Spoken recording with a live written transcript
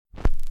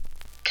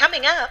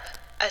Coming up,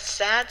 a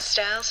Sad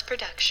Styles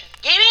production.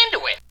 Get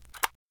into it!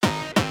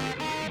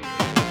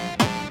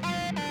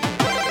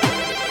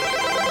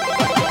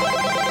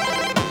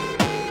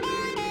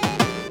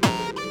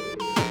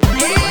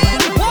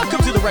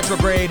 Welcome to the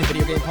RetroGrave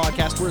video game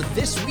podcast, where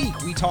this week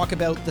we talk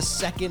about the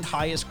second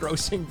highest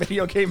grossing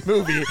video game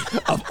movie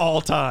of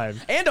all time.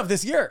 And of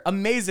this year,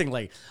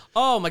 amazingly.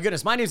 Oh my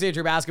goodness, my name is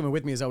Andrew Bascom, and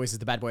with me as always is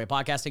the bad boy of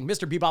podcasting,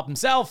 Mr. Bebop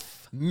himself.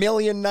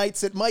 Million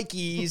Nights at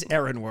Mikey's,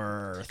 Aaron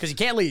Worth. Because you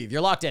can't leave,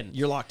 you're locked in.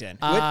 You're locked in.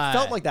 It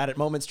felt like that at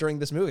moments during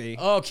this movie.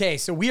 Okay,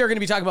 so we are going to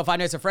be talking about Five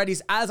Nights at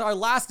Freddy's as our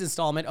last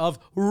installment of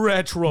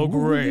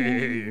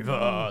RetroGrave,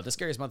 the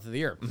scariest month of the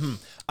year. Mm-hmm.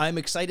 I'm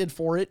excited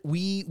for it.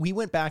 We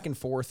went back and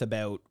forth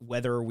about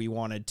whether we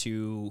wanted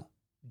to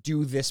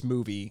do this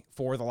movie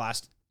for the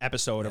last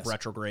episode of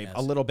RetroGrave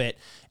a little bit.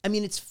 I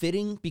mean, it's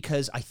fitting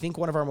because I think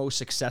one of our most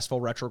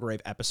successful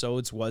RetroGrave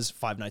episodes was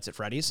Five Nights at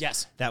Freddy's.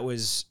 Yes. That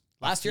was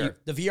last year,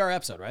 the VR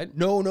episode, right?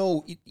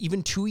 No.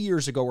 Even 2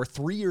 years ago or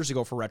 3 years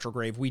ago for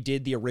RetroGrave, we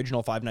did the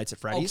original Five Nights at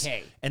Freddy's.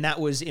 Okay. And that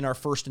was in our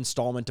first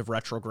installment of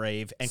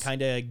RetroGrave and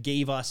kind of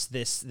gave us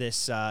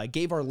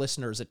gave our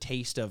listeners a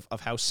taste of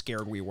how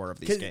scared we were of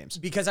these games.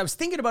 Because I was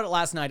thinking about it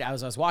last night. I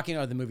was walking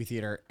out of the movie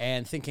theater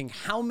and thinking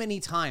how many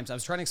times, I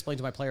was trying to explain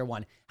to my player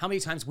one, how many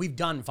times we've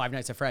done Five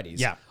Nights at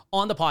Freddy's. Yeah.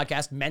 On the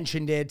podcast,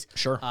 mentioned it.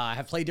 Sure.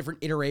 Have played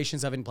different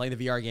iterations of it and played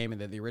the VR game and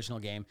then the original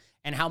game,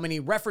 and how many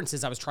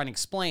references I was trying to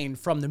explain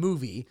from the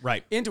movie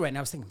into it. And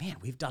I was thinking, man,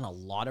 we've done a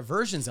lot of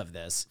versions of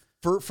this.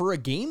 For a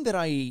game that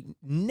I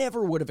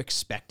never would have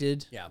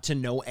expected to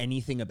know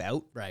anything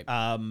about. Right.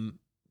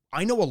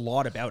 I know a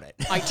lot about it.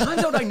 It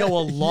turns out I know a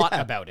lot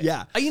about it.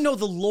 Yeah. I know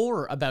the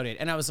lore about it.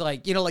 And I was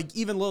like, like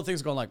even little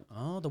things going like,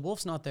 oh, the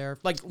wolf's not there.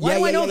 Like, why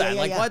do I know that?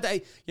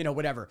 Why,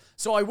 whatever.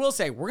 So I will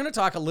say, we're going to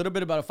talk a little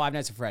bit about Five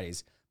Nights at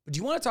Freddy's. But do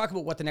you want to talk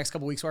about what the next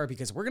couple weeks are?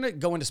 Because we're going to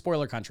go into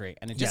spoiler country.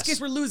 And in just in case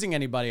we're losing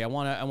anybody, I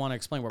want to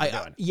explain what we're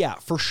doing. Yeah,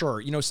 for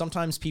sure.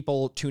 Sometimes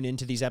people tune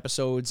into these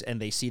episodes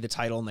and they see the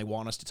title and they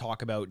want us to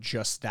talk about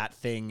just that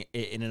thing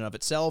in and of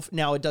itself.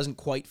 Now, it doesn't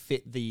quite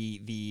fit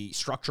the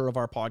structure of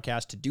our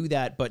podcast to do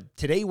that, but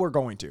today we're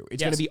going to.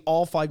 It's going to be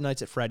all Five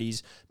Nights at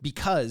Freddy's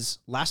because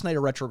last night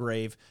at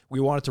RetroGrave, we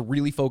wanted to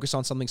really focus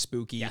on something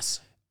spooky. Yes.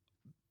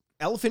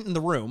 Elephant in the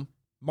room.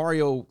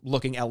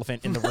 Mario-looking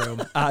elephant in the room.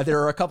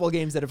 There are a couple of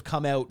games that have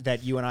come out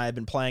that you and I have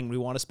been playing. We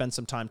want to spend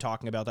some time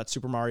talking about. That's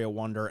Super Mario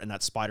Wonder and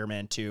that's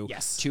Spider-Man 2.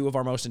 Yes. Two of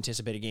our most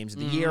anticipated games of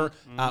the year.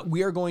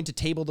 We are going to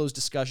table those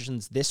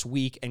discussions this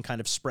week and kind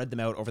of spread them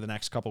out over the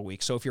next couple of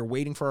weeks. So if you're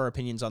waiting for our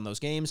opinions on those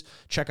games,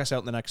 check us out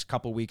in the next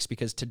couple of weeks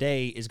because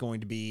today is going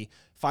to be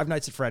Five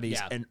Nights at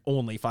Freddy's and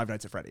only Five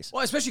Nights at Freddy's.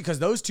 Well, especially because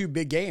those two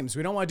big games,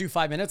 we don't want to do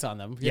 5 minutes on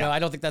them. You know, I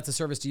don't think that's a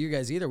service to you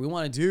guys either. We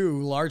want to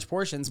do large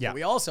portions, but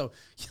we also,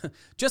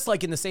 just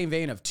like in the same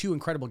vein of two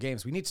incredible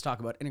games, we need to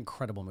talk about an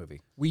incredible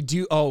movie. We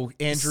do. Oh,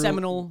 Andrew.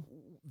 Seminal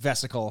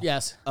vesicle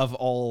of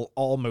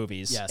all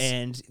movies. Yes.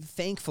 And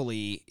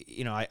thankfully,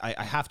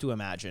 I have to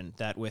imagine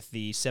that with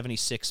the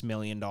 $76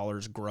 million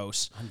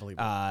gross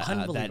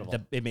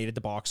that it made at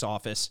the box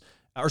office,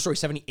 or sorry,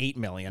 $78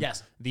 million.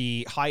 Yes.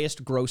 The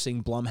highest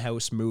grossing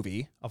Blumhouse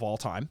movie of all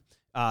time.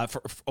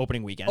 For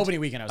opening weekend. Opening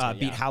weekend, I was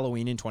beat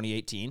Halloween in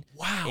 2018.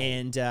 Wow.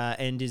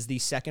 And is the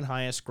second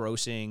highest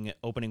grossing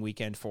opening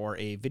weekend for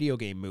a video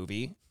game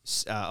movie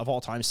of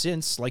all time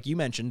since, like you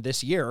mentioned,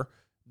 this year,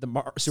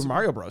 Super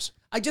Mario Bros.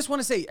 I just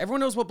want to say,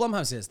 everyone knows what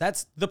Blumhouse is.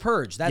 That's The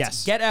Purge.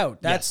 That's Get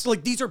Out. That's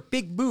like, these are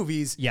big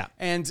movies. Yeah.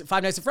 And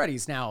Five Nights at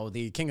Freddy's now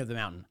the king of the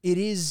mountain.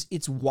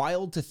 It's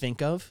wild to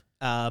think of.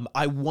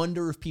 I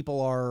wonder if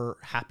people are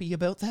happy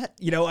about that.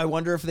 I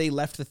wonder if they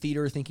left the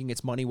theater thinking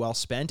it's money well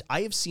spent.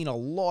 I have seen a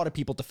lot of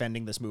people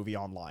defending this movie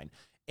online.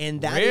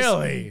 And that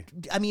really?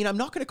 I mean, I'm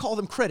not going to call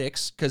them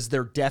critics because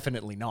they're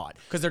definitely not.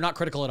 Because they're not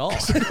critical at all.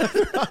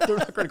 They're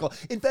not critical.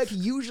 In fact,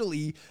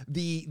 usually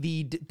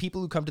the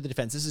people who come to the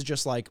defense, this is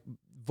just like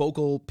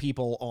vocal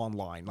people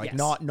online, like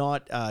not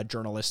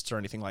journalists or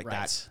anything like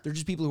that. They're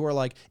just people who are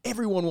like,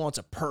 everyone wants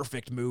a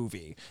perfect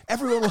movie.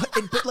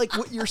 But like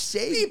what you're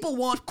saying, people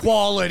want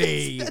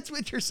quality. That's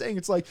what you're saying.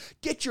 It's like,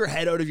 get your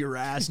head out of your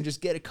ass and just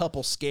get a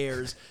couple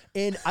scares.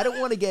 And I don't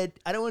want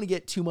to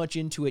get too much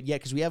into it yet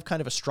because we have kind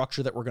of a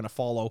structure that we're going to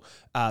follow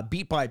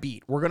beat by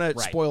beat. We're going to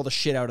spoil the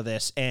shit out of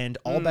this, and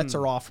all bets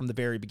are off from the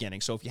very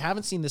beginning. So if you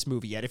haven't seen this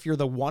movie yet, if you're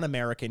the one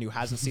American who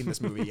hasn't seen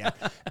this movie yet,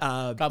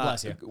 God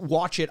bless you.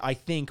 Watch it, I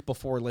think,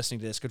 before listening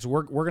to this because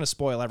we're going to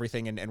spoil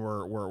everything and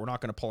we're not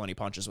going to pull any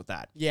punches with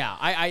that. Yeah,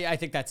 I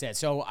think that's it.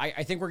 So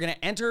I think we're going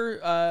to enter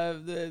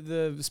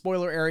the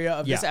spoiler area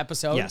of this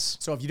episode. Yes.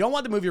 So if you don't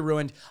want the movie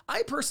ruined,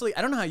 I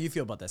don't know how you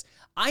feel about this.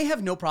 I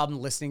have no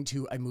problem listening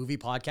to a movie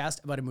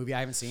podcast about a movie I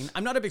haven't seen.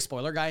 I'm not a big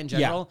spoiler guy in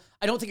general. Yeah.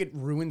 I don't think it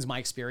ruins my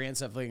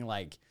experience of being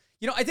like,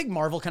 I think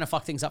Marvel kind of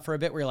fucked things up for a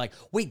bit where you're like,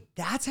 wait,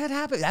 that's how it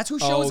happened? That's who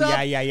shows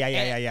up?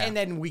 Yeah. And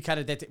then we kind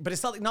of did, but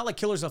it's not like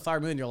Killers of the Flower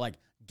Moon. You're like,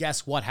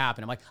 guess what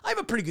happened? I'm like, I have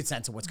a pretty good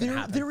sense of what's going to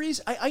happen. There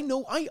is, I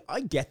know, I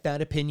get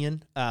that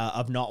opinion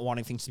of not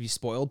wanting things to be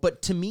spoiled,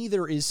 but to me,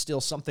 there is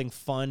still something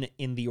fun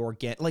in the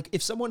like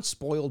if someone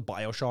spoiled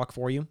BioShock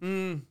for you,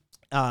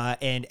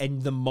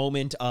 and the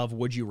moment of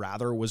would you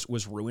rather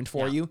was ruined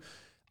for you.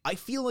 I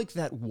feel like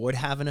that would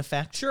have an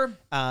effect. Sure.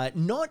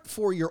 Not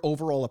for your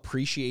overall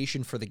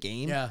appreciation for the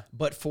game,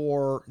 but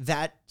for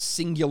that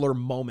singular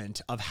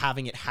moment of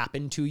having it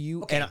happen to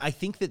you. Okay. And I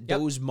think that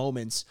those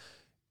moments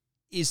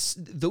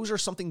those are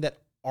something that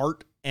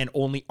art and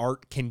only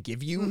art can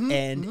give you.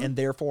 And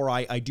therefore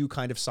I do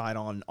kind of side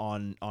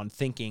on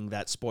thinking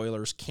that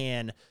spoilers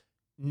can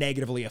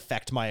negatively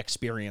affect my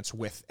experience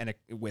with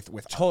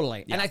totally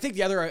art. And I think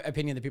the other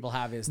opinion that people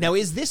have is now,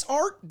 is this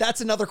art?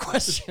 That's another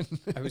question.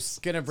 I was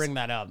gonna bring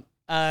that up.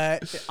 I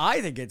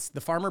think it's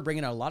the farmer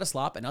bringing out a lot of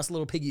slop and us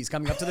little piggies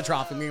coming up to the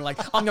trough and being like,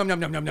 oh, nom, nom,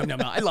 nom, nom, nom, nom,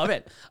 nom. I love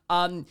it.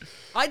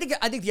 I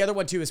think the other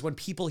one too is when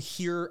people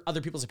hear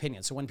other people's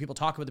opinions. So when people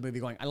talk about the movie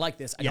going, I like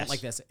this, I don't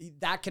like this,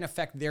 that can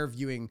affect their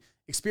viewing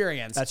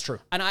experience. That's true.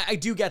 And I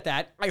do get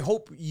that. I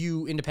hope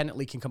you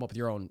independently can come up with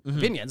your own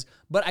opinions,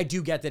 but I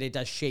do get that it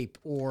does shape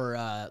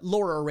or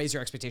lower or raise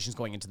your expectations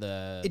going into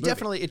the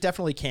movie. It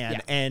definitely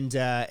can.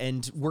 Yeah.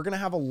 And we're going to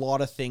have a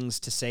lot of things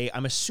to say.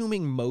 I'm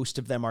assuming most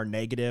of them are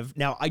negative.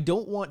 Now, I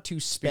don't want to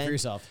speak for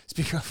yourself.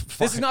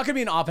 This is not going to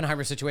be an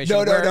Oppenheimer situation.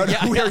 No.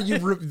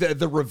 Where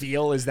the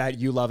reveal is that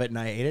you love it and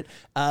I hate it.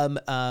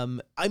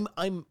 I'm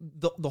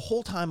the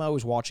whole time I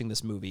was watching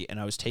this movie and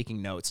I was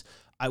taking notes,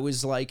 I was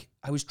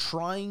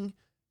trying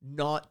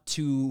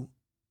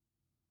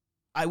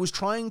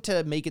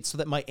to make it so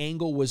that my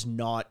angle was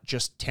not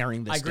just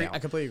tearing this down. I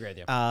completely agree with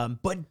you.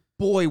 But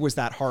boy, was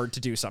that hard to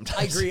do sometimes.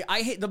 I agree.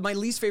 I hate my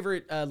least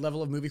favorite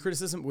level of movie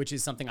criticism, which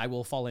is something I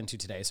will fall into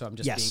today. So I'm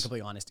just being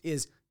completely honest,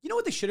 is you know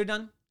what they should have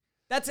done?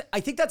 I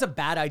think that's a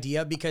bad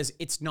idea because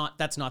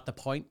that's not the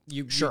point.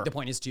 The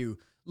point is to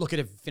look at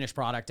a finished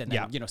product and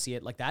then, see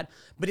it like that.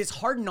 But it's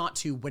hard not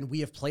to when we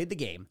have played the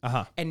game.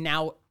 And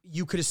now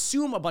you could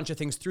assume a bunch of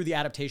things through the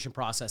adaptation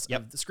process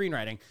of the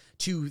screenwriting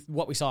to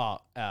what we saw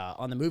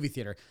on the movie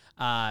theater.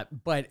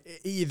 But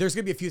there's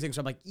going to be a few things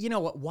where I'm like, you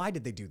know what? Why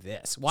did they do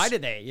this? Why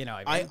did they,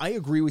 I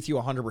agree with you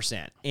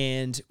 100%.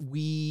 And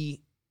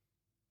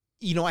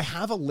I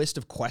have a list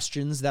of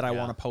questions that I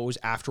want to pose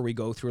after we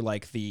go through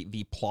like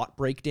the plot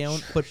breakdown,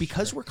 but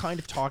because we're kind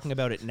of talking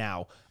about it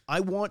now, I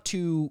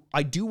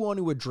do want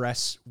to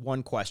address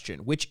one question,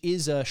 which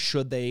is a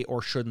should they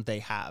or shouldn't they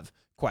have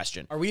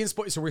question. Are we in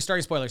so we're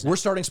starting spoilers now? We're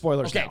starting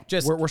spoilers now.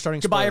 We're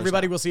starting goodbye,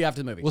 everybody. Now. We'll see you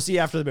after the movie. We'll see you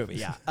after the movie,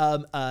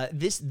 yeah.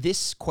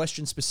 This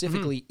question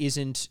specifically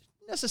isn't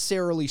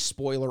necessarily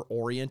spoiler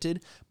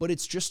oriented, but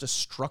it's just a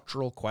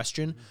structural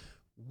question.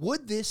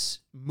 Would this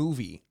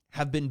movie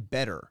have been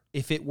better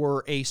if it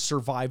were a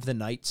survive the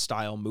night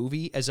style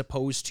movie as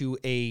opposed to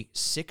a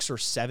 6 or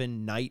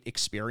 7 night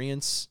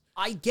experience?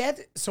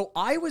 So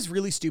I was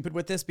really stupid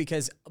with this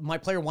because my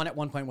player one at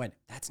one point went,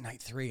 that's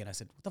night 3. And I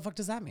said, what the fuck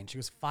does that mean? She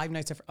goes, 5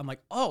 nights. I'm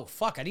like, oh,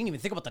 fuck. I didn't even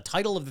think about the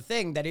title of the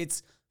thing that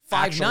it's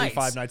 5 nights.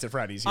 5 Nights at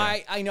Freddy's. Yeah.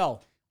 I know.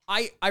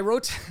 I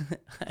wrote,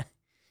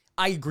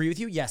 I agree with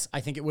you. Yes,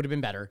 I think it would have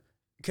been better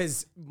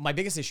because my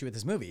biggest issue with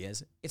this movie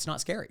is it's not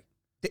scary.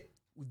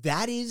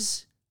 That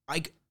is...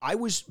 I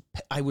was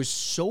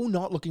so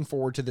not looking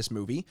forward to this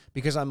movie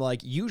because I'm like,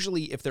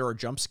 usually if there are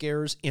jump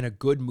scares in a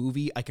good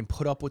movie, I can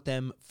put up with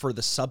them for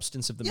the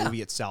substance of the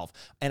movie itself.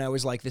 And I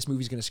was like, this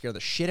movie's going to scare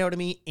the shit out of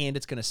me and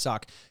it's going to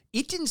suck.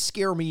 It didn't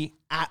scare me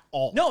at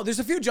all. No, there's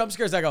a few jump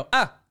scares I go,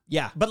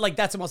 yeah. But like,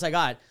 that's the most I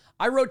got.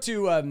 I wrote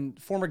to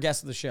former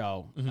guest of the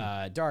show,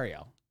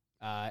 Dario,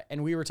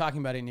 and we were talking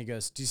about it and he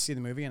goes, did you see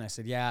the movie? And I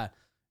said, yeah.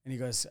 And he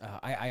goes,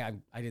 I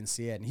didn't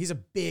see it. And he's a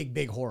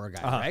big horror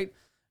guy, right?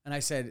 And I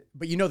said,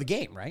 but you know the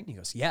game, right? And he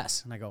goes,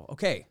 yes. And I go,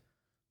 okay.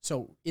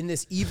 So in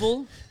this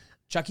evil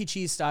Chuck E.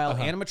 Cheese style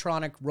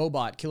animatronic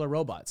robot, killer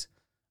robots,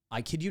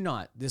 I kid you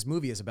not, this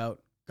movie is about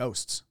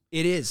ghosts.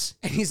 It is.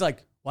 And he's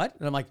like, what?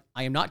 And I'm like,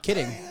 I am not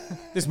kidding.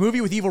 This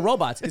movie with evil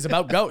robots is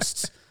about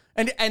ghosts.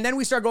 And then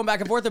we start going back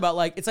and forth about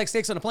like, it's like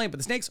snakes on a plane, but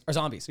the snakes are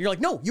zombies. And you're like,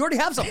 no, you already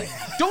have something.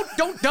 Don't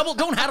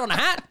hat on a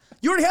hat.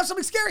 You already have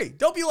something scary.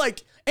 Don't be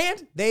like,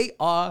 and they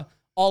are...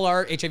 all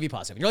are HIV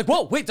positive. And you're like,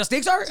 whoa, wait, the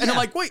snakes are? And I'm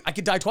like, wait, I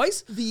could die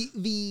twice?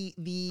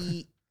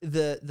 The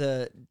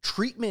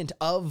treatment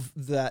of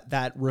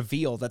that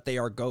reveal that they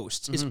are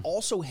ghosts is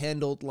also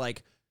handled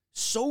like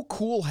so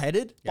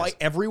cool-headed by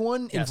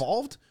everyone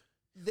involved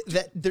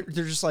that they're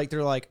just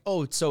like,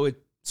 oh, so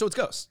it's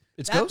ghosts.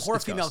 It's that ghosts. Poor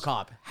it's female ghosts.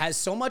 cop has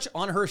so much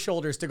on her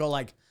shoulders to go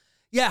like,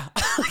 yeah,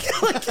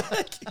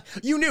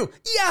 you knew.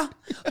 Yeah,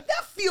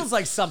 that feels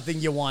like something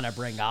you want to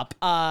bring up.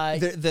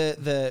 And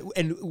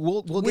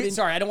we'll get into,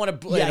 sorry, I don't want to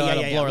blow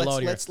her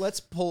load here.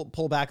 Let's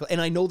pull back. And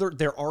I know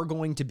there are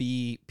going to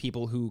be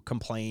people who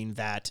complain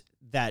that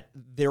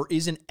there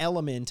is an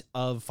element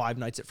of Five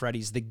Nights at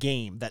Freddy's, the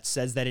game, that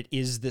says that it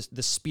is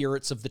the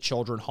spirits of the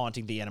children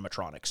haunting the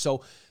animatronic.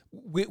 So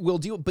we'll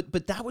deal,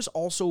 but that was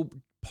also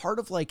part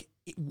of like,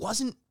 it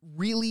wasn't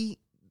really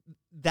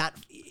that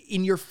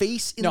in your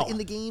face in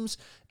the games,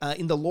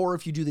 in the lore.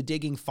 If you do the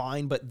digging,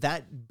 fine. But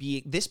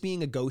this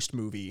being a ghost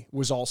movie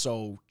was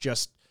also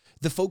just,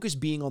 the focus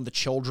being on the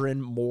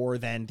children more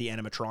than the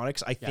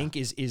animatronics, I think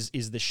is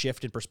the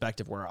shift in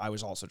perspective where I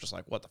was also just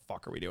like, what the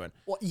fuck are we doing?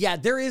 Well, yeah,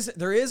 there is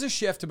a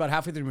shift about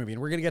halfway through the movie,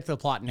 and we're going to get to the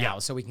plot now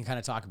so we can kind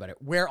of talk about it,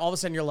 where all of a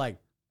sudden you're like,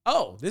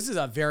 oh, this is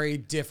a very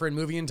different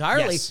movie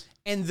entirely. Yes.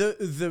 And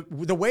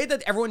the way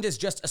that everyone is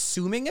just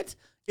assuming it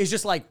is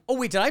just like, oh,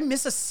 wait, did I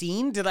miss a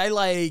scene? Did I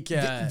like...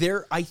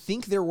 I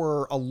think there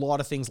were a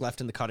lot of things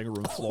left in the cutting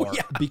room floor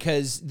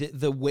because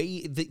the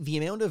way, the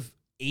amount of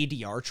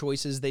ADR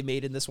choices they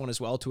made in this one as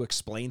well to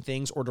explain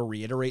things or to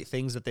reiterate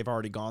things that they've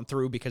already gone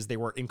through because they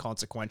were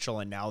inconsequential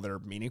and now they're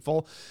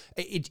meaningful.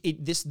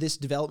 This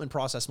development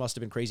process must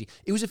have been crazy.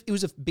 It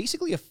was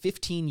basically a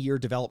 15-year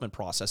development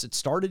process. It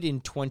started in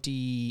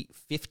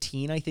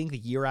 2015, I think, the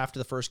year after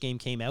the first game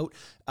came out.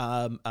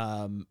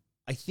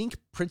 I think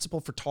principal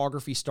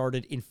photography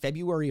started in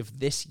February of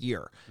this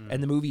year,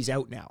 and the movie's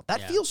out now.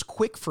 That feels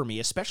quick for me,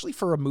 especially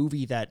for a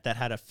movie that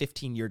had a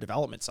 15-year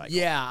development cycle.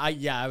 Yeah,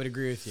 I would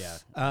agree with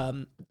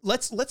you.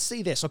 Let's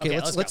say this. Okay,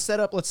 let's set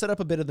up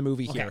a bit of the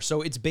movie here.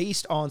 So it's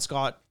based on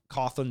Scott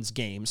Cawthon's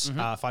games,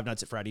 Five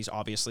Nights at Freddy's.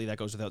 Obviously, that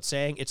goes without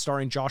saying. It's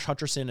starring Josh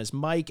Hutcherson as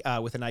Mike,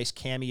 with a nice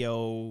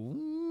cameo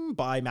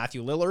by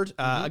Matthew Lillard,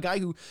 a guy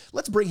who,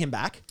 let's bring him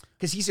back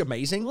because he's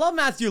amazing. Love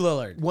Matthew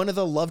Lillard. One of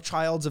the love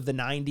childs of the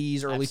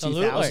 90s, early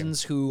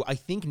 2000s, who I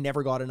think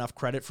never got enough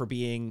credit for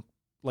being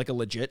like a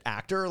legit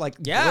actor,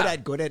 like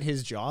good at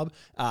his job.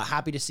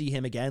 Happy to see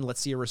him again.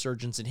 Let's see a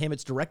resurgence in him.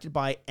 It's directed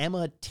by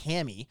Emma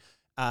Tammy.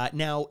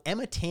 Now,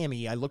 Emma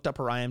Tammy, I looked up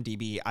her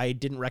IMDb. I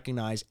didn't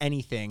recognize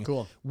anything.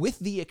 Cool. With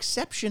the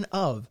exception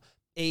of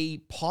a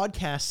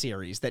podcast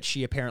series that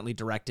she apparently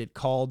directed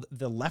called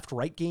The Left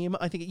Right Game.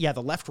 I think,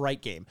 The Left Right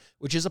Game,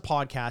 which is a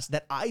podcast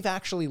that I've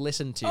actually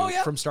listened to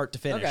from start to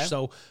finish. Okay.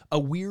 So a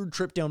weird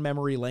trip down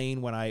memory lane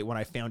when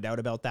I found out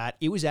about that.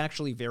 It was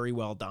actually very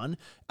well done,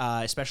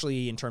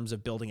 especially in terms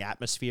of building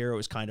atmosphere. It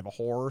was kind of a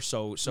horror.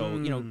 So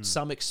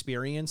some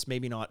experience,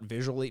 maybe not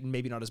visually,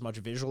 maybe not as much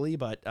visually,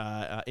 but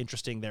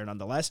interesting there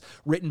nonetheless.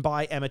 Written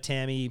by Emma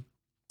Tammy,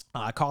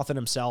 Cawthon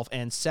himself,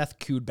 and Seth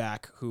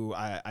Kudbak, who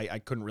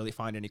I couldn't really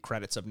find any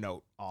credits of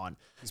note on.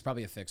 He's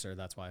probably a fixer,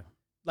 that's why.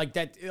 Like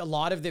that, a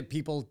lot of the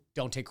people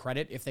don't take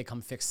credit if they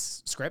come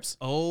fix scripts.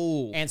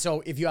 Oh. And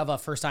so if you have a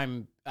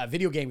first-time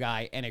video game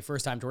guy and a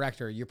first-time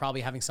director, you're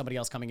probably having somebody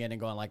else coming in and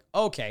going like,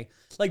 okay.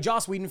 Like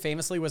Joss Whedon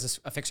famously was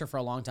a fixer for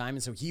a long time,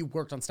 and so he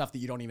worked on stuff that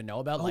you don't even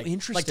know about. Oh, like,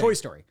 interesting. Like Toy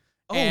Story.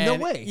 Oh, no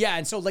way. Yeah,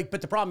 and so like, but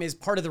the problem is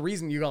part of the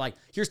reason you go like,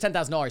 here's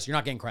 $10,000, you're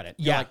not getting credit.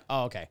 You're like,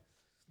 oh, okay.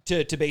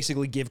 To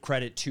basically give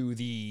credit to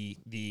the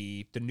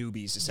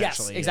newbies,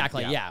 essentially. Yes,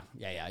 exactly.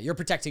 Yeah. You're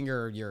protecting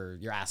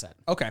your asset.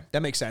 Okay,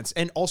 that makes sense.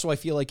 And also, I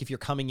feel like if you're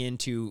coming in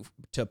to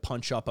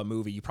punch up a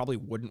movie, you probably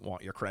wouldn't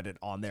want your credit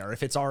on there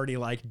if it's already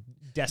like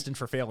destined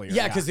for failure.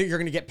 Yeah, because you're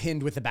going to get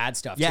pinned with the bad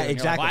stuff. Yeah, too.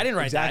 exactly. Like, well, I didn't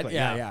write that.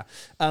 Yeah.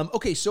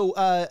 Okay, so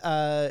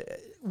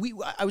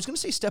I was going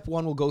to say step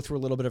one, we'll go through a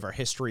little bit of our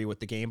history with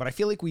the game, but I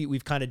feel like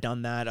we've kind of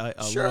done that a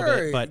little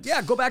bit. But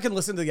yeah, go back and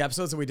listen to the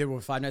episodes that we did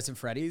with Five Nights at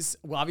Freddy's.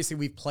 Well, obviously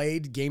we've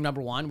played game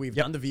number one. We've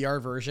done the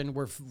VR version.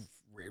 We're,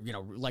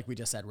 like we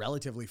just said,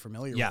 relatively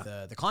familiar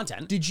with the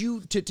content. Did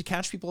you, to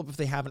catch people up if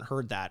they haven't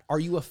heard that, are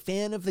you a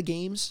fan of the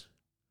games?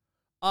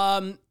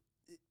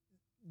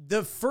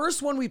 The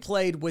first one we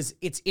played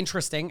it's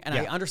interesting, and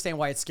I understand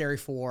why it's scary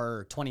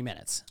for 20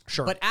 minutes.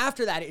 Sure. But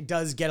after that, it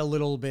does get a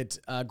little bit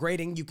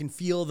grating. You can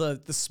feel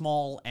the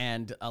small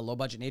and low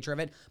budget nature of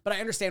it, but I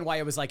understand why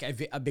it was like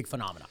a big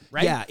phenomenon,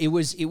 right? Yeah, it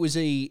was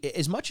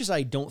as much as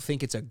I don't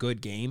think it's a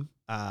good game,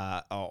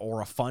 or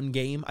a fun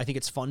game. I think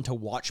it's fun to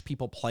watch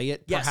people play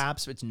it.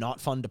 Perhaps it's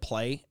not fun to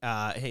play.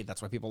 Hey,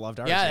 that's why people loved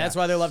ours. Yeah, that's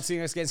why they love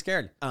seeing us get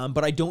scared.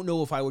 But I don't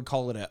know if I would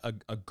call it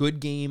a good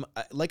game.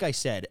 Like I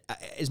said,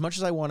 as much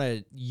as I want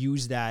to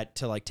use that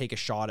to like take a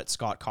shot at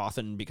Scott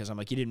Cawthon because I'm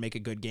like, you didn't make a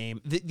good game.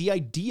 The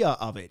idea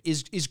of it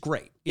is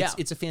great.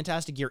 It's a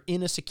fantastic. You're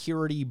in a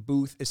security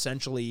booth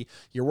essentially.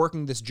 You're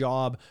working this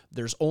job.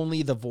 There's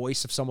only the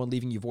voice of someone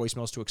leaving you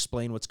voicemails to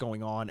explain what's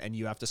going on, and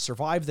you have to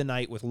survive the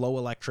night with low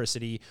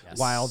electricity.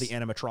 While the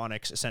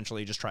animatronics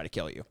essentially just try to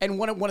kill you. And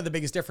one of the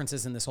biggest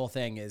differences in this whole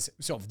thing is,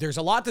 so there's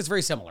a lot that's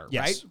very similar,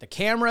 right? The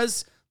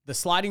cameras, the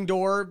sliding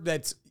door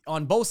that's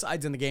on both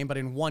sides in the game, but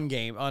in one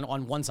game,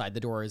 on one side,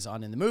 the door is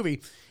on in the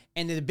movie.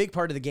 And the big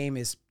part of the game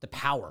is the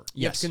power.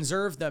 You have to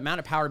conserve the amount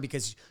of power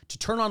because to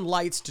turn on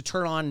lights,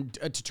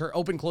 to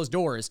open closed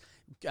doors,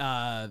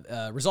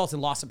 results in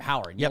loss of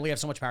power. And you only have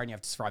so much power and you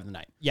have to survive the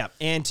night. Yeah,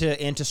 and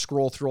to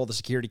scroll through all the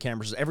security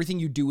cameras. Everything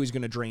you do is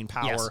going to drain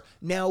power. Yes.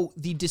 Now,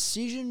 the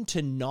decision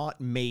to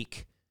not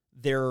make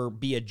there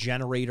be a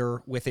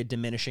generator with a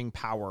diminishing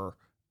power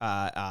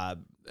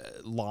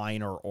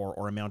line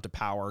or amount of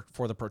power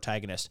for the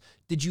protagonist,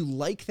 did you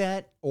like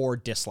that or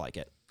dislike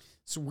it?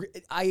 So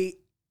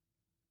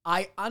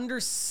I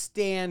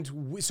understand.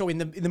 So in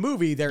the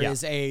movie,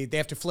 they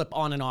have to flip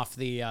on and off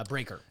the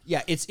breaker.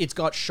 Yeah, it's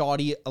got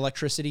shoddy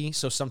electricity,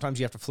 so sometimes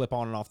you have to flip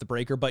on and off the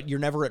breaker, but you're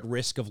never at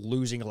risk of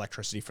losing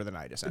electricity for the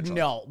night, essentially.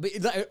 No,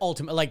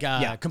 ultimately,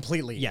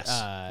 completely.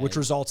 Yes, which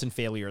results in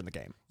failure in the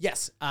game.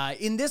 Yes.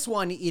 In this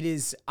one, it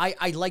is.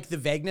 I like the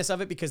vagueness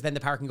of it because then the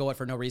power can go out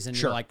for no reason.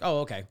 Sure. You're like, oh,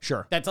 okay,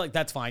 sure.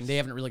 That's fine. They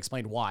haven't really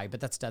explained why, but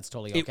that's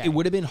totally okay. It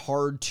would have been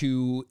hard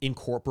to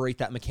incorporate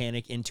that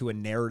mechanic into a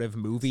narrative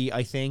movie,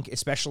 I think,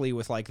 especially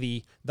with like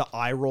the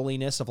eye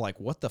rolliness of like,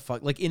 what the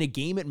fuck? Like in a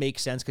game, it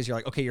makes sense because you're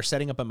like, okay, you're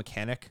setting up a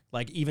mechanic.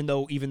 Like even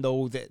though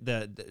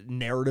the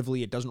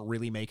narratively it doesn't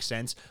really make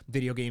sense,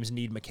 video games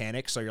need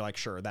mechanics, so you're like,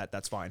 sure,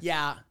 that's fine.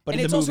 Yeah, but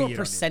and in it's the movie, also a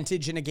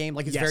percentage in a game.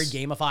 Like it's very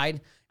gamified.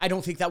 I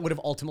don't think that would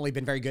have ultimately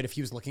been very good if he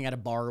was looking at a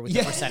bar with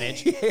a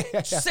percentage.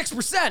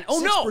 6%.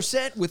 Oh no,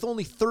 6% with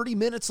only 30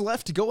 minutes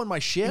left to go in my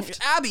shift.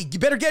 Abby, you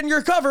better get in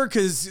your cover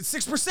because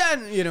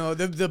 6%. You know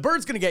the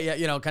bird's gonna get you.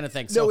 You know, kind of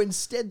thing. So no,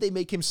 instead they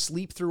make him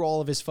sleep through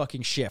all of his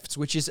fucking shifts,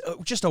 which is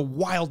just a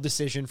wild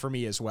decision for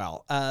me as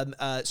well.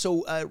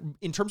 So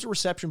in terms of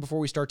reception, before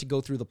we start to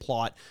go through the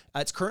plot,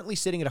 it's currently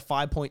sitting at a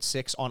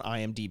 5.6 on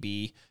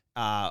IMDb,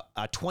 a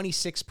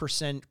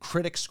 26%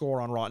 critic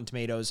score on Rotten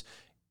Tomatoes.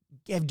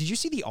 Did you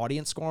see the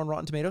audience score on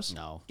Rotten Tomatoes?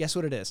 No. Guess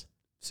what it is?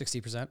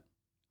 60%.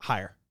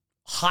 Higher.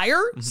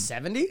 Higher?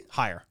 70?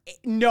 Higher.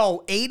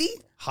 No, 80?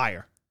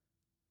 Higher.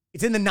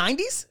 It's in the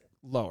 90s?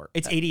 Lower.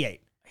 It's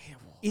 88.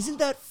 Isn't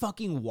that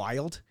fucking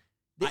wild?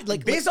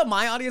 Based on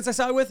my audience I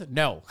saw it with,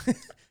 no.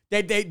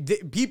 they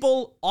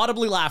people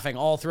audibly laughing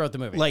all throughout the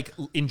movie. Like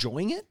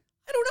enjoying it?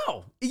 I don't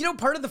know. You know,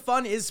 part of the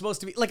fun is supposed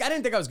to be like I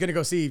didn't think I was gonna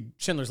go see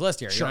Schindler's List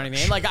here. You know what I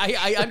mean? Like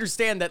I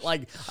understand that.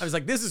 Like I was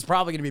like, this is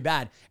probably gonna be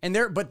bad. And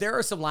there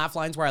are some laugh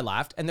lines where I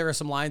laughed, and there are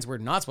some lines where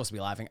not supposed to be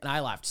laughing, and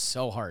I laughed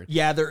so hard.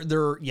 Yeah,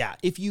 yeah.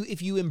 If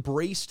you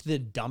embraced the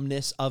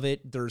dumbness of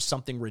it, there's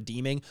something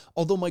redeeming.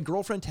 Although my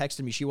girlfriend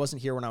texted me, she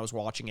wasn't here when I was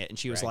watching it, and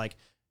she was like.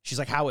 She's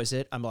like, how is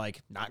it? I'm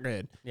like, not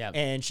good. Yeah.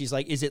 And she's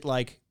like, is it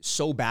like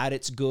so bad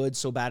it's good,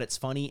 so bad it's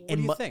funny? What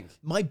do you think?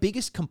 My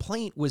biggest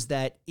complaint was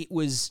that it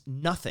was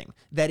nothing.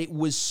 That it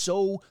was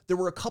so, there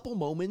were a couple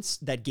moments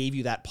that gave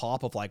you that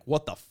pop of like,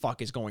 what the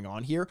fuck is going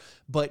on here?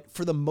 But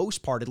for the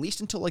most part, at least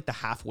until like the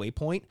halfway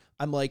point,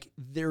 I'm like,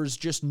 there's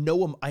just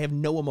I have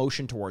no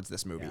emotion towards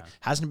this movie. Yeah.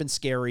 Hasn't been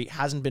scary,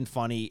 hasn't been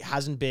funny,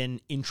 hasn't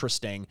been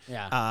interesting.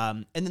 Yeah.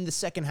 And then the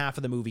second half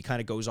of the movie kind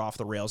of goes off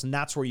the rails, and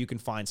that's where you can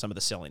find some of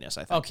the silliness,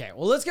 I think. Okay,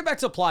 well, let's get back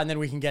to the plot, and then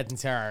we can get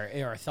into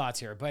our thoughts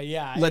here. But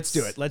yeah, let's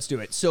do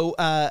it. So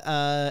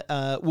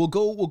we'll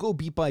go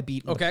beat by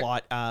beat in the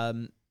plot.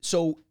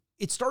 So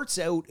it starts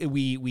out,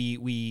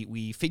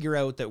 we figure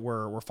out that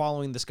we're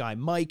following this guy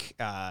Mike.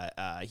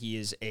 He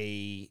is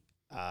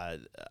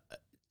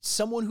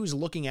someone who's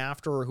looking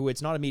after, who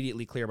it's not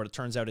immediately clear, but it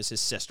turns out is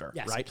his sister,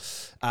 right?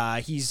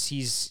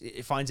 He's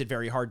finds it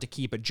very hard to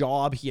keep a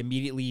job. He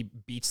immediately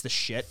beats the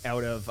shit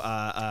out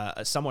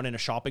of someone in a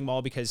shopping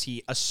mall because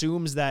he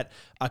assumes that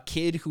a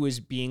kid who is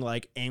being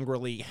like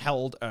angrily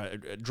held,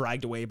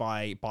 dragged away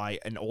by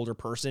an older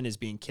person is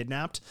being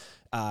kidnapped.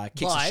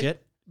 Kicks his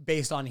shit.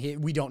 Based on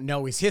we don't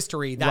know his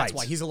history. That's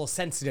why he's a little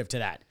sensitive to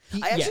that.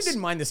 I actually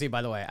didn't mind the scene,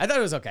 by the way. I thought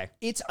it was okay.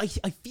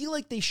 I feel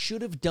like they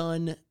should have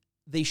done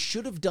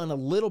a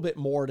little bit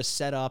more to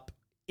set up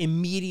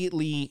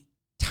immediately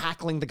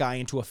tackling the guy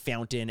into a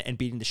fountain and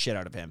beating the shit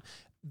out of him.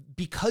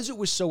 Because it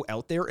was so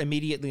out there,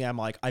 immediately I'm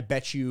like, I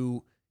bet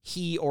you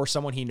he or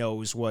someone he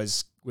knows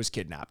was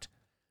kidnapped.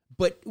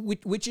 But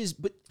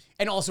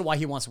and also why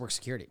he wants to work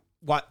security.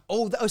 What?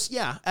 Oh, that was,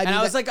 yeah.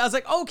 I was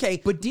like,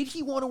 okay. But did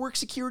he want to work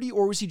security,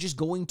 or was he just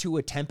going to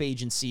a temp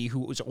agency who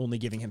was only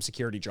giving him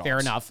security jobs?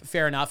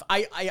 Fair enough.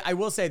 I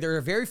will say there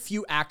are very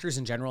few actors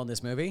in general in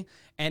this movie,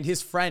 and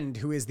his friend,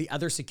 who is the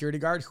other security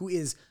guard, who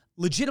is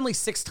legitimately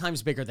 6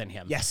 times bigger than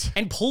him. Yes.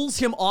 And pulls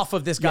him off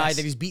of this guy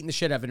that he's beating the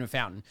shit out of in a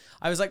fountain.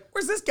 I was like,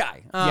 where's this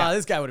guy?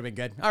 This guy would have been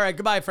good. All right,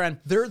 goodbye, friend.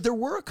 There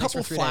were a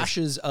couple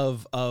flashes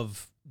of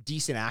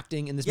decent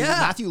acting in this movie.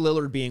 Matthew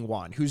Lillard being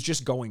one who's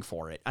just going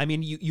for it. I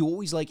mean, you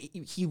always like,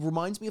 he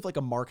reminds me of like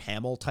a Mark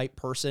Hamill type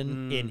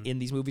person in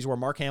these movies, where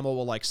Mark Hamill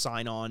will like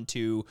sign on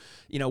to,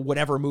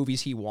 whatever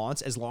movies he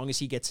wants as long as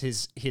he gets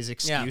his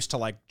excuse to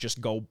like just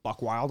go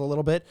buck wild a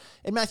little bit.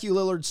 And Matthew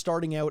Lillard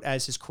starting out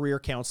as his career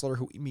counselor,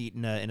 who we meet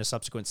in a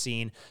subsequent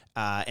scene,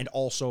 and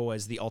also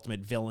as the ultimate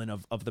villain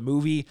of the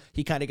movie.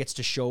 He kind of gets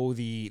to show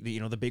the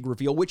big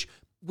reveal, which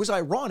was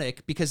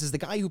ironic because as the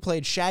guy who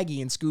played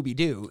Shaggy in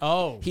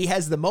Scooby-Doo, he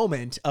has the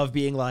moment of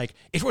being like,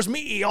 it was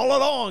me all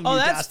along. Oh,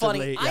 that's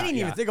funny. I didn't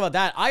even think about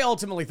that. I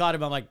ultimately thought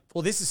about like,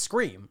 well, this is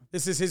Scream.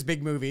 This is his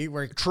big movie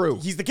where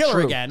he's the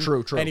killer again.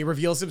 True. And he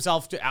reveals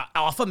himself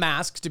off a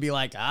mask to be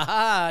like,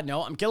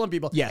 no, I'm killing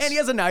people. Yes. And he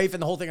has a knife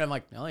and the whole thing. I'm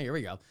like, oh, here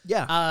we go.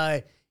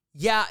 Yeah.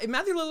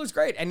 Matthew Lillard's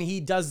great. And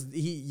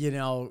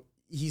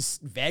he's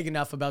vague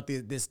enough about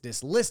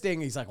this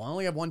listing. He's like, well, I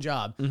only have one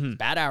job. It's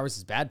bad hours.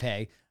 It's bad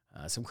pay.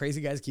 Some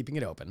crazy guy's keeping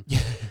it open.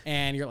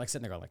 And you're like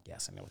sitting there going like,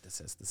 yes, I know what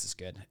this is. This is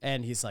good.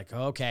 And he's like,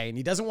 okay. And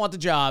he doesn't want the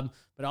job,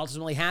 but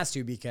ultimately has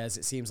to because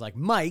it seems like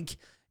Mike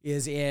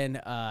is in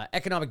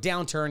economic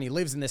downturn. He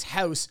lives in this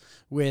house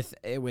with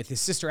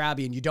his sister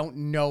Abby, and you don't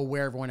know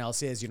where everyone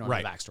else is. You don't know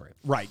the backstory.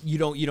 Right. You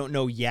don't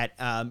know yet.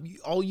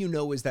 All you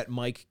know is that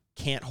Mike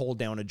can't hold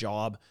down a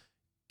job,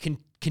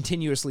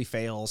 continuously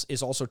fails,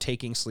 is also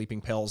taking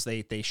sleeping pills.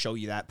 They show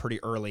you that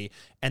pretty early.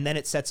 And then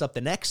it sets up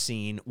the next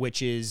scene,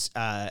 which is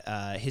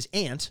his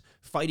aunt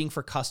fighting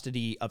for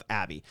custody of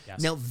Abby.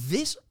 Yes. Now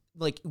this,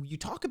 like, you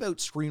talk about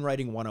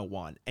screenwriting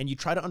 101 and you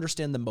try to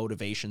understand the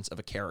motivations of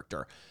a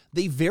character.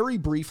 They very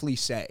briefly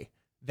say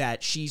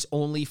that she's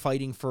only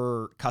fighting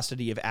for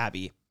custody of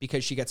Abby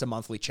because she gets a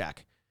monthly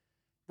check.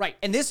 Right,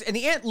 and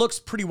the aunt looks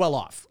pretty well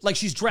off. Like,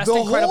 she's dressed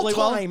incredibly well. The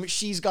whole time,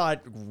 she's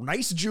got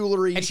nice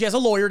jewelry. And she has a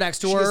lawyer next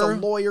to her. She has a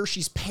lawyer.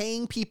 She's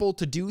paying people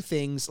to do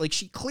things. Like,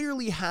 she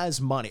clearly has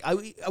money. I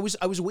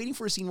was waiting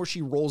for a scene where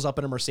she rolls up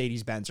in a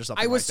Mercedes-Benz or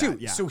something I was like too.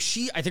 that. Yeah. So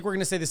I think we're going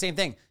to say the same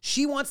thing.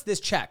 She wants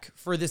this check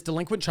for this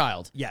delinquent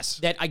child. Yes.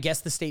 That I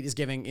guess the state is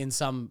giving in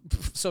some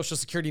social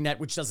security net,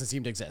 which doesn't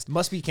seem to exist.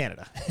 Must be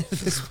Canada.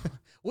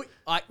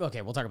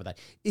 Okay, we'll talk about that.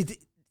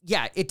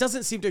 It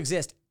doesn't seem to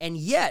exist. And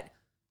yet,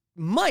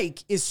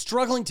 Mike is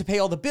struggling to pay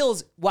all the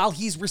bills while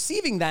he's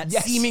receiving that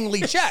seemingly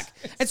check.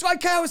 And so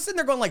I was sitting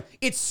there going like,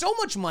 it's so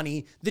much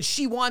money that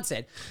she wants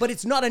it, but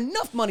it's not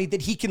enough money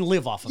that he can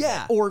live off of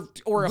it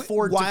or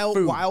afford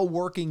food. While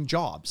working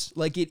jobs.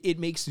 Like, it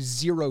makes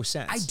zero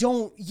sense.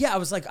 I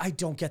was like, I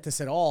don't get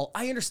this at all.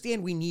 I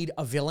understand we need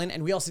a villain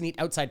and we also need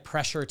outside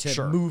pressure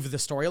to move the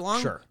story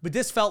along. Sure. But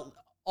this felt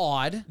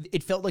odd.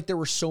 It felt like there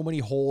were so many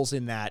holes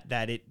in that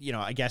it,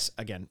 I guess,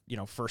 again,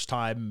 first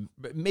time,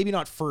 maybe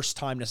not first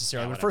time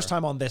necessarily, but first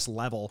time on this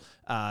level,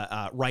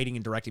 writing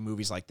and directing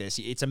movies like this.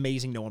 It's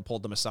amazing no one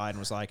pulled them aside and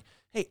was like,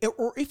 hey,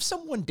 or if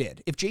someone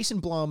did, if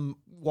Jason Blum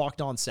walked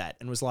on set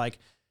and was like,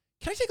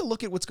 can I take a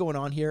look at what's going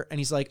on here? And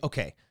he's like,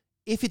 okay,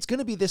 if it's going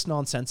to be this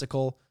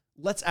nonsensical,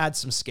 let's add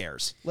some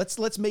scares.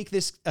 Let's make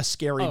this a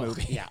scary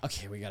movie. Yeah.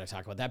 Okay. We got to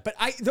talk about that. But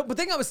the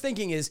thing I was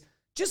thinking is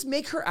just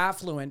make her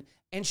affluent.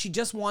 And she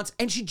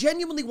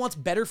genuinely wants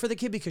better for the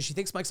kid because she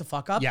thinks Mike's a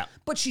fuck up. Yeah.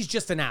 But she's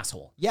just an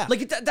asshole. Yeah.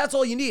 Like, that's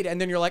all you need.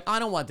 And then you're like, I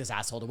don't want this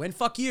asshole to win.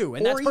 Fuck you.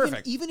 And that's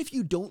perfect. Even if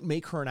you don't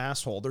make her an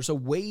asshole, there's a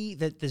way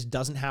that this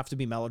doesn't have to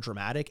be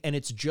melodramatic. And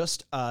it's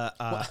just,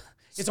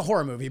 it's a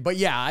horror movie, but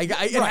yeah, it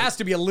has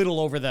to be a little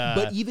over the.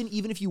 But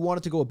even if you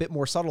wanted to go a bit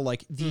more subtle,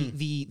 like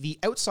the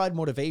outside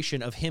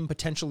motivation of him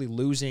potentially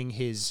losing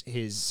his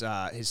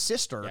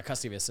sister,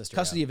 custody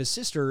of his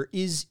sister,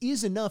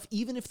 is enough.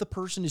 Even if the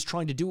person is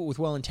trying to do it with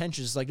well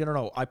intentions, it's like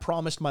no, I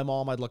promised my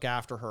mom I'd look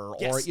after her,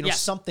 or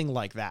something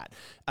like that.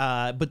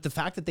 But the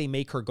fact that they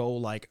make her go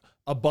like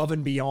above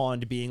and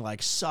beyond being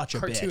like such a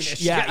cartoonish.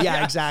 bitch.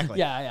 Yeah,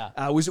 exactly.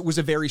 Was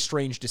a very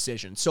strange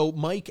decision. So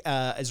Mike,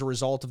 as a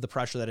result of the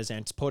pressure that his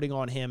aunt's putting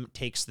on him,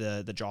 takes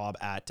the job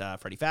at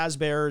Freddy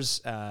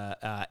Fazbear's,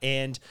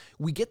 and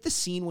we get the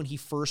scene when he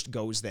first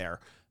goes there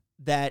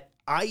that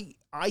I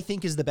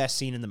think is the best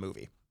scene in the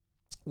movie,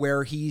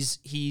 where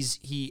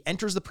he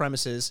enters the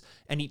premises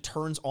and he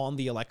turns on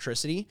the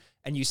electricity,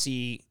 and you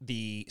see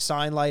the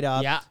sign light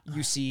up. Yeah.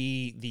 You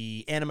see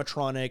the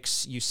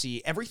animatronics. You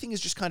see everything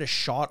is just kind of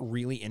shot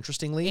really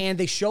interestingly. And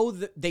they show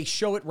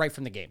it right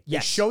from the game.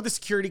 Yes. They show the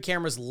security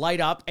cameras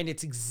light up, and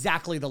it's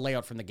exactly the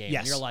layout from the game.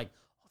 Yes. And you're like,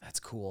 that's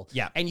cool.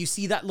 Yeah. And you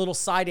see that little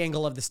side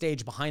angle of the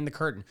stage behind the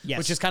curtain, Yes.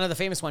 which is kind of the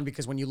famous one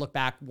because when you look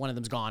back, one of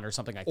them's gone or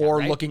something like that. Or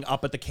right? looking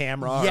up at the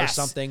camera or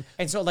something.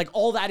 And so like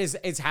all that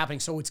is happening.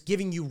 So it's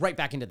giving you right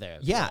back into the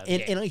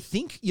game. And I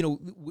think,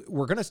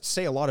 we're going to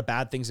say a lot of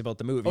bad things about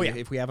the movie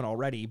if we haven't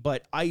already,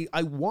 but I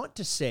want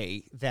to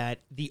say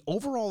that the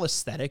overall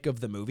aesthetic of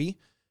the movie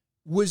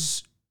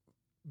was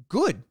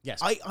good. Yes.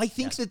 I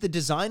think that the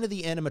design of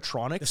the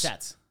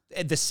animatronics,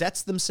 the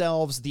sets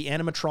themselves, the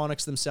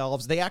animatronics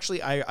themselves, they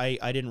actually,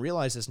 I didn't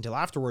realize this until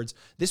afterwards.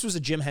 This was a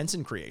Jim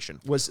Henson creation,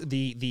 was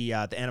the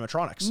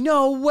animatronics.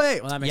 No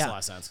way. Well, that makes a lot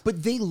of sense.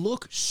 But they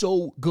look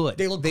so good.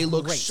 They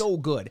look so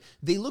good.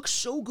 They look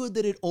so good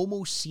that it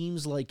almost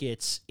seems like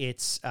it's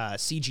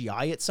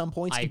CGI at some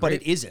points, but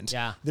it isn't.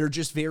 Yeah. They're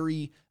just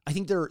very, I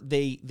think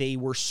they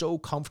were so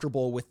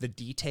comfortable with the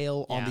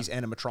detail on these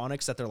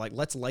animatronics that they're like,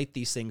 let's light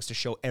these things to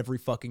show every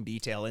fucking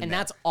detail in there. And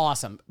that's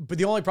awesome. But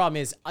the only problem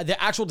is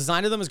the actual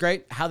design of them is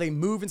great. How they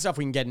move and stuff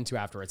we can get into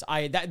afterwards.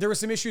 There were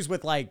some issues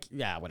with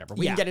whatever.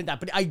 We can get into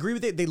that. But I agree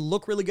with it. They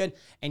look really good.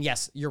 And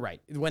yes, you're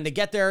right. When they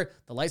get there,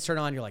 the lights turn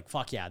on. You're like,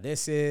 fuck yeah,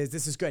 this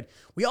is good.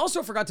 We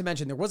also forgot to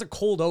mention there was a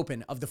cold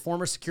open of the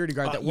former security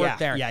guard that worked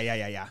there.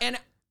 Yeah. And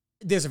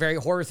there's a very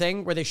horror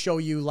thing where they show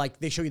you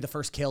the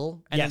first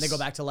kill and then they go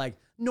back to like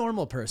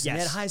normal person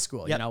at high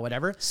school,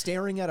 whatever.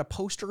 Staring at a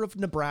poster of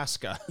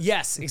Nebraska.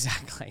 Yes,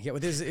 exactly. Yeah,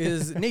 with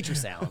his nature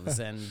sounds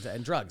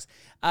and drugs.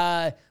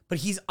 But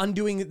he's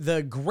undoing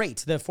the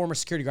grate, the former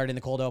security guard in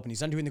the cold open.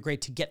 He's undoing the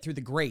grate to get through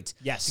the grate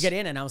to get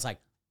in. And I was like,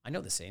 I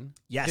know this scene.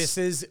 Yes. This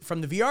is from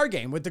the VR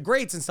game with the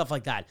grates and stuff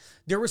like that.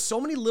 There were so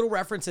many little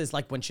references,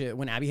 like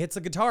when Abby hits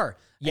the guitar.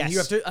 Yes. And you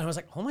have to, and I was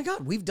like, oh my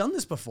God, we've done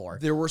this before.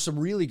 There were some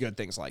really good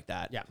things like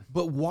that. Yeah.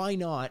 But why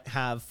not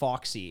have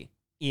Foxy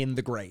in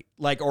The Great.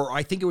 Like, or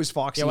I think it was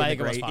Foxy in The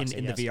Great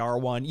in the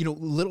VR one. You know,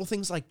 little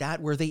things like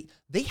that where they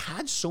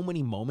had so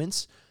many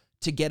moments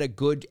to get a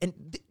good,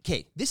 and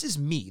okay, this is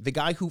me, the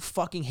guy who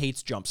fucking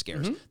hates jump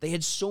scares. They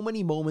had so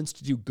many moments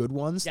to do good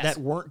ones that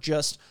weren't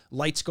just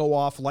lights go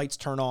off, lights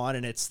turn on,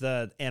 and it's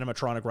the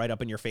animatronic right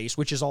up in your face,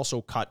 which is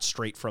also cut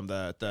straight from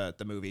the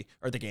movie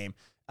or the game.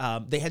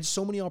 They had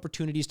so many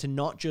opportunities to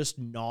not just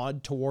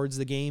nod towards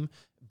the game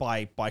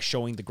by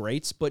showing the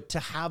greats, but to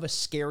have a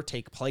scare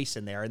take place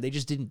in there, and they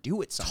just didn't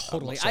do it sometimes.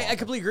 Totally. I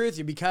completely agree with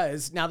you,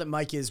 because now that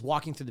Mike is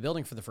walking through the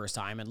building for the first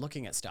time and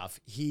looking at stuff,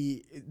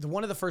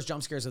 one of the first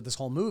jump scares of this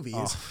whole movie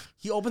is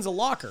he opens a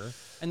locker,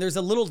 and there's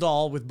a little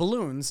doll with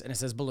balloons, and it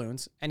says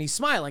balloons, and he's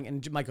smiling,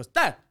 and Mike goes,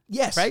 "That."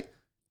 Yes. Right?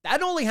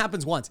 That only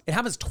happens once. It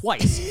happens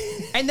twice.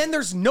 And then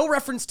there's no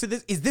reference to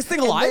this. Is this thing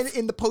alive? And then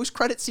in the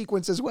post-credit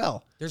sequence as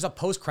well. There's a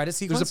post-credit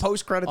sequence? There's a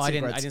post-credit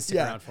sequence. I didn't stick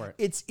around for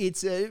it.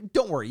 It's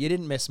don't worry, you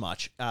didn't miss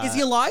much. Is he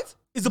alive?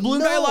 Is the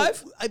balloon guy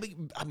alive? I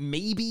mean,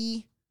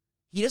 maybe.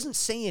 He doesn't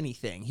say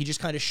anything. He just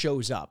kind of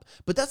shows up.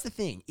 But that's the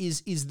thing,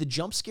 is the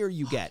jump scare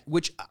you get,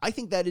 which I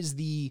think that is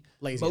the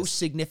most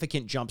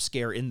significant jump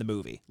scare in the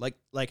movie.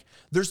 Like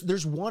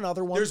there's one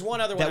other one. There's one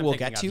other one that we'll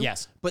get to.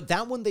 Yes. But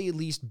that one they at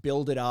least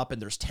build it up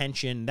and there's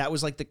tension. That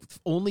was like the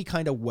only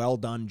kind of well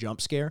done jump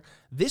scare.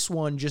 This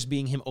one just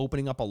being him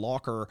opening up a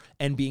locker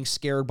and being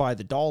scared by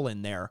the doll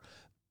in there.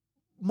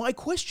 My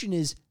question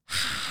is,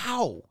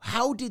 how?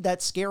 How did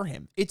that scare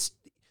him?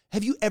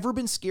 Have you ever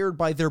been scared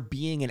by there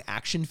being an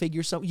action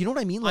figure? So you know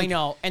what I mean? Like, I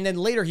know. And then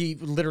later,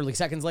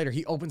 seconds later,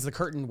 he opens the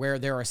curtain where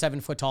there are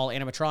 7-foot tall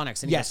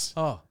animatronics. And he goes,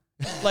 oh,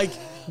 like,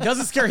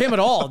 doesn't scare him at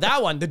all.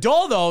 That one. The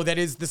doll, though, that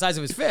is the size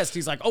of his fist,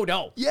 he's like, oh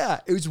no. Yeah,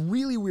 it was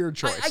really weird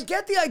choice. I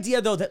get the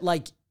idea, though, that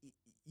like,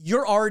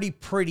 you're already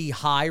pretty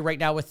high right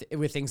now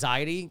with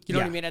anxiety. You know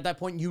what I mean? At that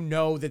point, you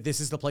know that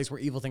this is the place where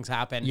evil things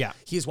happen. Yeah.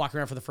 He is walking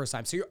around for the first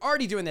time. So you're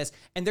already doing this,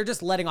 and they're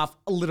just letting off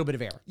a little bit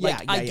of air.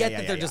 Like, I get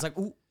that they're just like,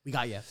 ooh, we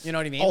got you. You know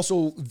what I mean?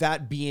 Also,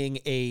 that being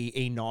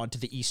a nod to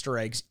the Easter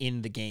eggs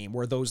in the game,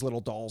 where those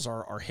little dolls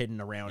are hidden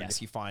around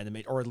if you find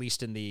them, or at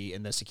least in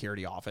the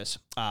security office.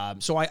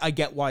 So I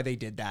get why they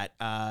did that.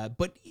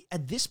 But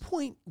at this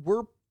point,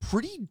 we're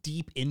pretty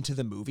deep into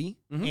the movie,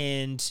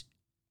 and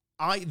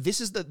this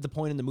is the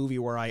point in the movie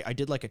where I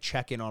did like a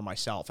check-in on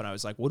myself, and I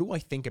was like, what do I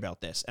think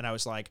about this? And I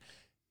was like,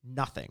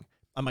 nothing.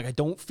 I'm like,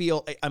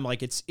 I'm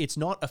like, it's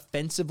not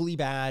offensively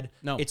bad.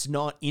 No. It's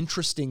not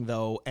interesting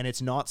though. And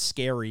it's not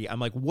scary. I'm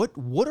like,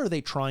 what are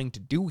they trying to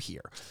do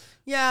here?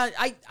 Yeah.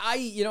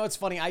 You know, it's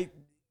funny.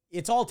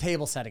 It's all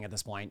table setting at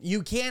this point.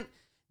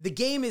 The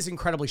game is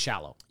incredibly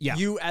shallow. Yeah.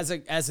 You as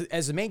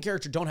a main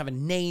character don't have a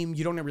name.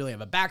 You don't really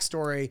have a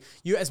backstory.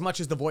 You, as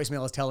much as the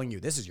voicemail is telling you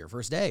this is your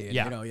first day, and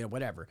you know,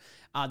 whatever.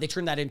 They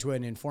turned that into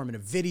an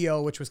informative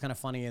video, which was kind of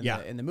funny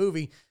in the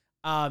movie.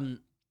 But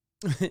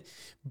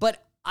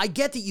I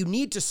get that you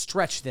need to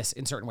stretch this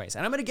in certain ways.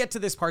 And I'm going to get to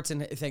this parts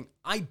and thing.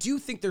 I do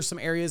think there's some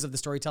areas of the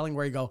storytelling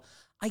where you go,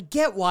 I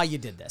get why you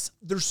did this.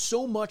 There's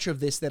so much of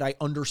this that I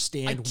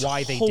understand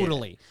why they did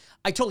it.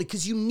 I totally,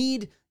 because you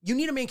need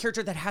a main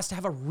character that has to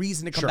have a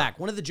reason to come back.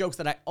 One of the jokes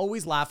that I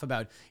always laugh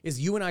about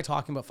is you and I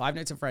talking about Five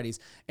Nights at Freddy's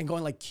and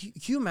going like, can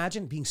you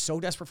imagine being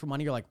so desperate for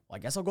money? You're like, well, I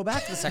guess I'll go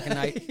back to the second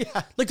night.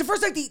 Like the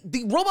first night,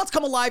 the robots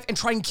come alive and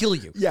try and kill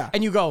you. Yeah.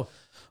 And you go,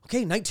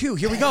 okay, night 2,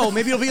 here we go.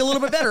 Maybe it'll be a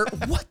little bit better.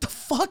 What the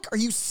fuck? Are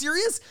you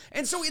serious?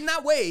 And so in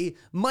that way,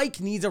 Mike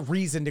needs a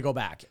reason to go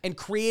back. And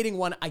creating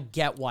one, I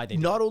get why they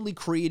not only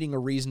creating a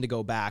reason to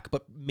go back,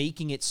 but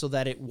making it so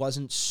that it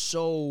wasn't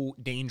so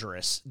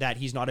dangerous that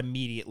he's not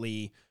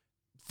immediately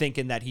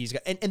thinking that he's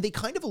got, and they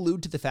kind of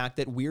allude to the fact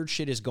that weird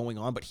shit is going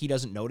on, but he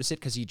doesn't notice it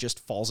because he just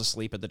falls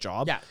asleep at the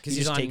job. Yeah, because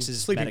he just takes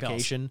his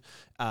medication,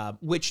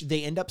 which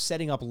they end up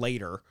setting up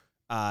later,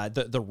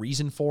 the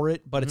reason for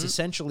it, but it's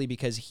essentially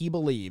because he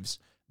believes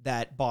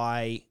that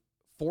by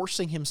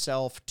forcing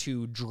himself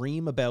to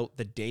dream about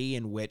the day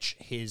in which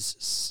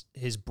his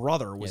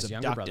brother was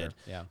abducted,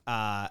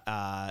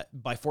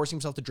 by forcing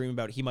himself to dream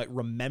about it, he might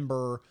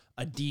remember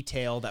a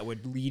detail that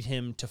would lead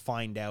him to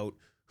find out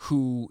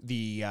who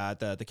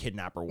the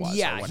kidnapper was.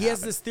 Yeah, he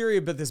has this theory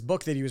about this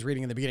book that he was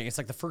reading in the beginning. It's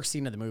like the first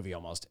scene of the movie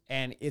almost.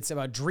 And it's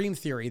about dream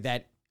theory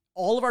that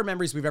all of our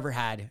memories we've ever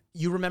had,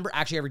 you remember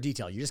actually every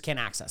detail. You just can't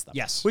access them.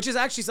 Yes. Which is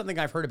actually something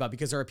I've heard about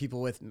because there are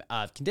people with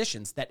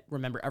conditions that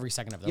remember every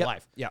second of their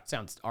life. Yeah.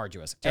 Sounds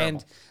arduous.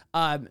 Terrible.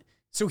 And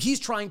so he's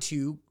trying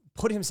to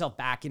put himself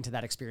back into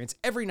that experience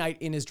every night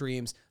in his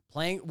dreams,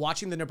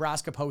 watching the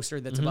Nebraska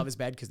poster that's above his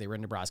bed because they were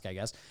in Nebraska, I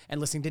guess,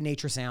 and listening to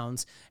nature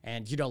sounds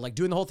and, you know, like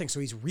doing the whole thing. So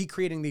he's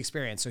recreating the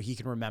experience so he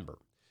can remember.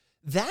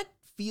 That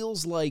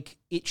feels like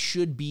it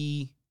should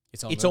be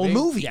its own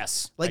movie.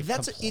 Yes. Like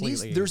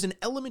there's an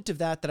element of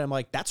that I'm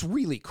like, that's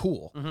really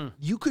cool.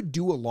 You could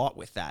do a lot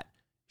with that.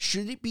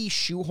 Should it be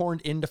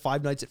shoehorned into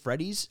Five Nights at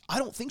Freddy's? I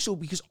don't think so,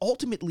 because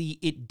ultimately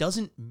it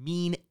doesn't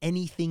mean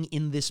anything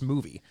in this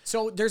movie.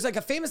 So there's like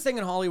a famous thing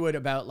in Hollywood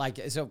about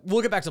so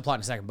we'll get back to the plot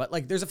in a second, but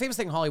like there's a famous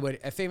thing in Hollywood.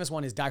 A famous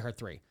one is Die Hard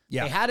 3.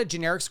 Yeah. They had a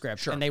generic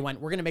script and they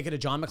went, we're going to make it a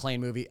John McClane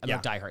movie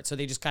about Die Hard. So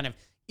they just kind of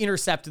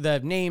intercept the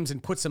names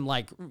and put some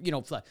like,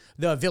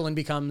 the villain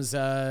becomes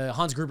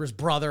Hans Gruber's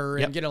brother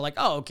and, like,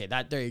 oh, okay,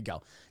 there you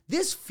go.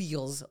 This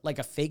feels like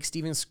a fake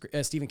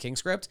Stephen King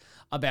script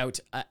about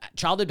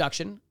child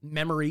abduction,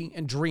 memory,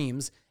 and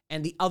dreams,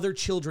 and the other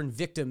children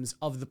victims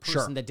of the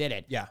person that did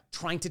it. Yeah.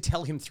 Trying to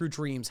tell him through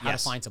dreams how to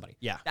find somebody.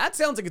 Yeah. That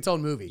sounds like its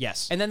own movie.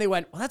 Yes. And then they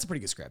went, well, that's a pretty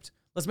good script.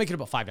 Let's make it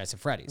about Five Nights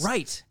at Freddy's.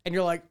 Right. And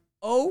you're like,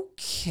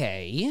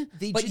 okay.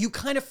 But you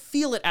kind of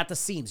feel it at the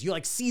seams. You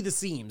like see the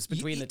seams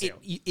between the two.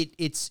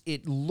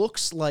 It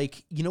looks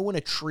like, when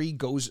a tree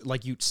goes,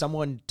 like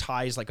someone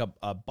ties like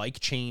a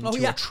bike chain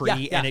to a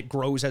tree and it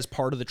grows as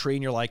part of the tree.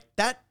 And you're like,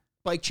 that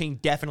bike chain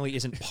definitely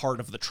isn't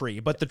part of the tree,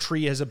 but the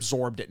tree has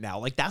absorbed it now.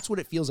 Like, that's what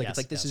it feels like. It's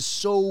like, this is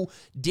so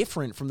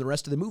different from the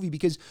rest of the movie,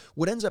 because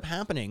what ends up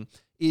happening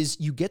is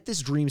you get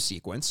this dream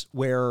sequence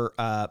where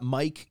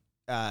Mike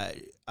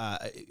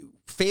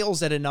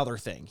fails at another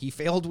thing. He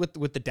failed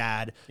with the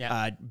dad,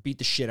 beat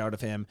the shit out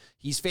of him.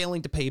 He's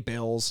failing to pay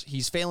bills.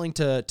 He's failing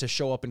to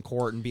show up in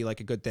court and be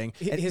like a good thing.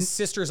 And his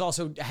sister's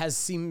also has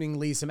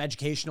seemingly some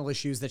educational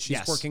issues that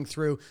she's working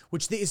through,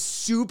 which is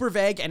super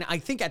vague and I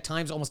think at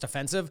times almost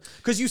offensive,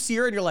 because you see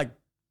her and you're like,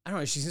 I don't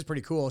know, she seems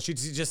pretty cool. She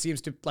just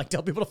seems to like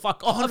tell people to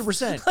fuck off.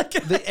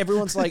 100%.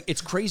 Everyone's like,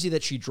 it's crazy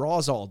that she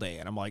draws all day.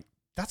 And I'm like,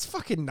 that's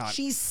fucking nuts.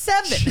 She's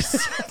 7.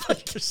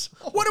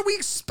 What are we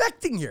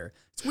expecting here?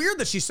 It's weird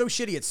that she's so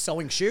shitty at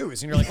sewing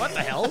shoes. And you're like, what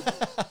the hell?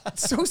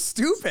 It's so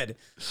stupid.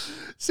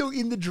 So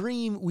in the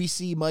dream, we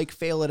see Mike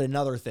fail at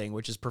another thing,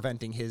 which is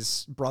preventing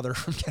his brother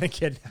from getting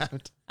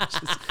kidnapped.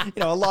 Which is,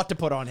 a lot to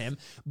put on him.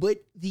 But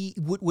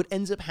what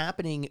ends up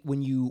happening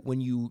when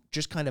you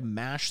just kind of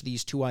mash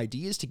these two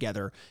ideas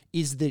together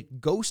is that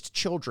ghost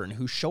children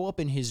who show up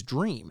in his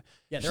dream.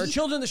 Yeah, there are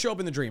children that show up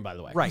in the dream, by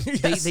the way. Right.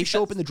 They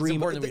show up in the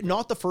dream.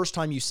 Not the first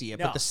time you see it,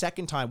 but the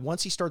second time,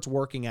 once he starts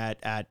working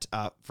at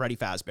Freddy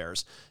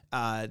Fazbear's,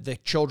 the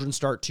children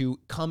start to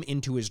come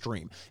into his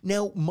dream.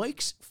 Now,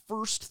 Mike's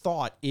first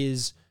thought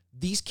is,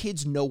 these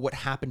kids know what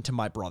happened to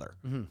my brother.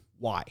 Mm-hmm.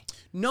 Why?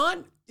 Not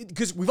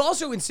because we've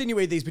also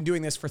insinuated that he's been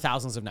doing this for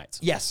thousands of nights.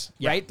 Yes.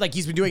 Right? Like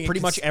he's been doing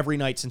pretty much every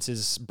night since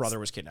his brother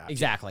was kidnapped.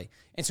 Exactly.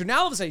 And so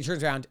now all of a sudden he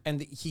turns around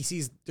and he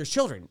sees there's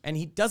children and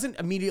he doesn't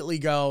immediately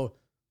go,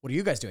 what are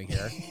you guys doing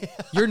here?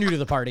 You're new to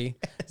the party.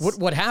 Yes.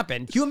 What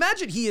happened? You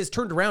imagine he has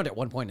turned around at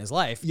one point in his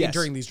life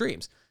during these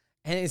dreams.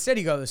 And instead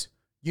he goes,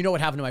 you know what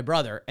happened to my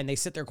brother? And they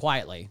sit there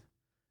quietly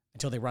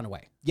until they run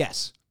away.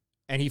 Yes.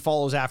 And he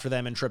follows after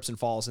them and trips and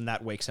falls, and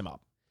that wakes him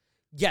up.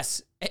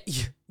 Yes.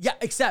 Yeah,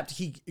 except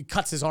he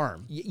cuts his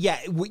arm. Yeah,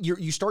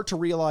 you start to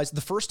realize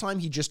the first time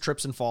he just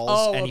trips and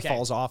falls he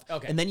falls off.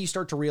 Okay. And then you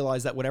start to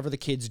realize that whatever the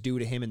kids do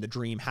to him in the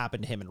dream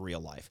happened to him in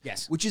real life.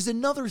 Yes. Which is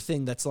another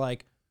thing that's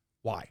like,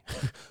 why?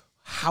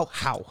 How?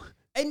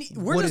 And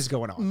what is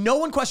going on? No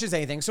one questions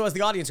anything. So as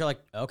the audience, you're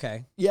like,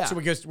 okay. Yeah. So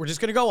we're just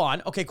going to go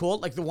on. Okay, cool.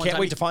 Like the one Can't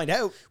time wait to find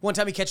out. One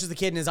time he catches the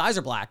kid and his eyes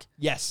are black.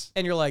 Yes.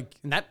 And you're like,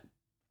 and that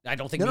I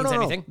don't think means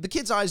anything. The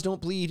kid's eyes don't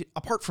bleed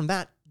apart from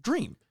that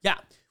dream. Yeah.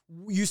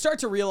 You start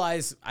to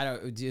realize,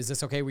 is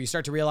this okay? Where you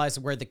start to realize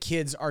where the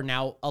kids are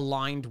now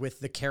aligned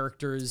with the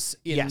characters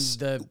in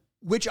the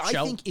Which show. I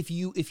think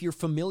if you're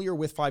familiar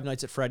with Five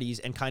Nights at Freddy's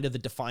and kind of the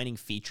defining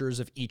features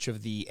of each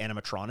of the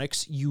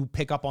animatronics, you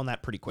pick up on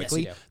that pretty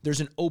quickly. Yes,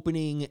 There's an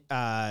opening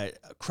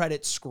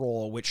credit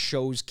scroll which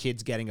shows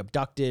kids getting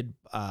abducted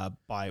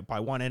by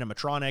one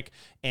animatronic,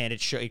 and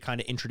it kind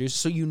of introduces,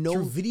 so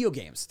through video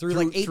games, through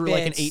like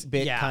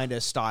 8-bit kind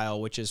of style,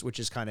 which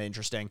is kind of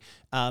interesting.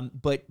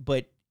 But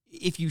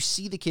if you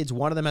see the kids,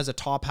 one of them has a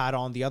top hat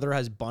on, the other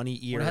has bunny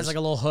ears. One has like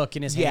a little hook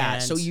in his hand. Yeah,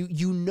 so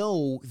you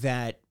know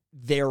that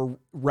they're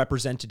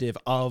representative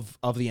of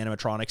the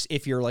animatronics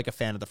if you're like a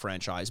fan of the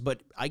franchise.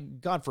 But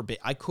God forbid,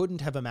 I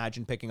couldn't have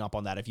imagined picking up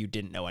on that if you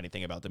didn't know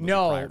anything about the movie.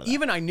 No,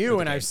 even I knew,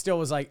 and I still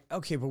was like,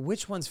 okay, but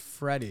which one's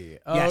Freddy?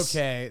 Yes.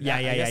 Okay,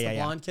 the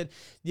blonde kid.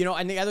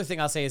 And the other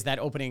thing I'll say is that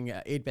opening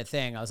 8-bit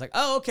thing. I was like,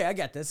 oh, okay, I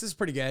get this. This is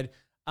pretty good.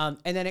 And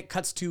then it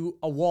cuts to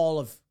a wall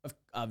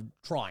of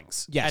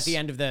drawings at the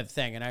end of the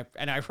thing, and I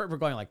remember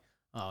going like,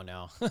 oh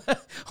no,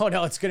 oh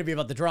no, it's going to be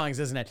about the drawings,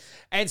 isn't it?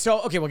 And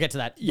so, okay, we'll get to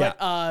that.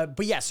 Yeah.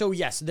 But yeah, so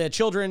yes, the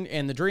children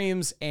and the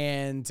dreams,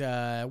 and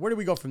where do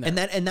we go from there?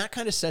 And that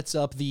kind of sets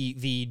up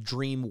the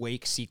dream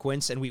wake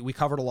sequence, and we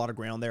covered a lot of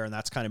ground there, and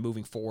that's kind of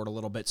moving forward a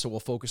little bit. So we'll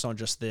focus on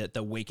just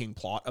the waking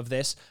plot of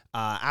this.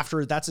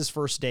 After that's his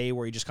first day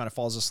where he just kind of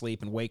falls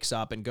asleep and wakes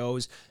up and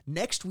goes.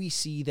 Next, we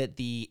see that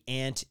the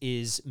aunt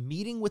is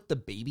meeting with the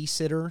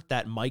babysitter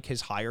that Mike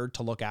has hired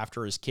to look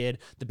after his kid.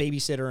 The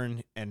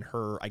babysitter and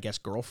her, I guess,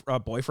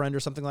 boyfriend or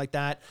something like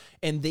that,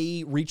 and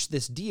they reach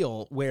this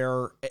deal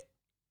where,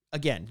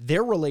 again,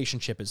 their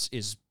relationship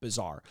is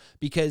bizarre,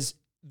 because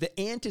the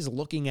aunt is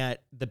looking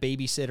at the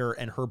babysitter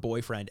and her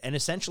boyfriend and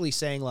essentially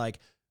saying like,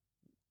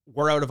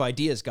 we're out of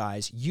ideas,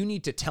 guys. You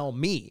need to tell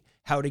me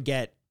how to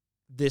get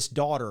this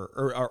daughter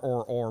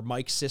or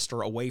Mike's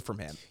sister away from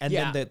him. And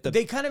then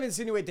they kind of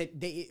insinuate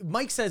that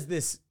Mike says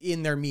this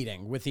in their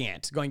meeting with the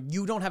aunt, going,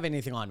 you don't have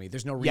anything on me.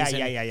 There's no reason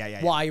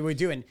why you would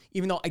do it.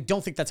 Even though I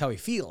don't think that's how he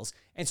feels.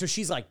 And so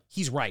she's like,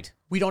 he's right.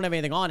 We don't have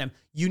anything on him.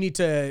 You need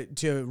to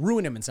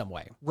ruin him in some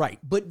way. Right.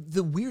 But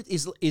the weird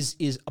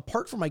is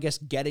apart from, I guess,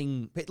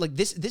 getting like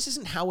this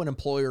isn't how an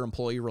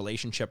employer-employee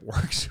relationship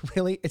works,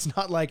 really. It's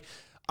not like,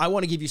 I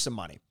want to give you some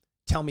money.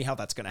 Tell me how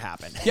that's going to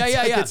happen.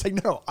 Yeah. It's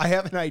like, no, I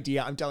have an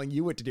idea. I'm telling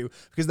you what to do,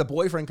 because the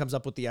boyfriend comes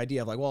up with the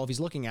idea of like, well, if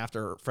he's looking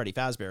after Freddy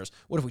Fazbear's,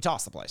 what if we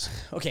toss the place?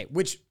 Okay,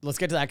 which let's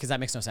get to that because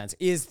that makes no sense.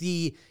 Is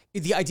the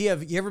idea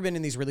of, you ever been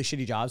in these really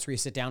shitty jobs where you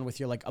sit down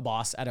with your like a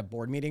boss at a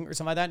board meeting or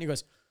something like that, and he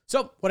goes,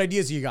 so what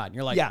ideas do you got? And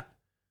you're like, yeah,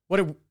 what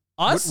do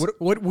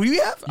we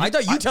have? I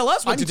thought you tell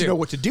us what I to need do. to know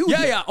what to do.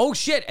 Yeah. Oh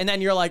shit. And then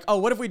you're like, oh,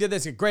 what if we did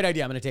this? Great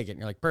idea. I'm going to take it. And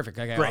you're like, perfect.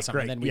 Okay, awesome.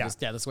 Great. And then we that's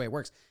the way it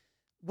works.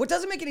 What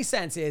doesn't make any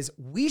sense is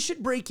we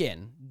should break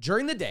in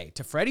during the day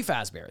to Freddy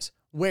Fazbear's,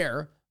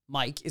 where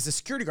Mike is a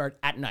security guard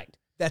at night.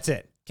 That's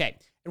it. Okay.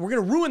 And we're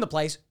going to ruin the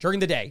place during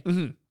the day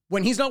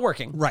when he's not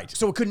working. Right.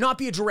 So it could not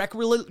be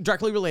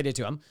directly related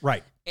to him.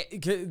 Right.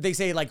 They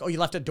say like, oh, you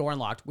left a door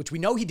unlocked, which we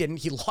know he didn't.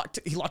 He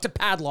locked a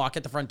padlock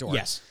at the front door.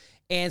 Yes.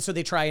 And so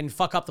they try and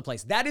fuck up the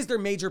place. That is their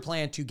major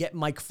plan to get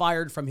Mike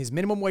fired from his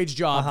minimum wage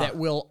job that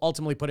will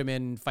ultimately put him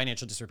in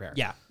financial disrepair.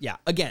 Yeah.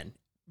 Again,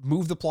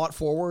 move the plot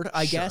forward,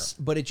 I guess,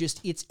 but it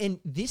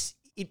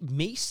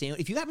may sound,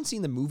 if you haven't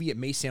seen the movie, it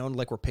may sound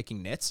like we're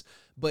picking nits,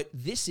 but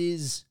this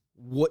is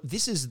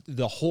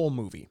the whole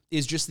movie,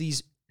 is just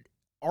these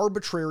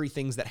arbitrary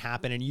things that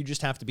happen, and you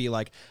just have to be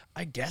like,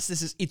 I guess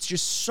it's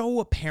just so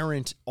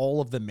apparent,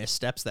 all of the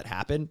missteps that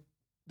happen,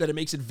 that it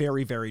makes it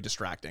very, very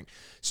distracting.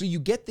 So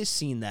you get this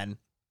scene then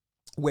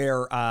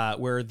where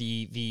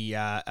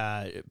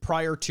the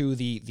prior to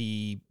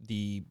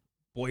the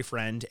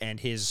boyfriend and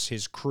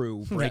his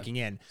crew breaking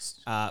in,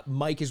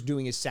 Mike is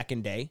doing his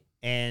second day,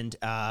 and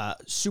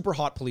super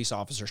hot police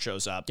officer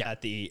shows up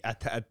at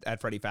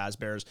Freddy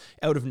Fazbear's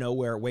out of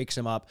nowhere, wakes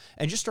him up,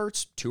 and just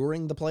starts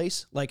touring the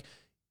place. Like,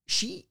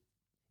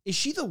 is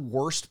she the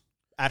worst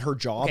at her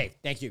job? Okay,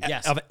 thank you.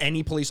 Yes. Of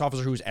any police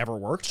officer who's ever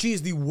worked. She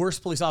is the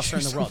worst police officer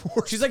in the world.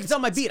 She's like, it's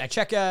on my beat. I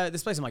check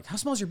this place. I'm like, how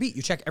small is your beat?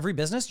 You check every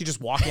business? You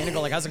just walk in and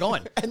go like, how's it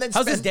going? And then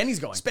how's this Denny's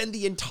going? Spend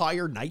the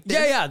entire night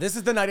there? Yeah. This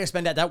is the night I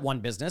spend at that one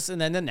business, and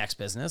then the next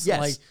business. Yes.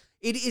 Like,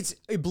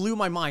 it blew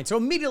my mind. So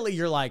immediately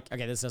you're like,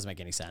 okay, this doesn't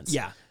make any sense.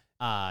 Yeah.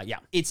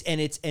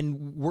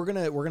 And we're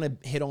gonna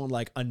hit on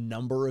like a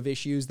number of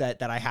issues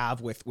that I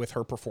have with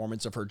her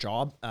performance of her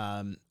job.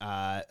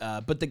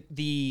 But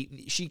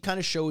she kind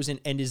of shows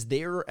and is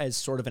there as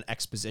sort of an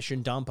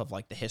exposition dump of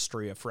like the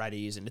history of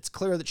Freddy's, and it's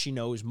clear that she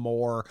knows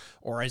more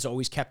or has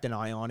always kept an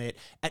eye on it.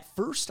 At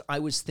first, I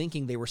was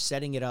thinking they were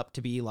setting it up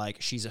to be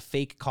like she's a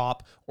fake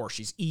cop or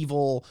she's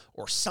evil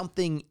or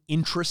something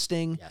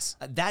interesting. Yes,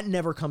 that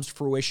never comes to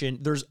fruition.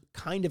 There's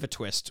kind of a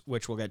twist,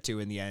 which we'll get to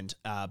in the end.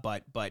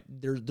 But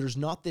there's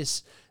not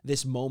this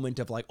moment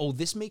of like, oh,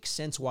 this makes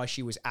sense why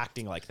she was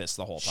acting like this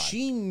the whole time.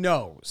 She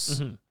knows.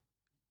 Mm-hmm.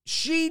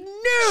 She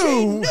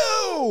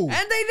knew.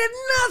 And they did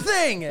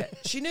nothing.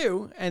 She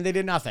knew, and they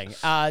did nothing.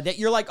 That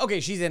you're like, okay,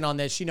 she's in on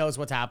this. She knows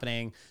what's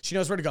happening. She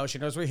knows where to go. She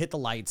knows where to hit the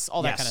lights,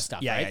 all that kind of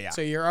stuff, right? Yeah.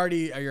 So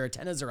your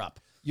antennas are up.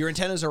 Your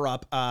antennas are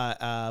up,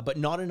 but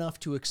not enough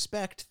to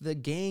expect the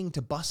gang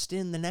to bust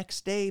in the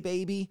next day,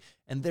 baby.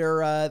 And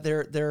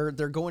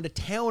they're going to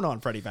town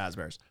on Freddy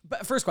Fazbear's.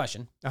 But first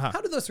question: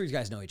 how do those three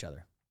guys know each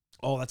other?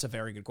 Oh, that's a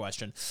very good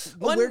question.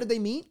 Where did they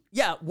meet?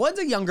 Yeah, one's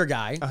a younger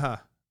guy.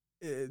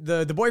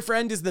 The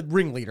boyfriend is the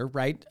ringleader,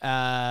 right?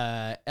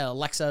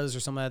 Alexa's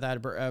or something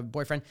like that,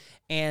 boyfriend,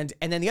 and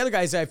then the other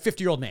guy's a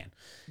 50-year-old man.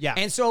 Yeah.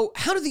 And so,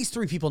 how do these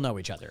three people know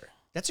each other?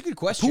 That's a good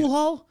question. Pool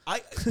hall?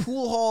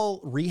 Pool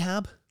hall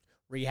rehab.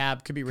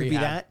 Rehab could be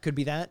rehab. Could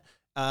be that.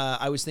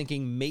 I was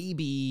thinking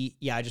maybe,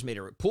 I just made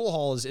it. Pool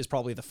hall is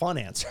probably the fun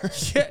answer.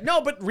 No,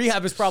 but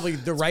rehab is probably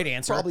the right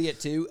answer. Probably it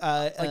too.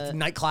 Like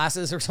night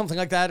classes or something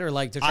like that, or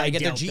like they're trying to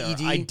get their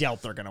GED. I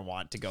doubt they're gonna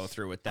want to go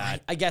through with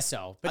that. I guess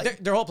so.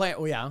 But their whole plan.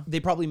 Oh yeah, they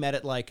probably met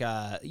at like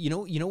you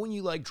know when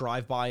you like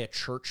drive by a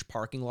church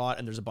parking lot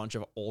and there's a bunch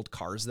of old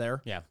cars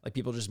there. Yeah, like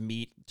people just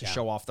meet to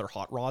show off their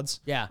hot rods.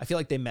 Yeah, I feel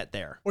like they met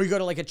there. Or you go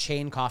to like a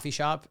chain coffee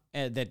shop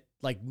that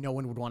like no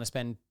one would want to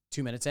spend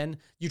 2 minutes in.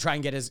 You try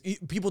and get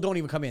people don't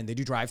even come in. They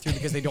do drive through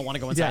because they don't want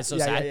to go inside.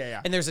 Sad. Yeah.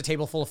 And there's a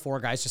table full of 4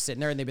 guys just sitting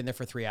there, and they've been there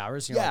for 3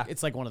 hours. Like,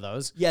 it's like one of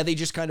those. Yeah, they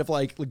just kind of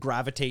like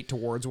gravitate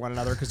towards one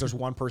another because there's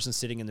one person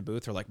sitting in the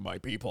booth. They're like, my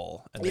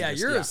people. And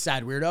you're a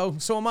sad weirdo.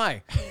 So am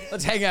I.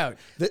 Let's hang out.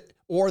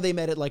 Or they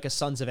met at like a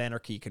Sons of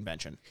Anarchy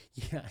convention.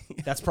 Yeah.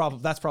 That's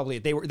probably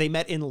it. They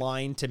met in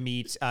line to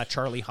meet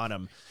Charlie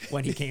Hunnam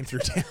when he came through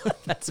town.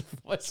 That's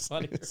what's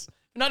funny.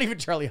 Not even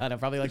Charlie Hunnam,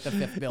 probably like the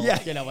fifth bill.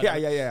 Yeah, You know, whatever.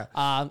 yeah.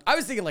 I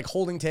was thinking like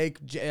Holding Tank,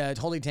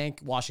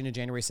 Washington,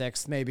 January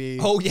 6th, maybe.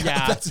 Oh,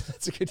 yeah.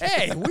 That's a good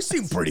Hey, we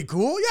seem pretty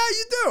cool. Yeah,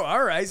 you do.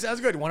 All right, sounds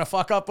good. Want to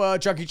fuck up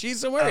Chuck E. Cheese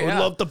somewhere? I would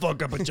love to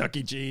fuck up a Chuck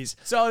E. Cheese.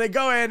 So they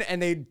go in and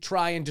they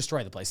try and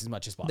destroy the place as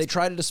much as possible. They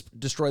try to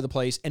destroy the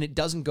place, and it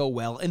doesn't go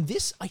well. And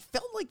this, I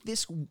felt like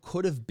this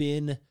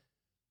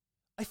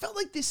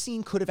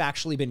scene could have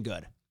actually been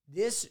good.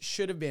 This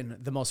should have been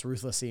the most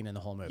ruthless scene in the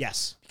whole movie.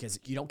 Yes. Because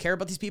you don't care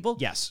about these people.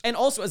 Yes. And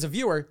also, as a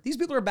viewer, these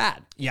people are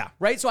bad. Yeah.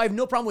 Right? So I have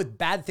no problem with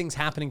bad things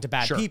happening to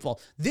bad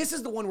people. This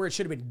is the one where it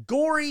should have been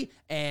gory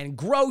and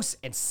gross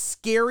and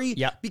scary.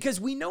 Yeah.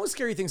 Because we know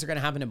scary things are going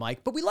to happen to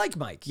Mike, but we like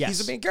Mike. Yes.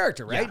 He's the main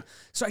character, right? Yeah.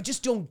 So I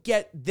just don't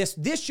get this.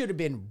 This should have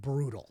been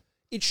brutal.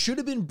 It should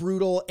have been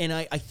brutal, and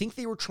I think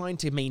they were trying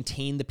to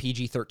maintain the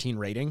PG-13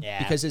 rating. Yeah.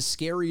 Because as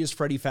scary as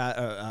Five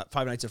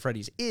Nights at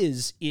Freddy's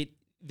is,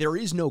 there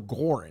is no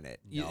gore in it.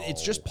 No.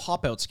 It's just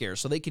pop-out scares,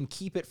 so they can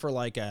keep it for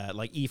like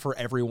E for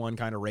everyone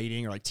kind of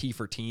rating, or like T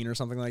for teen or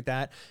something like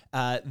that.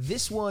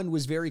 This one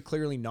was very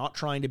clearly not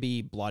trying to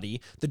be bloody.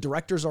 The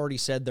director's already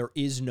said there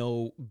is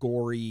no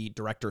gory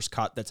director's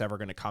cut that's ever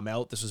going to come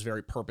out. This was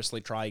very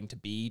purposely trying to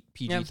be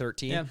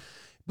PG-13. Yeah.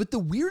 But the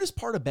weirdest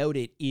part about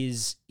it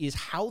is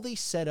how they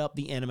set up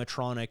the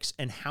animatronics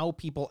and how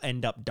people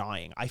end up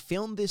dying. I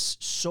found this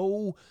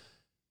so...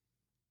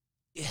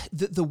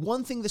 The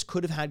one thing this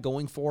could have had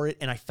going for it,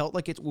 and I felt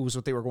like it was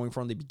what they were going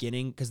for in the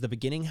beginning, because the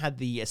beginning had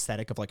the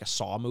aesthetic of like a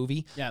Saw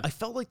movie. Yeah. I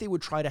felt like they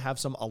would try to have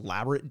some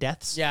elaborate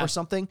deaths Yeah. or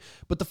something.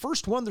 But the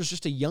first one, there's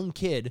just a young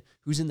kid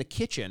who's in the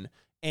kitchen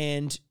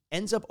and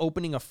ends up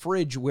opening a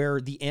fridge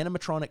where the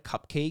animatronic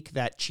cupcake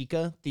that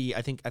Chica,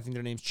 I think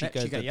their name's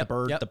Chica, the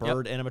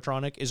bird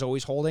animatronic, is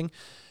always holding.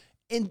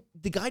 And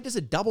the guy does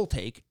a double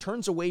take,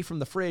 turns away from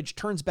the fridge,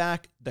 turns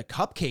back, the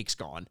cupcake's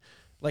gone.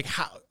 Like,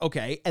 how?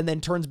 Okay. And then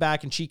turns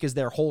back and Chica's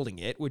there holding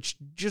it, which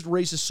just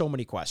raises so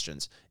many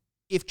questions.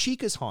 If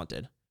Chica's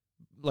haunted,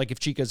 like if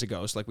Chica's a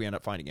ghost, like we end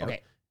up finding out,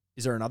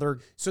 is there another?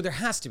 So there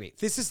has to be.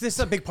 This is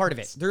a big part of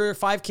it. There are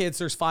 5 kids,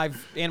 there's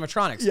 5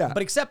 animatronics. Yeah.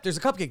 But except there's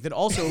a cupcake that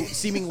also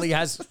seemingly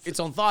has its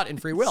own thought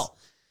and free will.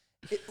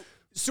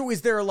 So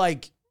is there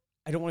like,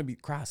 I don't want to be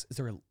crass, is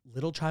there a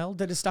little child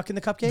that is stuck in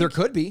the cupcake? There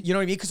could be. You know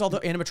what I mean? Because all the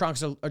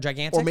animatronics are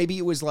gigantic. Or maybe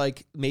it was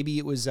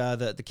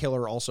the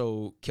killer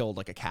also killed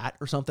like a cat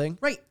or something.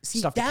 Right. See,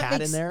 Stuffed a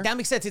cat in there. That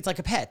makes sense. It's like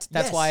a pet.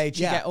 That's Yes. why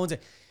Chica Yeah. owns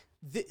it.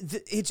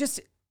 It just...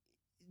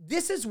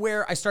 This is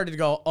where I started to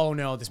go, oh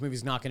no, this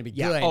movie's not going to be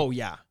Yeah. good. Oh,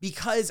 yeah.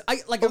 Because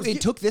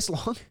It took this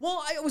long?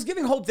 Well, I was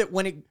giving hope that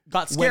when it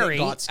got scary,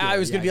 I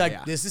was going to be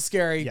like, this is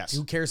scary. Yes.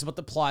 Who cares about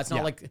the plot? It's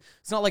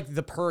not like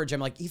The Purge. I'm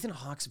like, Ethan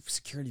Hawke's a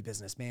security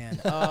business, man.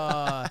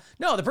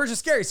 No, The Purge is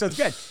scary, so it's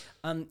good.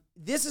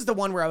 This is the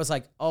one where I was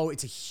like, oh,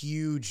 it's a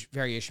huge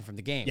variation from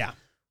the game. Yeah.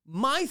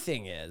 My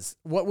thing is,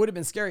 what would have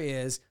been scary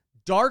is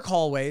dark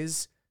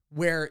hallways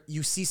where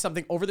you see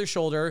something over their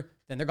shoulder,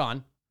 then they're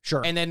gone.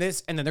 Sure. And then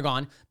they're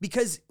gone.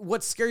 Because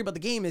what's scary about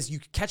the game is you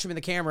catch them in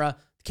the camera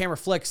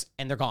flicks,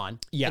 and they're gone.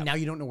 Yeah. And now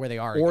you don't know where they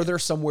are. Or they're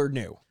somewhere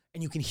new.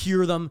 And you can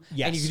hear them,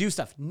 Yes. and you can do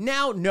stuff.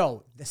 Now,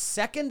 no. The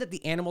second that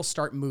the animals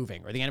start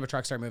moving, or the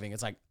animatronics start moving,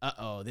 it's like,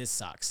 uh-oh, this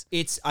sucks.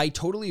 I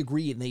totally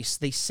agree, and they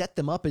set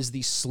them up as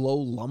these slow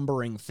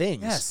lumbering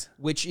things, Yes.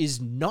 which is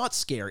not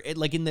scary.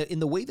 Like in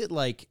the way that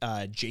like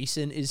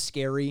Jason is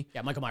scary.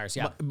 Yeah, Michael Myers,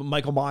 yeah.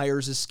 Michael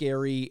Myers is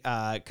scary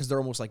because they're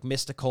almost like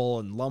mystical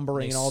and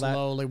lumbering and all that. They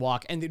slowly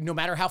walk, and no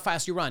matter how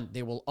fast you run,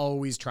 they will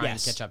always try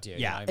and catch up to you.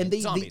 Yeah, you know? I mean,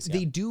 and zombies,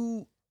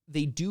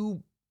 they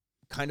do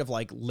kind of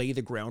like lay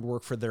the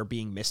groundwork for there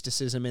being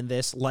mysticism in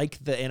this, like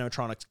the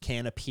animatronics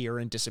can appear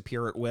and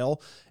disappear at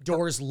will.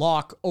 Doors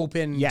lock,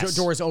 open, Yes.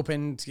 doors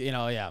open,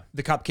 yeah.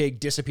 The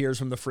cupcake disappears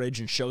from the fridge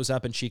and shows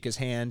up in Chica's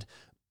hand.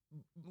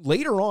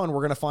 Later on,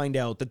 we're going to find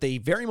out that they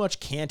very much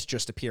can't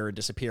just appear and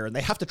disappear, and they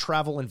have to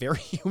travel in very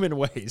human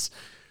ways,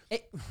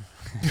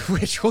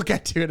 which we'll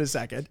get to in a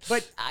second.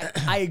 But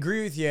I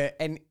agree with you,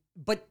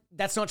 but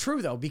that's not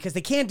true though, because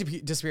they can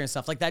disappear and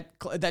stuff like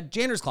that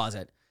janitor's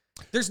closet.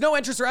 There's no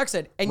entrance or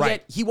exit, and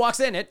yet he walks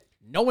in it.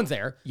 No one's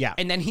there. Yeah.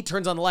 And then he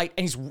turns on the light,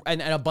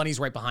 and a bunny's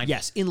right behind him.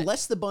 Yes,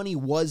 unless the bunny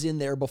was in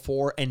there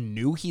before and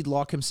knew he'd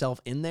lock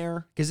himself in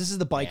there. Because this is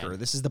the biker. Man.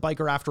 This is the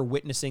biker after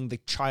witnessing the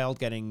child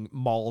getting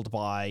mauled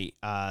by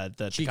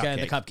the Chica cupcake.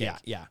 and the cupcake.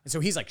 Yeah. And so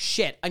he's like,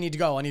 shit, I need to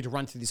go. I need to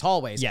run through these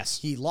hallways. Yes.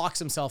 He locks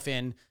himself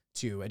in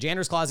to a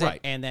janitor's closet,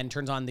 Right. and then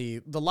turns on the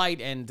light,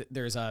 and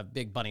there's a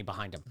big bunny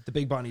behind him. The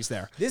big bunny's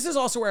there. This is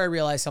also where I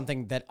realized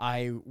something that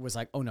I was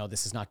like, oh no,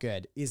 this is not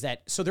good. Is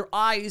that, so their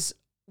eyes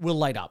will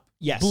light up.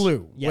 Yes.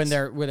 Blue Yes. when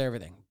they're with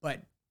everything.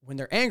 But when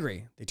they're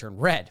angry, they turn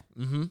red.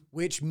 Mm-hmm.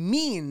 Which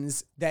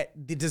means that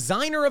the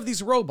designer of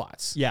these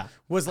robots Yeah.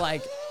 was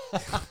like,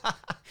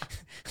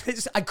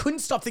 I couldn't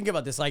stop thinking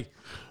about this. Like,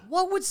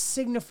 what would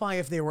signify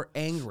if they were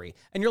angry?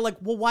 And you're like,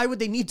 well, why would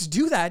they need to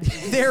do that?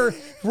 They're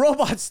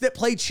robots that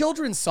play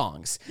children's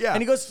songs. Yeah.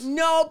 And he goes,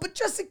 no, but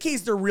just in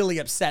case they're really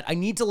upset, I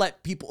need to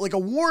let people, like a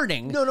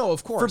warning. No,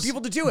 of course. For people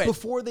to do it.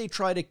 Before they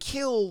try to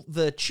kill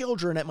the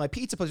children at my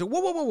pizza place. Whoa.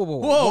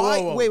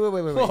 Whoa. Wait.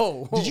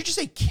 Whoa. Did you just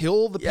say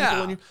kill the people?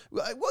 Yeah. In your,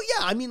 well,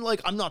 yeah, I mean,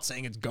 like, I'm not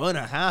saying it's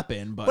gonna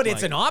happen, but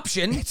it's an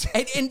option. And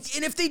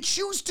if they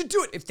choose to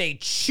do it, if they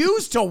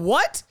choose to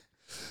what?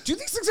 Do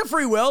these things have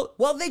free will?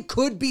 Well, they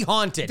could be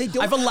haunted.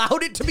 I've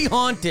allowed it to be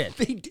haunted.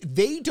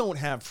 They don't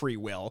have free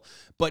will,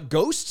 but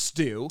ghosts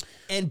do,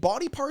 and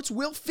body parts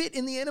will fit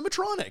in the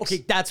animatronics.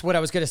 Okay, that's what I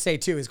was going to say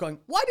too, is going,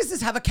 why does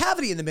this have a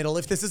cavity in the middle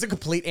if this is a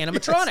complete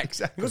animatronic? Yes,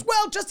 exactly. He goes,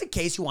 well, just in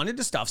case you wanted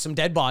to stuff some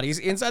dead bodies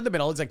inside the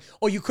middle. It's like,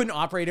 oh, you couldn't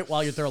operate it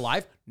while they're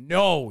alive?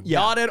 No,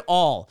 not at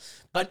all.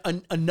 But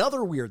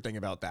another weird thing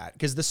about that,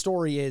 because the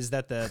story is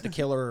that the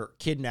killer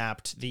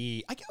kidnapped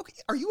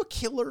are you a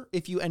killer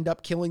if you end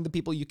up killing the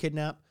people you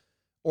kidnap?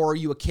 Or are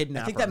you a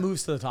kidnapper? I think that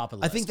moves to the top of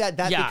the list. I think that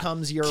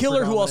becomes your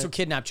killer who also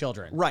kidnapped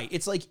children. Right.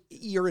 It's like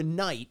you're a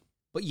knight,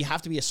 but you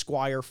have to be a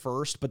squire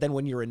first. But then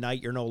when you're a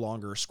knight, you're no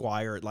longer a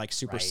squire. It like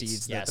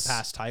supersedes the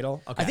past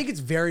title. Okay. I think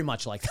it's very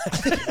much like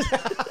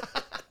that.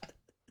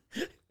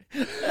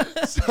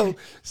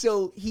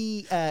 So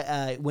he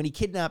when he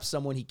kidnaps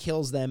someone, he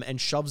kills them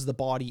and shoves the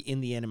body in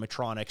the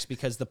animatronics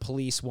because the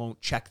police won't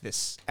check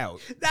this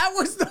out. That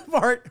was the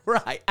part where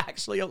I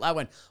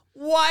went,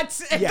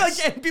 what? And,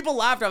 Yes. and people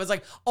laughed. I was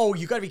like, oh,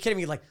 you gotta be kidding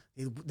me. Like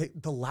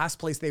the last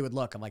place they would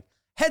look. I'm like,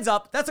 heads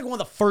up, that's like one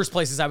of the first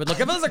places I would look.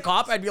 If I was a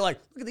cop, I'd be like,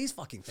 look at these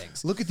fucking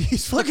things. Look at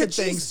these fucking things.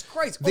 Jesus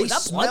Christ. They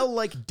that smell blood?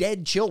 like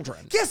dead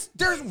children. Yes,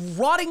 there's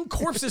rotting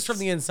corpses from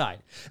the inside.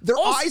 Their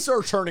eyes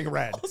are turning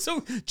red.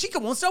 Also, Chica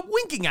won't stop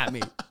winking at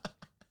me.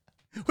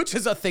 Which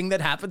is a thing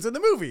that happens in the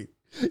movie.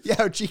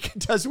 Yeah, Chica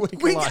does wink a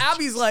Wink, lot.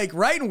 Abby's like,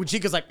 right? And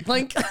Chica's like,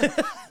 blink.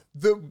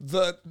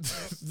 The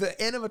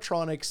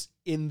animatronics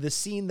in the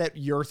scene that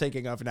you're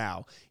thinking of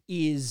now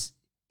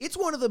it's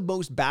one of the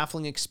most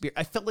baffling experience.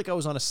 I felt like I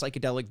was on a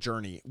psychedelic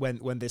journey when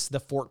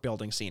the fort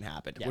building scene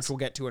happened, which we'll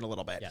get to in a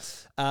little bit.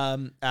 Yes.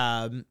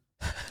 The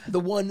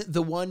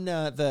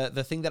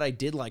thing that I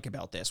did like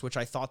about this, which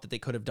I thought that they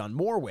could have done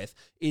more with,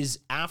 is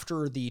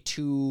after the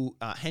two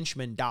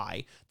henchmen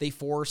die, they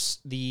force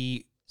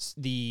the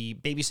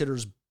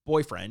babysitter's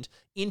boyfriend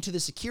into the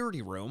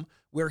security room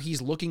where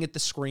he's looking at the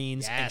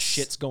screens and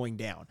shit's going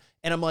down.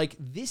 And I'm like,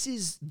 this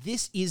is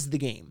the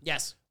game.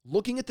 Yes.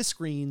 Looking at the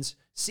screens,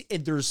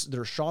 there's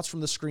shots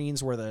from the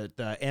screens where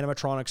the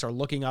animatronics are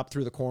looking up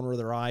through the corner of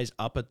their eyes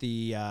up at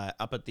the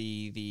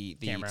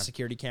camera.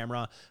 Security camera.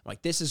 I'm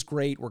like, this is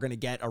great. We're gonna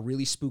get a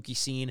really spooky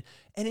scene.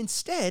 And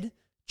instead,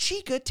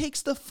 Chica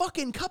takes the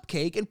fucking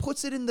cupcake and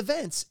puts it in the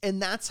vents,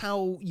 and that's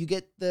how you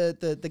get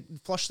the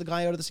flush the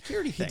guy out of the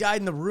security thing. He died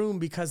in the room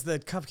because the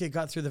cupcake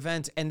got through the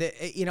vent. And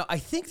I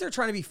think they're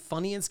trying to be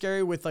funny and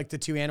scary with like the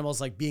two animals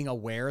like being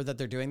aware that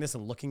they're doing this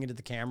and looking into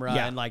the camera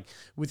and like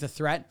with a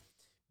threat.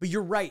 But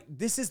you're right.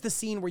 This is the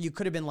scene where you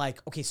could have been like,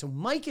 okay, so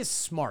Mike is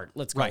smart.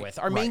 Let's go with.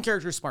 Our main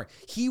character is smart.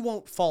 He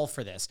won't fall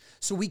for this.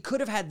 So we could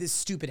have had this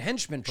stupid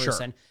henchman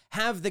person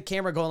have the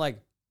camera going like,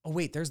 oh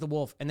wait, there's the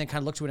wolf, and then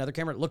kind of look to another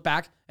camera, look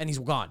back, and he's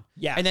gone.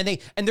 Yeah. And then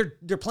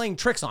they're playing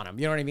tricks on him,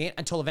 you know what I mean?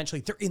 Until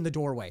eventually they're in the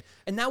doorway.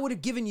 And that would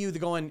have given you the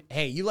going,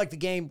 hey, you like the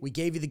game, we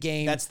gave you the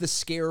game. That's the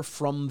scare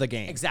from the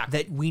game. Exactly.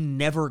 That we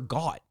never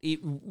got.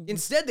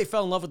 Instead, they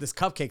fell in love with this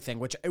cupcake thing,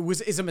 which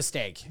is a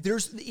mistake.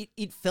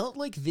 It felt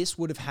like this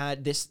would have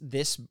had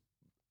this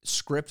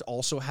script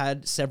also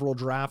had several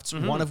drafts,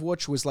 one of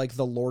which was like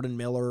the Lord and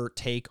Miller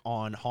take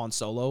on Han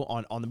Solo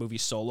on the movie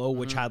Solo,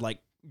 which had like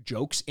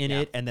jokes in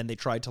it, and then they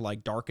tried to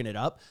like darken it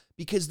up,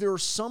 because there are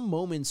some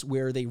moments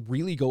where they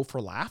really go for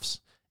laughs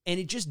and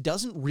it just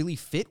doesn't really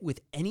fit with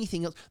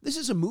anything else. This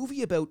is a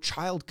movie about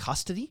child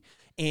custody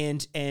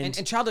and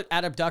child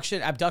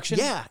abduction,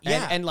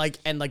 and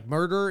like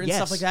murder and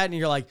stuff like that, and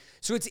you're like,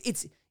 so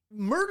it's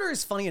murder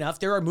is funny enough.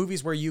 There are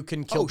movies where you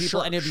can kill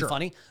people and it'd be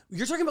funny.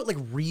 You're talking about like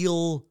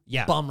real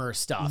bummer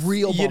stuff.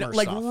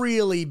 Like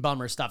really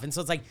bummer stuff. And so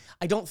it's like,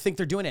 I don't think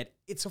they're doing it.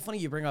 It's so funny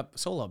you bring up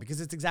Solo,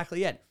 because it's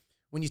exactly it.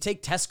 When you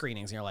take test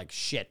screenings and you're like,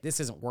 shit,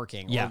 this isn't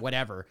working or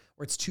whatever,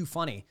 or it's too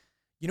funny.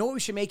 You know what we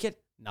should make it?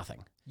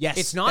 Nothing. Yes.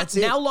 It's not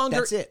now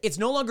longer. It's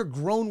no longer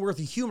grown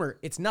worthy humor.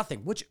 It's nothing.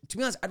 Which, to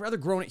be honest, I'd rather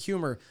grown at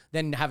humor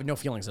than have no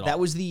feelings at all. That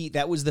was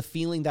the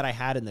feeling that I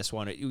had in this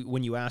one.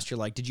 When you asked, you're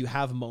like, did you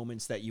have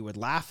moments that you would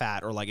laugh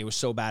at, or like it was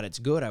so bad it's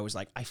good? I was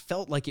like, I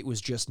felt like it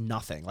was just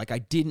nothing. Like I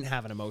didn't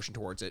have an emotion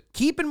towards it.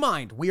 Keep in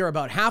mind, we are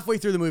about halfway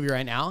through the movie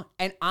right now,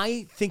 and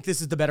I think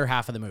this is the better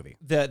half of the movie.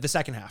 The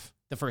second half.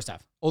 The first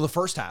half. Oh, the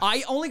first half.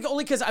 I only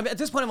because at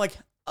this point I'm like,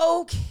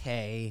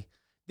 okay.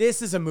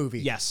 This is a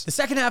movie. Yes. The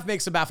second half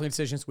makes some baffling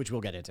decisions, which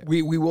we'll get into.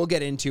 We will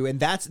get into, and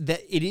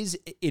it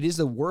is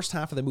the worst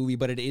half of the movie,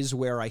 but it is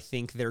where I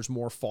think there's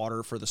more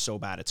fodder for the so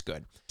bad it's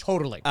good.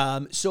 Totally.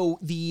 So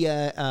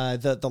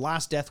the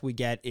last death we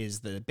get is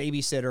the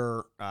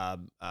babysitter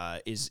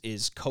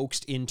is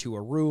coaxed into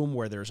a room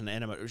where there's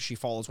she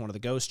follows one of the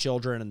ghost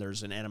children, and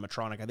there's an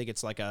animatronic. I think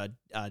it's like a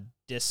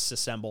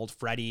disassembled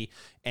Freddy,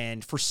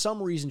 and for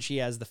some reason she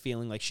has the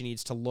feeling like she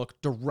needs to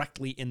look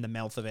directly in the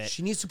mouth of it.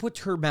 She needs to put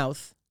her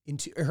mouth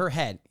into her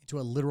head, into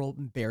a literal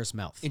bear's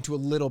mouth. Into a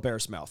little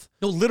bear's mouth.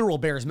 No, literal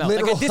bear's mouth.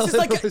 Literal,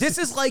 this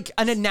is like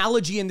an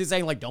analogy in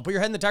saying like, don't put your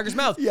head in the tiger's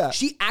mouth. Yeah.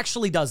 She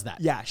actually does that.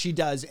 Yeah, she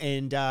does.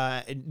 And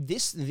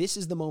this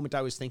is the moment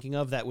I was thinking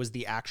of that was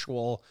the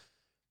actual,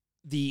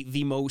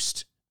 the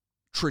most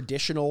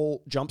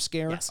traditional jump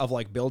scare of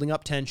like building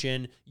up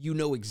tension. You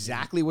know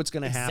exactly what's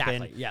going to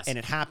happen. Yes. And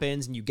it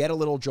happens and you get a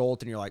little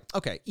jolt and you're like,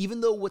 okay,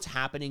 even though what's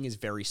happening is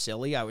very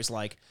silly, I was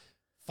like,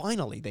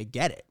 finally, they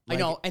get it. Like,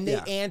 I know, and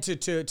and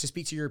to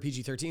speak to your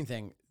PG-13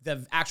 thing,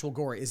 the actual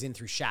gore is in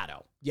through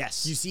shadow.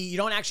 Yes, you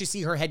don't actually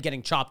see her head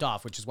getting chopped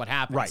off, which is what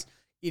happens. Right.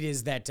 It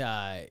is that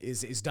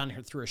is done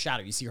through a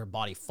shadow. You see her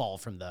body fall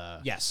from the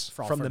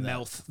from the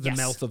mouth,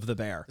 mouth of the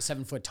bear, the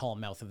 7-foot tall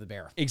mouth of the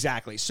bear.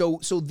 Exactly. So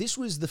this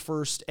was the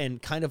first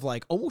and kind of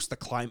like almost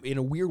the in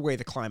a weird way,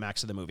 the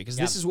climax of the movie, because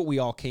this is what we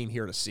all came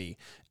here to see.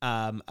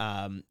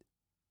 The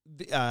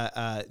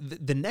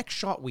next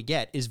shot we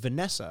get is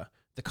Vanessa,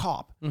 the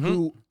cop,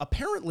 who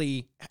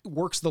apparently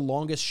works the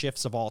longest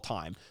shifts of all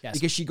time,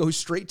 because she goes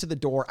straight to the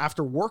door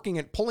after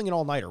pulling an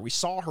all-nighter. We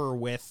saw her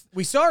with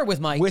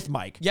Mike. With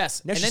Mike.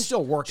 Yes. Now she's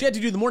still working. She had to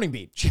do the morning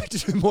beat. She had to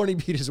do the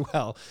morning beat as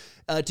well,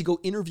 to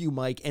go interview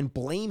Mike and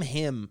blame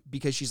him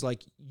because she's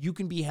like, you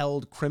can be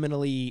held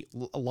criminally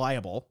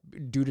liable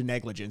due to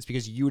negligence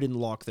because you didn't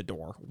lock the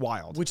door.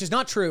 Wild. Which is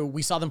not true.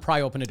 We saw them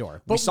pry open a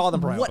door. But we saw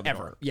them pry open whatever.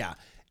 the door. Yeah.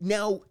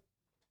 Now,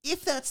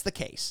 if that's the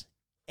case,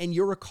 and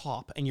you're a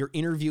cop and you're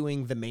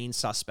interviewing the main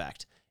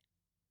suspect,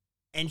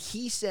 and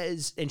he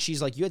says, and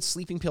she's like, you had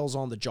sleeping pills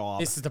on the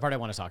job. This is the part I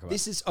want to talk about.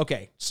 This is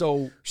okay.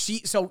 So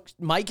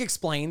Mike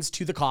explains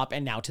to the cop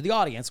and now to the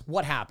audience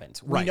what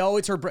happened. We know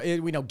it's her.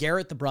 We know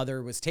Garrett, the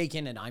brother, was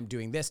taken, and I'm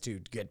doing this to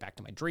get back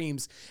to my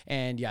dreams,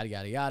 and yada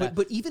yada yada.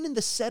 But even in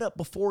the setup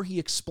before he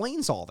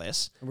explains all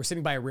this, and we're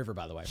sitting by a river,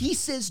 by the way. He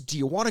says, "Do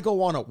you want to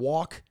go on a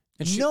walk?"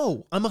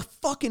 No, I'm a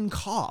fucking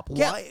cop.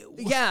 Yeah, Why?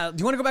 yeah. Do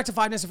you want to go back to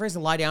 5 Nights at Freddy's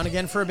and lie down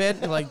again for a bit?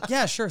 And like,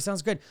 yeah, sure,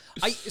 sounds good.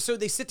 So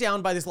they sit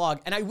down by this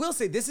log, and I will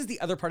say this is the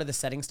other part of the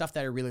setting stuff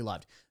that I really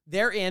loved.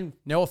 They're in,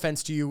 no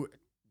offense to you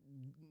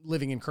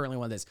living in currently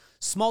one of this,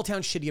 small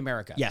town shitty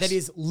America. Yes. That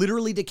is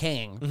literally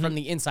decaying from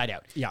the inside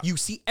out. Yeah. You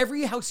see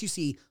every house you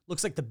see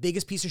looks like the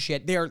biggest piece of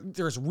shit.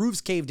 There's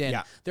roofs caved in.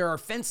 Yeah. There are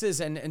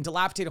fences and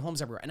dilapidated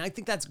homes everywhere. And I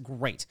think that's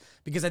great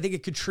because I think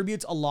it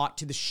contributes a lot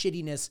to the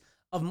shittiness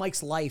of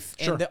Mike's life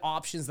and the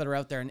options that are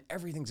out there, and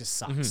everything just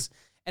sucks.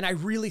 And I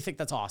really think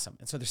that's awesome.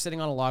 And so they're sitting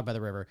on a log by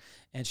the river,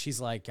 and she's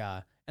like,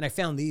 and I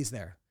found these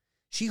there.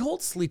 She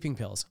holds sleeping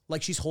pills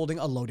like she's holding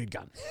a loaded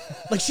gun.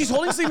 Like she's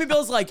holding sleeping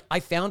pills like,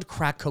 I found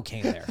crack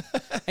cocaine there.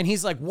 And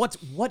he's like, what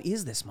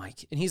is this,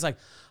 Mike? And he's like,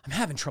 I'm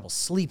having trouble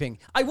sleeping.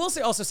 I will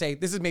also say,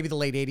 this is maybe the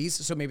late 80s,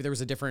 so maybe there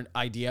was a different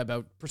idea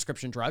about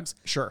prescription drugs.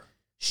 Sure.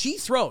 She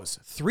throws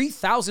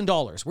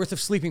 $3,000 worth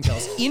of sleeping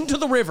pills into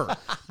the river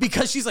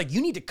because she's like,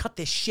 you need to cut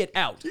this shit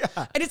out. Yeah.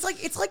 And it's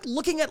like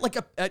looking at like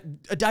a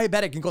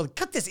diabetic and going,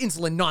 cut this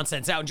insulin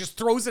nonsense out, and just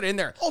throws it in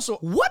there. Also,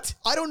 what?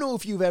 I don't know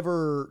if you've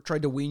ever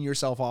tried to wean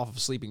yourself off of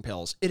sleeping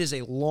pills. It is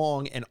a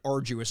long and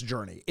arduous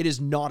journey. It is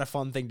not a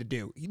fun thing to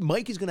do.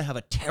 Mike is going to have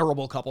a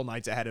terrible couple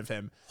nights ahead of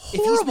him.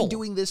 Horrible. If he's been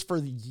doing this for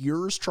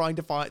years, trying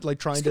to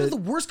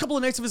the worst couple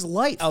of nights of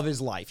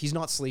his life. He's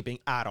not sleeping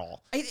at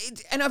all.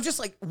 And I'm just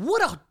like,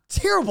 what a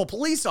terrible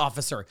police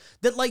officer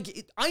that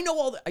I know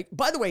all the,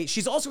 by the way,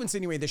 she's also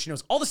insinuating that she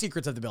knows all the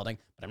secrets of the building,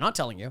 but I'm not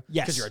telling you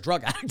because you're a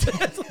drug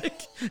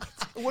addict.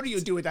 What do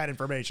you do with that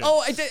information?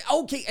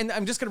 Okay. And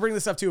I'm just going to bring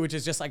this up too, which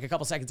is just like a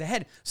couple seconds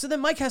ahead. So then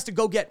Mike has to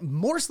go get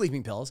more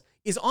sleeping pills,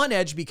 is on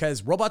edge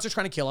because robots are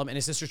trying to kill him and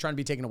his sister's trying to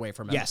be taken away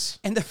from him. Yes.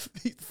 And the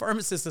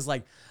pharmacist is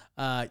like,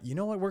 you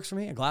know what works for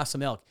me? A glass of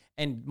milk.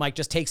 And Mike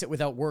just takes it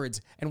without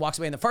words and walks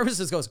away. And the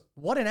pharmacist goes,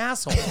 what an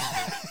asshole.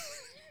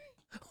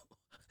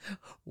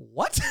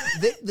 What?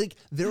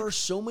 There are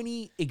so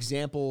many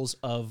examples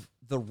of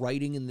the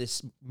writing in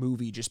this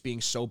movie just being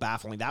so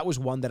baffling. That was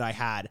one that I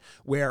had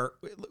where,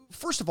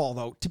 first of all,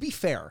 though, to be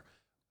fair,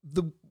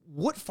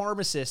 what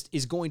pharmacist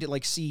is going to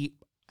see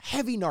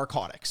heavy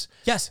narcotics?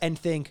 Yes. And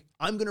think,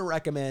 I'm going to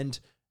recommend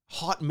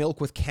hot milk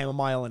with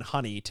chamomile and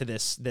honey to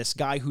this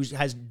guy who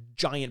has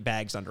giant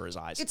bags under his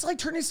eyes. It's like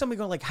turning to somebody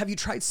going have you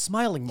tried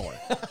smiling more?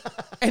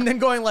 And then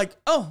going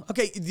oh,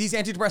 okay, these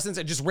antidepressants,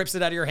 and just rips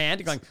it out of your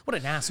hand and going, what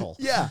an asshole.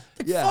 Yeah.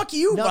 Fuck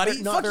you,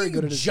 buddy. Not Fuck very you,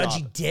 good at his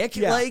judgy job. dick.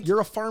 Yeah, you're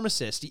a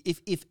pharmacist.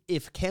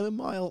 If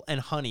chamomile and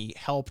honey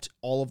helped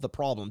all of the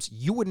problems,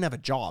 you wouldn't have a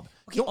job.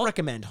 You don't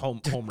recommend home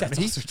remedies. That's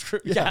also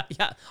true. Yeah.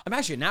 I'm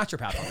actually a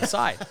naturopath on the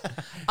side.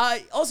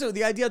 Also,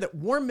 the idea that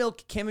warm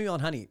milk, chamomile,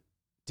 and honey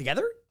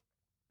together?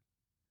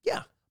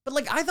 Yeah.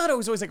 But like, I thought it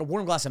was always like a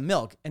warm glass of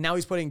milk, and now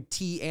he's putting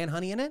tea and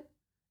honey in it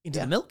into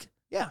the milk.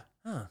 Yeah.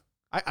 Huh.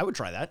 I would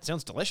try that. It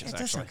sounds delicious, It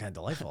does actually. sound kind of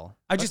delightful.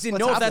 I just didn't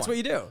know if that's what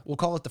you do. We'll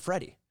call it the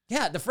Freddy.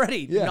 Yeah, the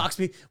Freddy knocks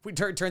me.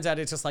 Turns out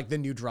it's just like the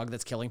new drug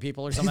that's killing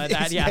people or something like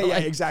that. Yeah,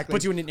 like, exactly.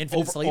 Puts you in an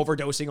infinite sleep.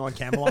 Overdosing on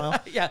chamomile.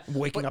 Yeah.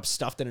 Waking up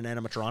stuffed in an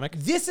animatronic.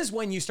 This is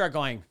when you start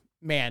going,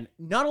 man,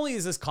 not only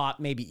is this cop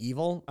maybe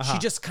evil, she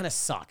just kind of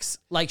sucks.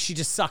 Like, she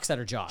just sucks at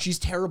her job. She's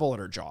terrible at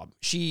her job.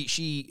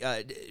 She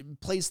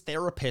plays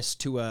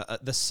therapist to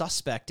the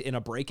suspect in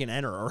a break and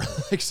enter, or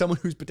like someone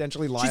who's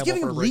potentially liable. She's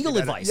giving for legal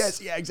breaking and advice.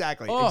 Yes, yeah,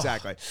 exactly,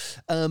 exactly.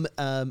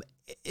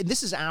 And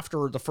this is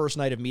after the first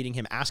night of meeting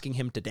him, asking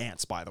him to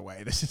dance. By the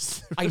way, this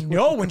is. I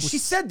know when she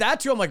said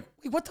that too, I'm like,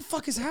 wait, what the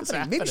fuck is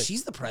happening? Maybe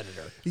she's the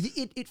predator.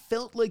 It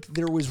felt like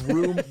there was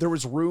room. There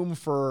was room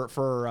for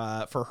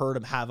her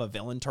to have a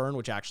villain turn,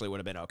 which actually would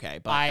have been okay.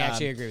 But I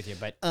actually agree with you.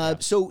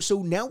 But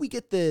so now we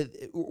get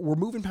we're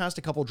moving past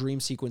a couple dream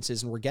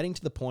sequences, and we're getting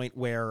to the point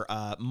where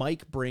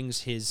Mike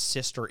brings his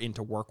sister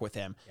into work with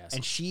him,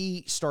 and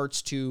she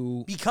starts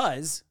to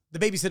because the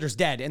babysitter's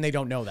dead and they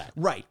don't know that.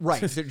 Right.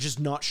 They're just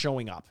not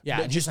showing up.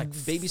 Yeah, just like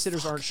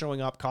babysitters aren't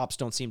showing up. Cops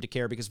don't seem to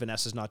care because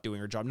Vanessa's not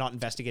doing her job, not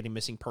investigating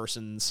missing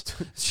persons.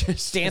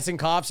 Just dancing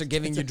cops are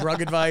giving you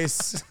drug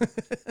advice.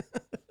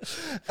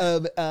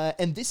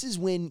 And this is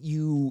when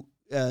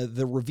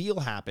the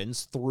reveal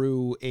happens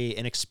through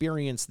an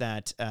experience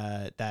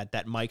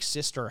that Mike's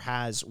sister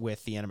has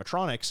with the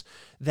animatronics,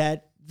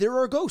 that there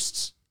are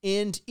ghosts,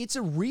 and it's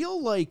a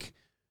real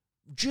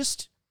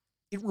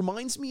it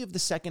reminds me of the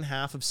second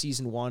half of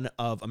season 1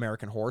 of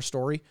American Horror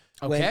Story.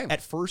 When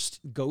at first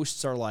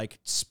ghosts are like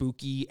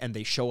spooky and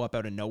they show up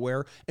out of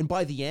nowhere, and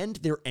by the end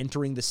they're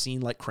entering the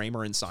scene like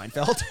Kramer and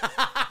Seinfeld.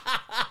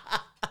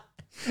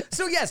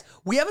 So yes,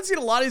 we haven't seen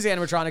a lot of these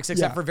animatronics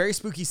except for very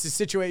spooky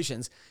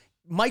situations.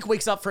 Mike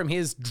wakes up from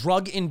his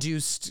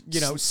drug-induced,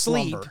 sleep.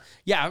 Slumber.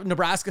 Yeah,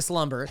 Nebraska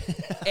slumber.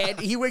 And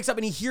he wakes up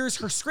and he hears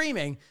her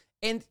screaming,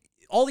 and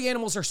all the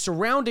animals are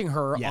surrounding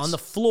her on the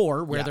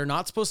floor where they're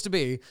not supposed to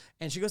be.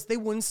 And she goes, they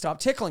wouldn't stop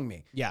tickling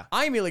me. Yeah.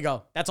 I immediately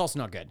go, that's also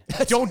not good.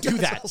 Don't do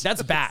that.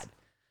 That's bad.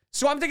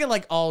 So I'm thinking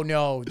like, oh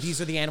no, these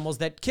are the animals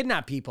that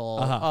kidnap people.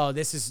 Oh,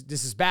 this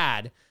is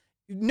bad.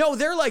 No,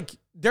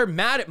 they're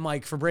mad at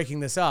Mike for breaking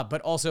this up, but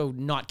also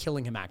not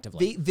killing him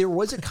actively. There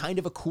was a kind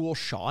of a cool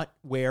shot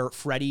where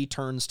Freddy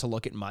turns to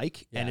look at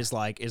Mike and is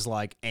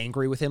like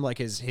angry with him, like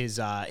his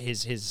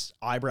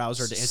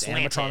eyebrows or his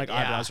Slanted, animatronic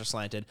eyebrows are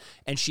slanted,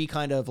 and she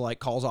kind of like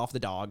calls off the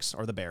dogs,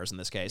 or the bears in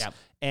this case,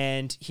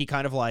 and he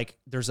kind of like,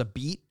 there's a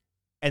beat.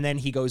 And then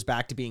he goes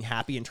back to being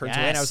happy and turns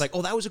away. And I was like,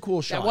 oh, that was a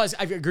cool shot.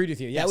 I agreed with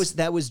you. Yes.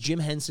 That was Jim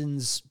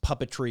Henson's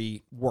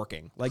puppetry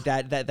working. Like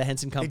that the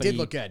Henson company. It did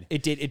look good.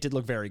 It did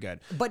look very good.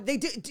 But they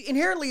did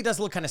inherently, it does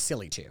look kind of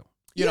silly too.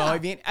 You know what I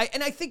mean?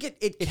 And I think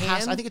it can.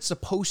 Has, I think it's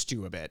supposed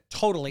to a bit.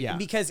 Totally. Yeah.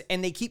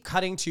 And they keep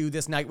cutting to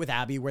this night with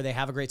Abby where they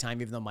have a great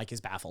time, even though Mike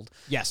is baffled.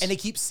 Yes. And they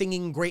keep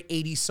singing great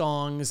 80s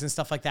songs and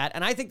stuff like that.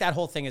 And I think that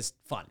whole thing is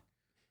fun.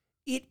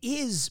 It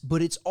is,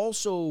 but it's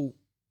also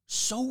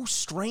so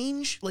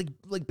strange, like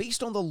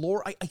based on the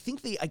lore. I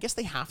guess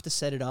they have to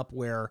set it up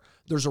where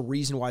there's a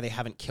reason why they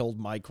haven't killed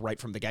Mike right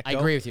from the get-go. I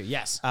agree with you,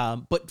 yes.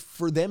 But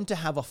for them to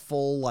have a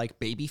full like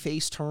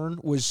babyface turn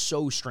was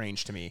so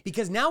strange to me.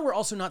 Because now we're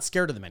also not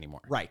scared of them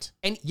anymore. Right.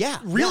 And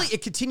really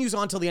it continues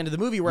on till the end of the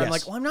movie where I'm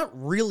like, well, I'm not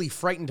really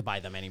frightened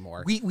by them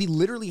anymore. We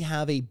literally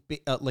have a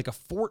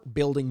fort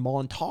building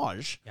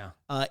montage. Yeah.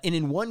 And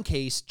in one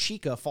case,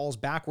 Chica falls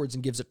backwards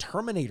and gives a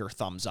Terminator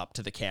thumbs up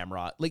to the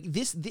camera. Like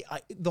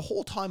the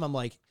whole time I'm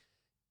like,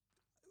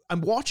 I'm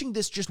watching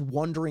this just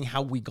wondering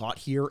how we got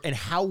here and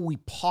how we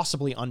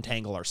possibly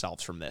untangle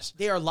ourselves from this.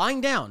 They are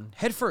lying down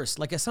head first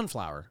like a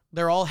sunflower.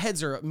 Their all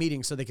heads are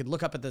meeting so they could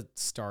look up at the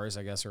stars,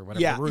 I guess, or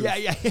whatever.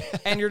 Yeah.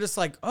 And you're just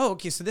like, oh,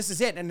 okay, so this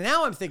is it. And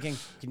now I'm thinking,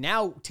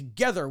 now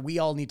together we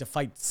all need to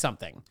fight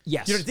something.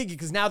 Yes. You know what I'm thinking?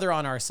 Because now they're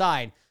on our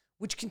side,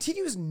 which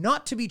continues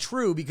not to be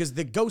true because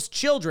the ghost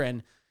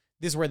children,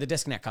 this is where the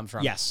disconnect comes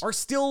from, are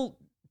still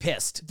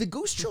pissed. The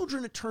ghost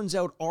children, it turns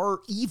out, are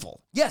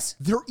evil. Yes.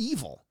 They're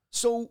evil.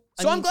 So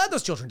I'm glad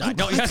those children died.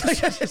 No,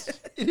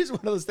 it is one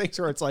of those things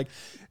where it's like,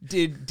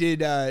 did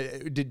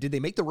they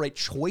make the right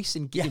choice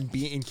in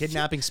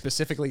kidnapping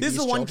specifically? This is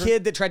these the one children?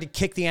 kid that tried to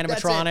kick the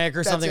animatronic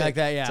or something like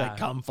that. Yeah, it's like,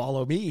 come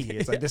follow me.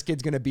 It's like this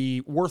kid's gonna be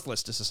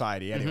worthless to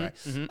society anyway.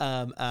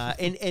 To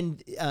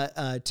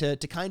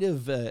kind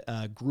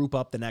of group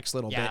up the next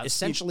little bit,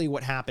 essentially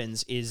what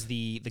happens is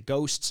the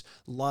ghosts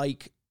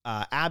like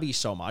Abby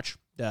so much,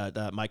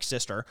 the Mike's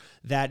sister,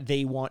 that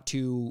they want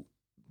to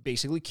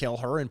basically kill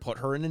her and put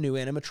her in a new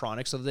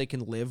animatronic so that they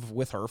can live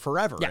with her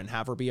forever and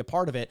have her be a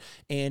part of it.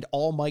 And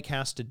all Mike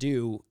has to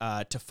do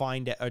to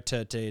find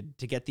to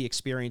get the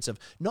experience of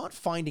not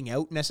finding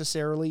out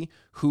necessarily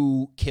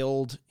who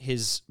killed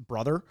his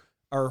brother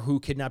or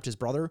who kidnapped his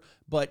brother,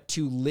 but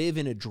to live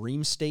in a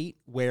dream state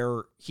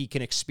where he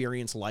can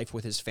experience life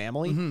with his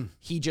family.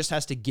 He just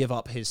has to give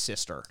up his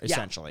sister,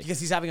 essentially. Because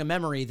he's having a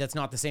memory that's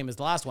not the same as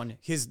the last one.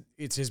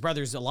 It's his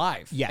brother's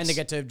alive. Yes. And they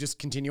get to just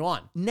continue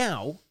on.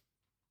 Now,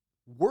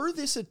 were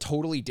this a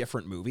totally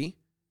different movie,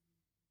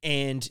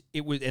 and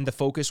the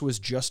focus was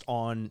just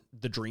on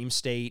the dream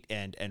state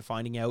and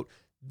finding out.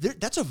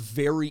 That's a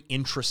very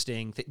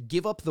interesting thing.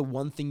 Give up the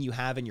one thing you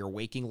have in your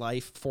waking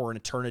life for an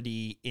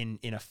eternity in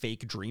a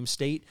fake dream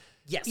state.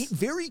 Yes.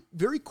 Very,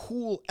 very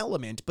cool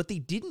element, but they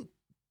didn't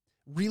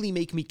really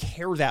make me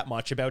care that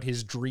much about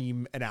his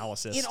dream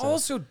analysis. It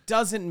also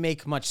doesn't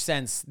make much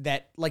sense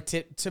that, like,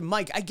 to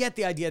Mike, I get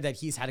the idea that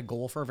he's had a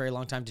goal for a very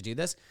long time to do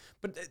this,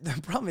 but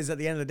the problem is at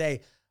the end of the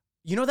day,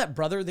 you know that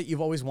brother that you've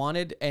always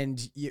wanted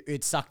and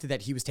it sucked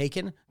that he was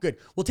taken? Good.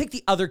 We'll take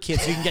the other kid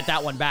so you can get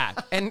that one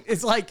back. And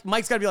it's like,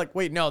 Mike's got to be like,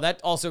 wait, no,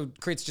 that also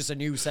creates just a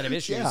new set of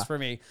issues for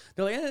me.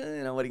 They're like,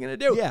 what are you going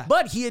to do? Yeah.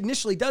 But he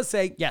initially does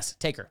say, yes,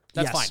 take her.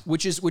 That's fine.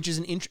 Which is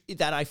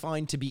that I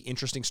find to be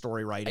interesting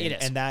story writing. It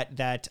is. And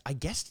that I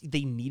guess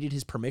they needed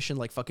his permission,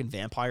 like fucking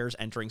vampires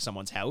entering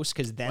someone's house.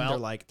 Cause then they're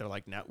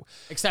like, no.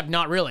 Except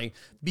not really.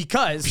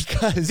 Because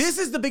this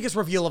is the biggest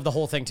reveal of the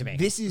whole thing to me.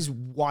 This is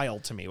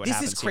wild to me.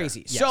 This is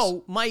crazy. Yes. So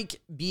Mike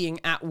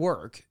being at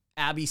work,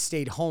 Abby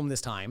stayed home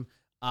this time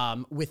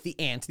with the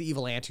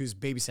evil aunt who's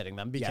babysitting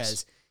them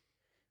because,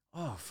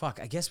 oh, fuck,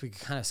 I guess we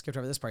kind of skipped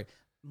over this part.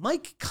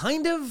 Mike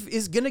kind of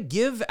is going to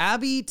give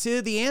Abby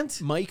to the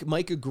aunt.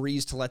 Mike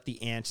agrees to let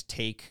the aunt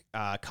take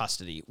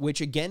custody,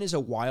 which again is a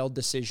wild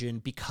decision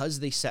because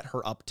they set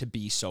her up to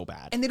be so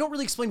bad. And they don't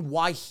really explain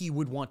why he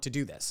would want to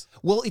do this.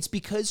 Well, it's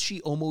because she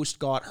almost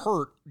got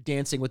hurt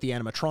dancing with the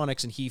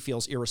animatronics and he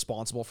feels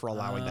irresponsible for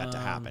allowing that to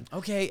happen.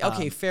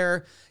 Okay,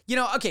 fair.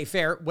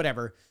 Fair,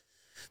 whatever.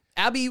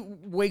 Abby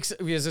wakes.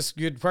 Is this a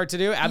good part to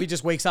do? Abby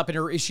just wakes up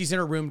she's in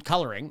her room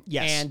coloring.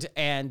 Yes.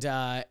 And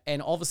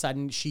all of a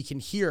sudden she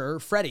can hear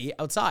Freddy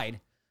outside.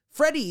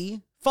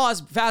 Freddy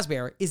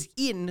Fazbear is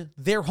in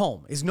their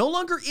home. Is no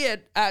longer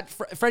at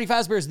Freddy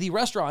Fazbear's The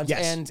Restaurant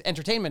and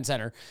Entertainment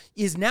Center.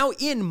 Is now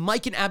in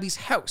Mike and Abby's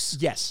house.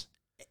 Yes.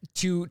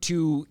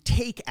 To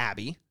take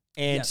Abby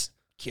and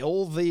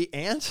kill the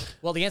aunt.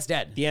 Well, the aunt's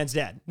dead. The aunt's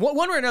dead. One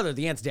way or another,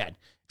 the aunt's dead.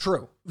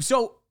 True.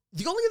 So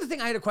the only other thing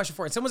I had a question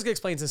for, and someone's gonna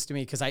explain this to me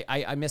because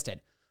I missed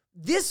it.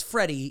 This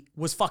Freddy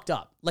was fucked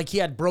up. Like he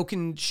had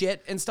broken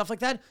shit and stuff like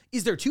that.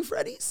 Is there two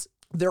Freddys?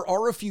 There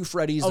are a few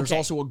Freddys. There's Okay.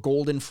 also a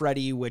golden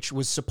Freddy, which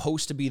was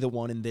supposed to be the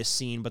one in this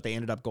scene, but they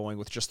ended up going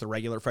with just the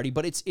regular Freddy.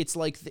 But it's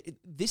like,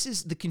 this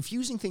is the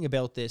confusing thing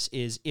about this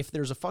is if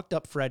there's a fucked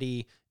up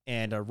Freddy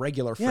and a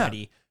regular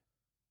Freddy,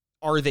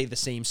 are they the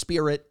same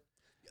spirit?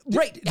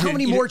 Right. How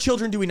many more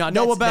children do we not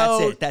know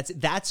about?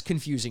 That's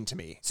confusing to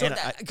me. So,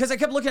 because I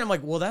kept looking at him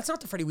like, well, that's not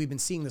the Freddy we've been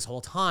seeing this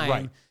whole time.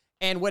 Right.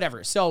 And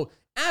whatever. So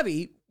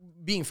Abby,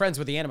 being friends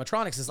with the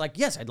animatronics, is like,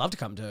 yes, I'd love to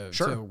come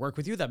to work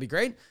with you. That'd be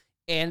great.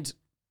 And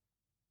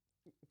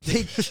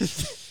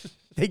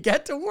they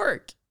get to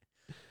work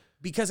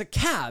because a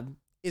cab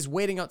is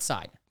waiting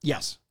outside.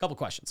 Yes. Couple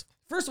questions.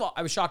 First of all,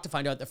 I was shocked to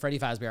find out that Freddy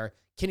Fazbear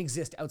can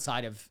exist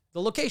outside of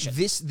the location.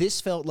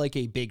 This felt like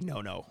a big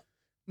no-no.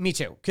 Me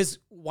too. Because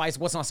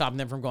what's not stopping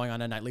them from going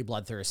on a nightly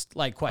bloodthirst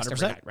quest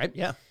every night, right?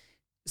 Yeah.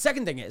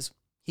 Second thing is,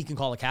 he can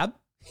call a cab.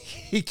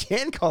 He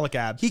can call a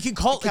cab. He can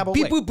call cab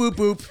beep, away. boop, boop,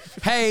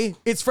 boop. Hey,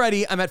 it's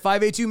Freddy. I'm at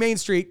 582 Main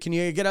Street. Can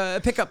you get a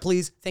pickup,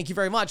 please? Thank you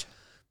very much.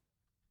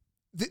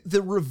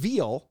 The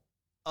reveal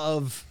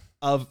of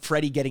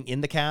Freddy getting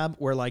in the cab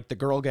where like the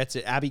girl gets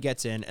it, Abby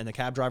gets in and the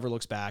cab driver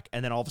looks back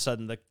and then all of a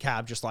sudden the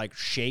cab just like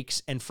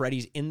shakes and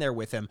Freddy's in there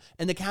with him.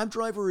 And the cab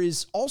driver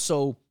is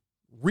also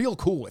real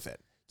cool with it.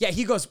 Yeah,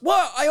 he goes,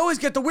 well, I always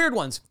get the weird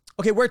ones.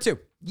 Okay, where to?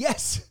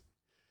 Yes.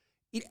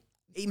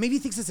 Maybe he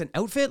thinks it's an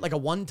outfit, like a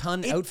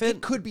one-ton outfit.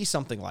 It could be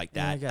something like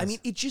that. Yeah, I I mean,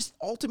 it just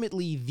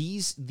ultimately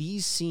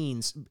these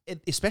scenes,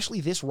 especially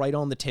this right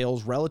on the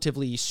tails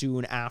relatively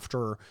soon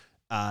after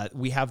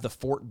we have the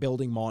fort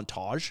building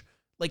montage.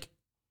 Like,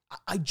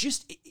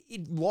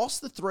 it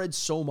lost the thread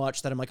so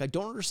much that I'm like, I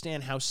don't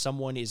understand how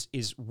someone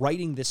is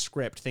writing this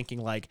script thinking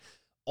like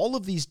all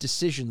of these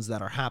decisions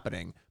that are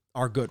happening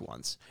are good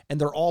ones.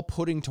 And they're all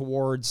pushing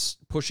towards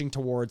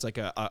like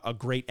a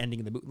great ending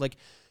in the movie. Like,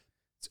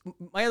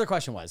 my other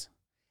question was,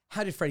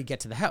 how did Freddy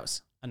get to the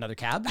house? Another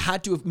cab?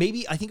 Had to have,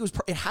 maybe, I think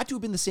it had to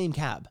have been the same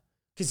cab.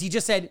 Because he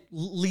just said,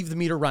 leave the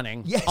meter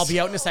running. Yes. I'll be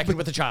out in a second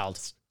with a child.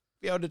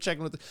 Be able to check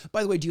in with.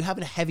 By the way, do you have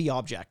a heavy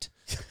object?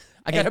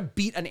 I gotta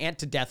beat an ant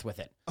to death with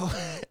it. Oh,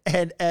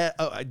 and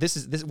this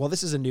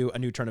is a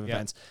new turn of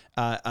events.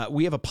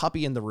 We have a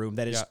puppy in the room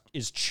that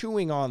is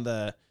chewing on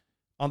the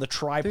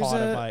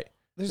tripod of my.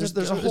 There's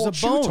a whole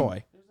chew bone.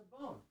 toy.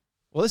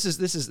 Well, this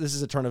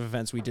is a turn of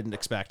events we didn't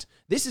expect.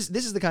 This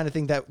is the kind of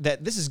thing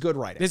that this is good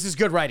writing. This is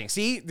good writing.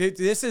 See,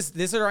 this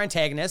is our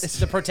antagonist.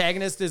 The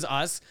protagonist is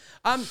us.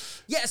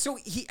 Yeah. So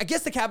I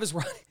guess the cab is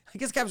running.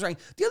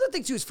 The other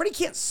thing too is Freddy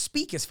can't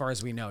speak as far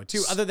as we know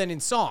too, other than in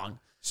song.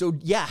 So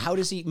yeah, how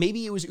does he?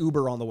 Maybe it was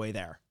Uber on the way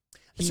there.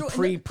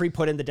 He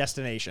pre-put in the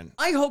destination.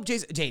 I hope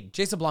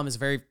Jason Blum is a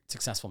very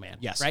successful man.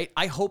 Yes. Right.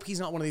 I hope he's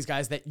not one of these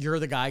guys that you're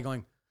the guy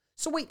going,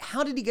 so wait,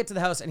 how did he get to the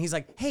house? And he's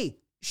like, hey,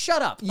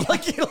 shut up. Yeah.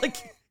 Like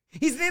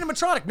He's an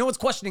animatronic. No one's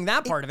questioning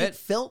that part of it.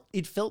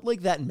 It felt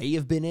like that may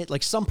have been it.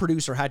 Like some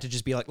producer had to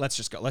just be like, let's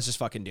just go. Let's just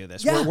fucking do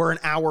this. Yeah. We're an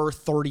hour,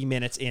 30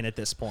 minutes in at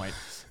this point.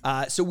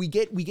 So we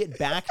get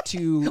back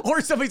to...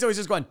 Or somebody's always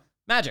just going,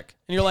 magic.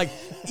 And you're like,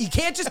 you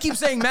can't just keep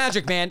saying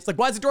magic, man. It's like,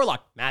 why is the door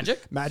locked?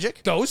 Magic?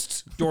 Magic?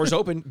 Ghosts? Doors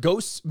open.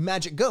 Ghosts.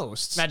 Magic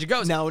ghosts. Magic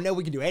ghosts. Now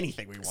we can do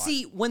anything we want.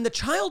 See, when the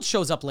child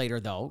shows up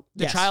later, though,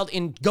 the Yes. child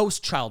in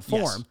ghost child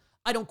form, Yes.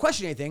 I don't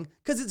question anything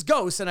because it's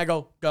ghosts, and I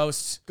go,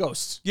 ghosts.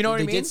 Ghosts. You know what I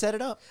mean? They did set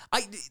it up.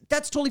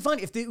 That's totally fine.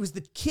 If it was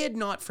the kid,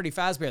 not Freddy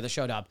Fazbear, that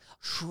showed up,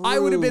 I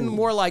would have been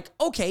more like,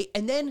 okay,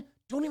 and then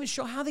don't even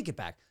show how they get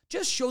back.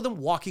 Just show them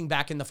walking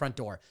back in the front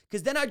door.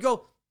 Because then I'd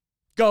go,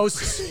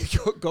 ghosts.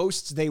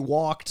 Ghosts, they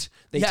walked,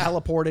 they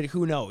teleported,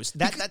 who knows?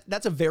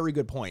 That's a very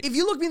good point. If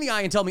you look me in the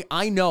eye and tell me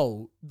I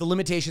know the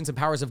limitations and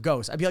powers of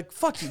ghosts, I'd be like,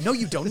 fuck you. No,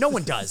 you don't. No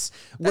one does.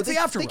 That's the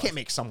afterworld. They can't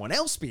make someone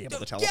else be able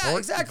to teleport. Yeah,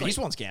 exactly. These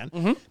ones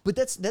can. But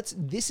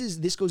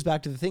this goes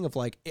back to the thing of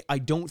like, I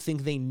don't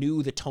think they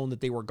knew the tone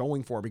that they were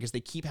going for because they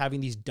keep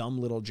having these dumb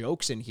little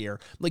jokes in here.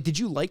 Like, did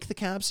you like the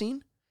cab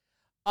scene?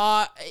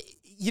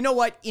 You know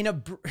what?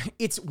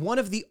 It's one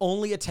of the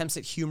only attempts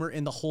at humor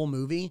in the whole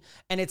movie,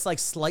 and it's like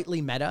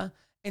slightly meta.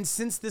 And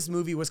since this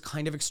movie was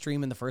kind of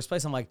extreme in the first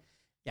place, I'm like,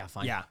 yeah,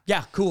 fine.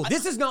 Yeah, cool.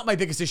 This is not my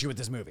biggest issue with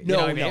this movie. No, you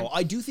know what I mean? no.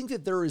 I do think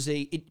that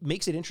it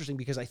makes it interesting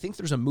because I think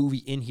there's a movie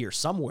in here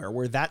somewhere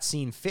where that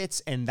scene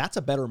fits, and that's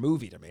a better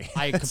movie to me.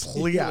 I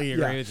completely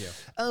agree with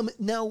you.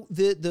 Now,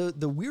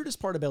 the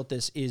weirdest part about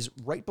this is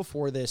right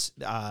before this,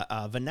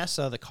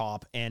 Vanessa, the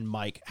cop, and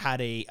Mike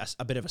had a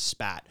bit of a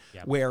spat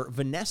where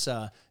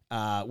Vanessa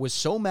was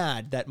so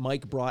mad that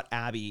Mike brought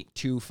Abby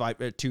to Freddy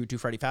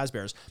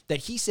Fazbear's that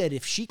he said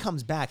if she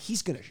comes back,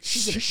 she's gonna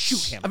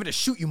shoot him. I'm gonna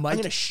shoot you, Mike. I'm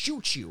gonna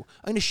shoot you.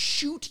 I'm gonna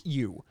shoot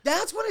you.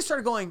 That's when I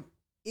started going,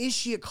 is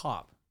she a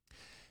cop?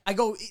 I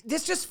go,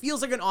 this just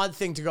feels like an odd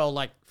thing to go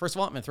like, first of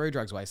all, I'm gonna throw your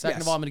drugs away.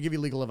 Second of all, I'm gonna give you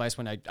legal advice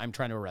when I'm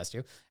trying to arrest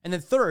you. And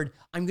then third,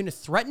 I'm gonna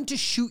threaten to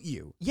shoot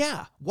you.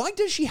 Yeah. Why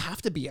does she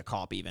have to be a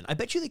cop even? I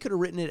bet you they could have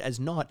written it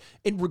as not.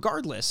 And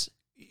regardless,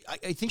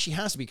 I think she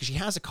has to be because she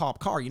has a cop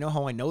car. You know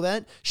how I know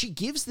that? She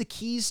gives the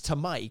keys to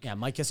Mike. Yeah,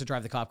 Mike has to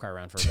drive the cop car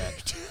around for a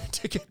bit.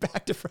 to get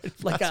back to Freddy.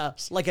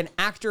 Like an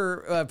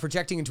actor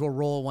projecting into a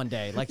role one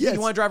day. Like, you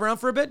want to drive around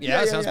for a bit?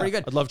 Yeah, sounds pretty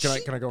good. I'd love.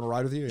 Can I go on a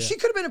ride with you? Yeah. She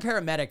could have been a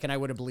paramedic, and I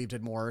would have believed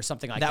it more, or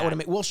something like that. That would have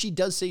made. Well, she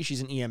does say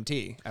she's an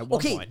EMT at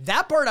one point.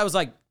 That part I was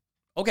like,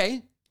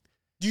 okay.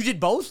 You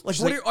did both?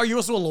 Like, are you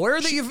also a lawyer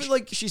that you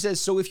like? She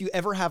says, so if you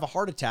ever have a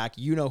heart attack,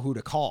 you know who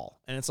to call.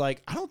 And it's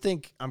like, I don't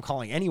think I'm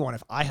calling anyone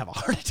if I have a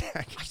heart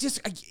attack.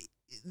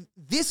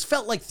 This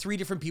felt like three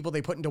different people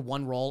they put into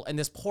one role, and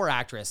this poor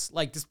actress.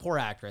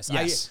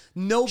 Yes.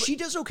 She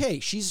does okay.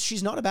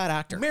 She's not a bad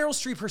actor. Meryl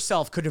Streep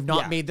herself could have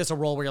not made this a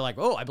role where you're like,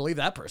 oh, I believe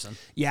that person.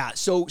 Yeah.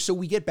 So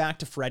we get back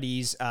to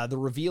Freddy's. The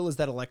reveal is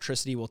that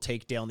electricity will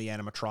take down the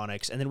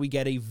animatronics, and then we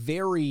get a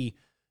very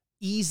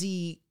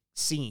easy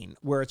scene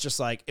where it's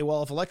just like,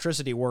 well, if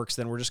electricity works,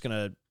 then we're just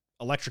gonna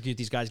electrocute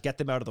these guys, get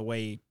them out of the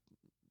way.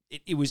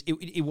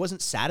 It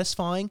wasn't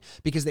satisfying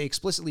because they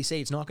explicitly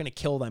say it's not going to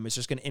kill them. It's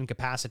just going to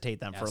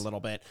incapacitate them for a little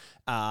bit.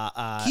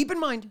 Keep in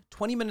mind,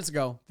 20 minutes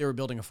ago, they were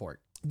building a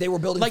fort. They were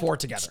building a fort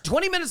together.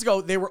 20 minutes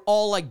ago, they were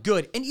all like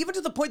good. And even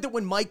to the point that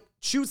when Mike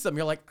shoots them,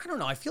 you're like, I don't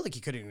know. I feel like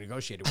he could have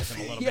negotiated with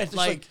him a little bit.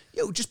 Like,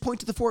 just point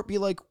to the fort, be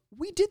like,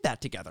 we did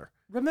that together.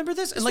 Remember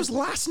this? This was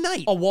last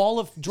night. A wall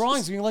of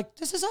drawings being like,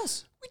 this is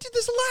us. We did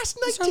this last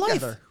night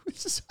together.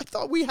 I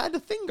thought we had a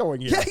thing going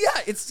here.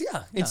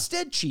 Yeah.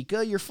 Instead,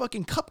 Chica, your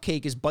fucking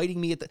cupcake is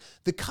biting me at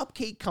the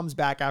cupcake comes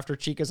back after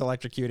Chica's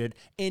electrocuted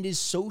and is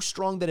so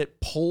strong that it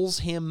pulls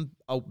him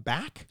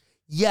back.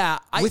 Yeah.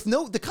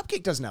 The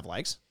cupcake doesn't have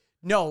legs.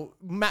 No,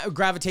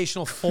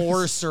 gravitational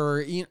force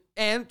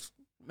and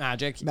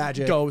magic,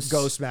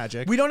 ghost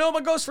magic. We don't know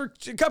about ghosts for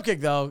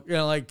cupcake though.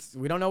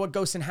 We don't know what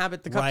ghosts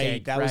inhabit the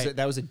cupcake. Right,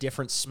 that was a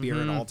different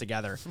spirit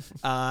altogether.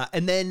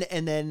 And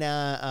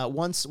then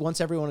once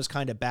everyone is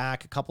kind of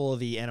back, a couple of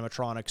the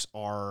animatronics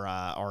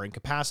are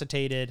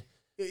incapacitated.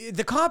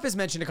 The cop is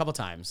mentioned a couple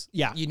times.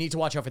 Yeah, you need to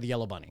watch out for the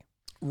yellow bunny.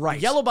 Right,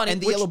 yellow bunny,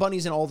 and the yellow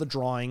bunny's in all the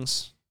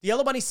drawings. The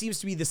yellow bunny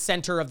seems to be the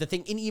center of the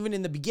thing. And even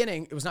in the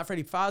beginning, it was not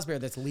Freddy Fazbear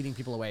that's leading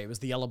people away. It was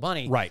the yellow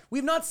bunny. Right.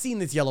 We've not seen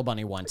this yellow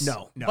bunny once.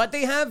 No. But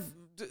they have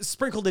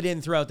sprinkled it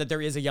in throughout that there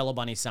is a yellow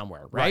bunny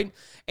somewhere, right?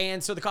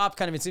 And so the cop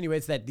kind of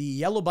insinuates that the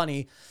yellow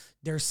bunny,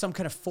 there's some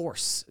kind of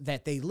force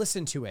that they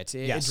listen to it.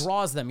 It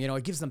draws them,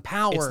 it gives them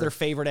power. It's their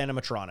favorite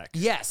animatronic.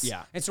 Yes.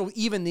 Yeah. And so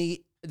even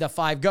the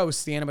five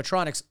ghosts, the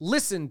animatronics,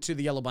 listen to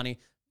the yellow bunny,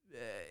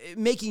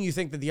 making you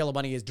think that the yellow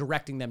bunny is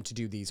directing them to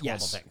do these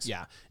horrible things.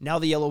 Yeah. Now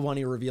the yellow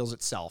bunny reveals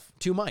itself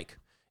to Mike.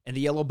 And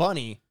the yellow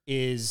bunny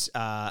is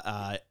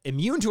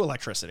immune to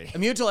electricity.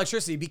 Immune to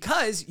electricity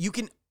because you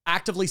can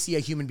actively see a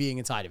human being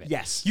inside of it.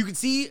 Yes. You can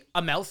see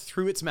a mouth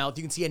through its mouth.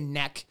 You can see a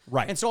neck.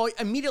 Right. And so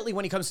immediately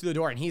when he comes through the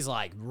door, and he's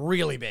like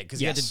really big because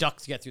he had to duck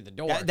to get through the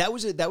door. That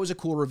was a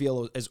cool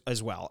reveal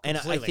as well. And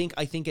I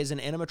think as an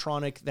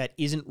animatronic that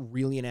isn't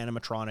really an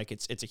animatronic,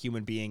 it's a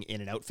human being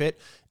in an outfit.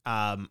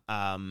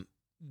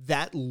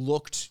 That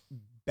looked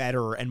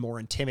better and more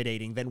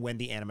intimidating than when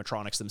the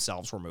animatronics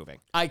themselves were moving.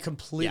 I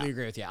completely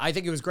agree with you. I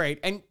think it was great.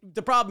 And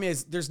the problem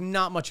is there's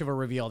not much of a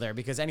reveal there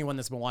because anyone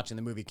that's been watching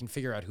the movie can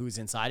figure out who's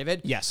inside of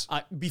it. Yes.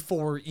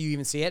 Before you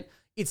even see it.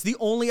 It's the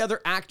only other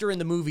actor in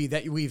the movie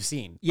that we've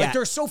seen. Yeah. Like,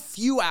 there's so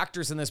few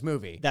actors in this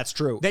movie. That's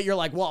true. That you're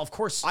like, well, of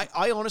course.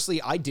 I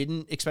honestly, I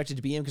didn't expect it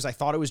to be him because I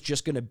thought it was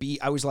just going to be,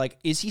 I was like,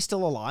 is he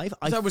still alive?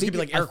 I thought it was going to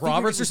be like Eric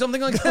Roberts or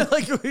something like that.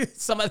 Like, he's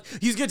going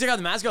to take out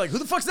the mask. You're like, who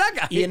the fuck's that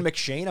guy? Ian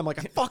McShane. I'm like,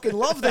 I fucking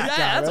love that guy.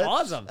 Yeah, that's right?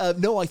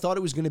 awesome. No, I thought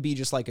it was going to be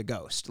just like a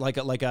ghost, like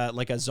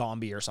a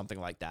zombie or something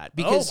like that.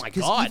 Because, oh my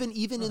God.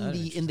 even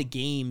in the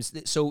games,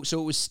 so it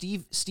was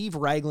Steve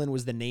Raglan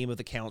was the name of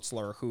the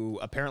counselor who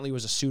apparently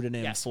was a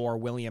pseudonym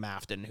for William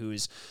Afton,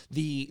 who's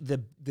the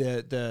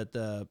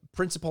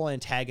principal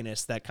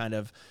antagonist that kind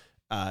of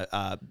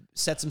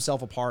sets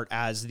himself apart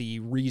as the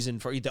reason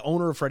for the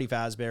owner of Freddy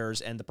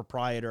Fazbear's and the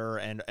proprietor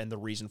and the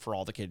reason for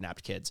all the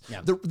kidnapped kids.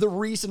 Yeah. The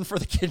reason for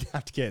the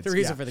kidnapped kids. The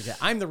reason for the kid.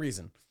 I'm the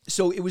reason.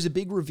 So it was a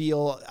big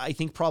reveal. I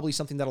think probably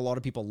something that a lot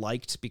of people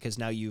liked because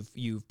now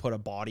you've put a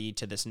body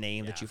to this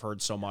name that you've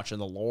heard so much in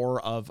the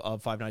lore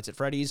of Five Nights at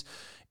Freddy's.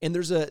 And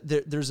there's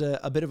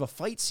a bit of a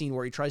fight scene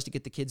where he tries to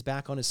get the kids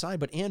back on his side.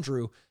 But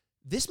Andrew,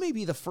 this may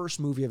be the first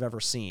movie I've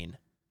ever seen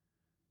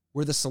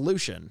where the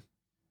solution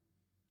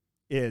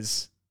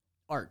is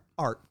art.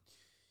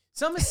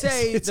 Some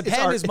say the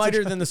pen is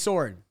mightier than the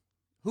sword.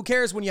 Who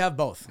cares when you have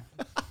both?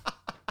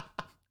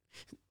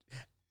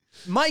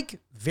 Mike,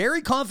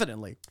 very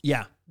confidently.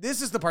 Yeah.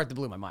 This is the part that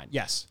blew my mind.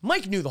 Yes.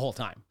 Mike knew the whole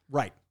time.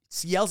 Right.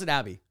 He yells at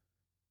Abby,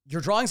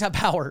 your drawings have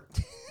power.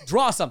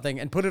 Draw something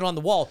and put it on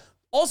the wall.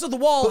 Also, the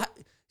wall...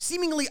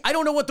 Seemingly, I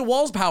don't know what the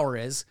wall's power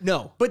is.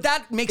 No. But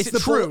that makes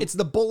it true. It's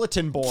the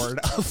bulletin board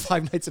of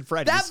Five Nights at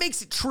Freddy's. That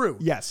makes it true.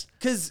 Yes.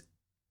 Because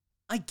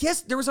I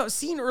guess there was a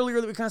scene earlier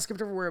that we kind of skipped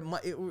over where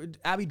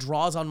Abby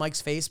draws on Mike's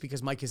face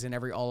because Mike is in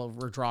all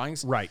of her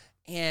drawings. Right.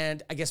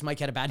 And I guess Mike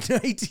had a bad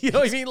night. You know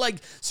what I mean? Like,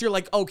 so you're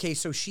like, okay,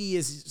 so she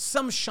is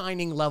some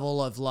shining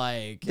level of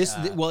like...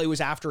 Well, it was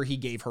after he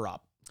gave her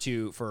up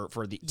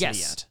for the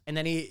end. And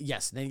then he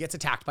gets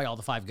attacked by all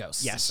the 5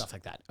 ghosts and stuff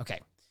like that. Okay.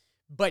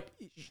 But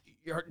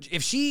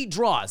if she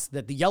draws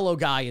that the yellow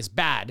guy is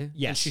bad,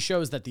 and she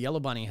shows that the yellow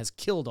bunny has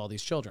killed all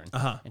these children,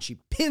 and she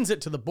pins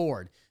it to the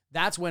board,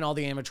 that's when all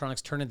the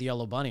animatronics turn to the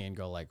yellow bunny and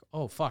go like,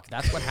 oh, fuck,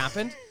 that's what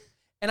happened?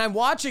 And I'm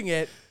watching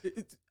it,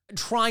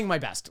 trying my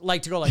best,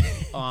 like to go like,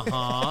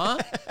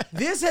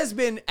 This has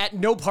been at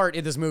no part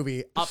in this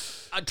movie a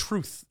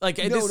truth. Like,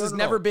 this has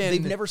never been...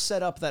 They've never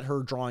set up that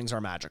her drawings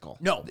are magical.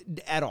 No.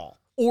 At all.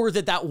 Or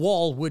that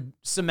wall would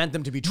cement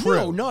them to be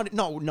true. No,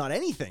 not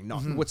anything,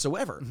 not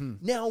whatsoever.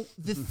 Now,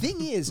 the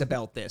thing is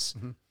about this,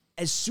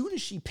 as soon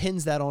as she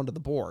pins that onto the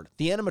board,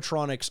 the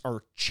animatronics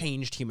are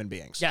changed human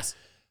beings. Yes.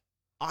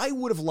 I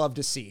would have loved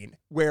a scene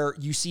where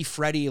you see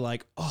Freddy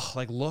look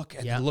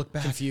and look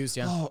back. Confused,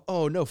 yeah.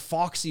 Oh no,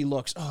 Foxy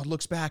looks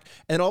back.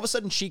 And all of a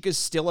sudden Chica's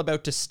still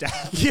about to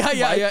stab.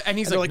 Yeah. And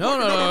he's like,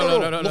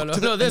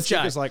 no, this guy.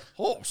 Chica's like,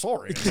 oh,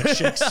 sorry.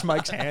 Shakes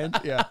Mike's hand.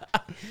 Yeah.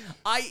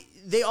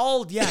 They're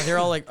all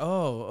like,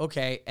 oh,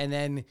 okay. And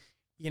then,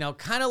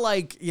 kind of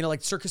like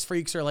Circus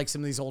Freaks or like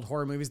some of these old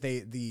horror movies,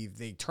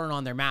 they turn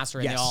on their master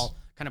and they all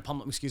kind of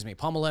pummel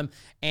him.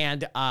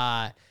 And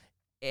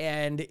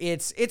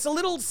it's a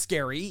little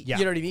scary, you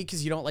know what I mean?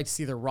 Because you don't like to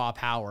see their raw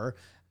power.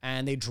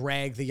 And they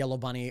drag the yellow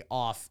bunny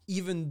off,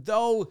 even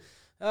though,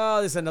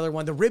 this is another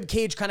one. The rib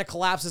cage kind of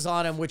collapses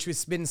on him, which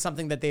has been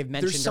something that they've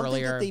mentioned There's something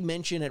earlier. that they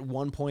mention at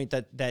one point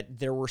that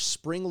there were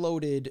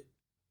spring-loaded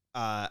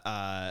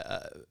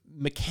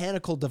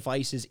mechanical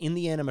devices in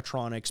the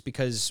animatronics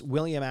because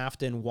William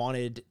Afton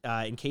wanted,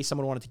 in case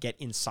someone wanted to get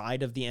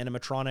inside of the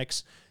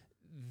animatronics,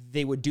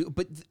 they would do.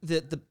 But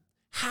the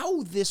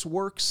how this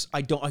works,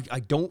 I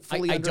don't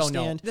fully understand. Don't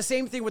know. The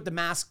same thing with the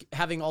mask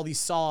having all these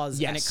saws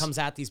and it comes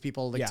at these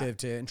people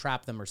to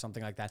entrap them or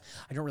something like that.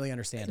 I don't really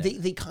understand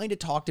it. They kind of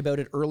talked about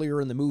it earlier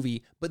in the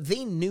movie, but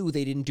they knew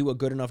they didn't do a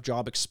good enough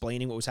job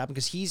explaining what was happening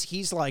because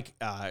he's like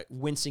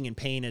wincing in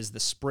pain as the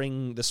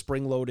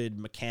spring-loaded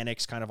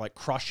mechanics kind of like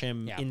crush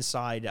him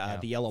inside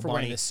the yellow bunny.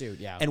 Wearing the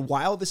suit, And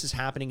while this is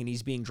happening and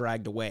he's being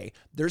dragged away,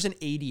 there's an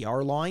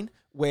ADR line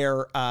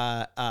where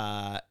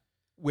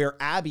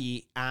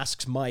Abby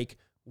asks Mike,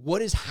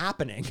 what is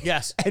happening?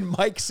 Yes. And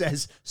Mike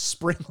says,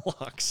 spring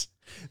locks.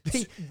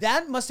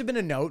 That must have been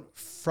a note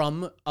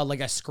from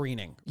a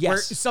screening. Yes. Where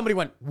somebody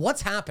went,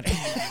 what's happening?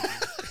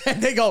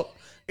 And they go,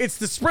 it's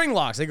the spring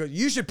locks. They go,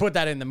 you should put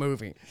that in the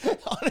movie.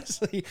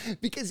 Honestly,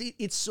 because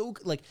it's so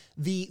like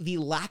the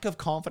lack of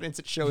confidence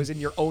it shows in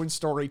your own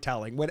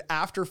storytelling when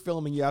after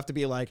filming you have to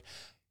be like,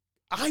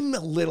 I'm a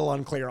little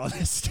unclear on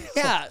this still.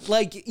 Yeah,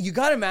 like you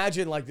got to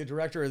imagine like the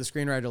director or the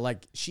screenwriter,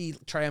 like she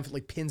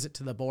triumphantly pins it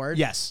to the board.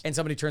 Yes. And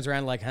somebody turns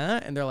around like, huh?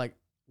 And they're like,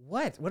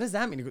 what? What does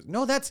that mean? He goes,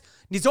 no,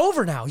 it's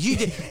over now.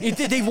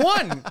 They've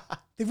won.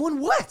 They've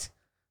won what?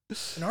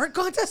 An art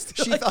contest?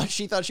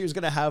 She thought she was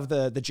gonna have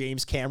the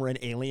James Cameron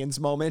Aliens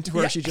moment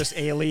where she just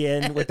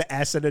alien with the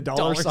S and a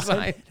dollar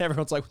sign. And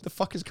everyone's like, what the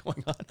fuck is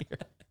going on here?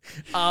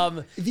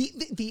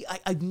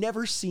 I've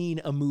never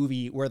seen a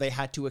movie where they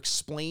had to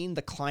explain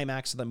the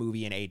climax of the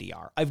movie in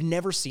ADR. I've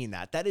never seen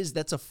that.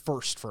 That's a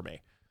first for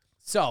me.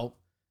 So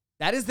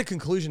that is the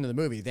conclusion of the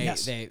movie.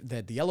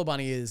 The Yellow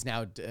Bunny is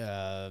now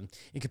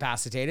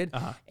incapacitated,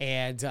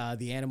 and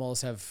the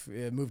animals have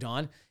moved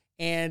on.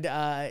 And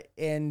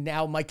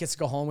now Mike gets to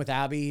go home with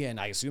Abby and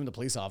I assume the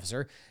police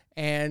officer,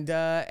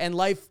 and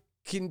life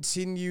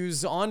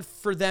continues on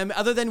for them.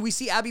 Other than we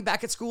see Abby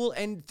back at school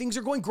and things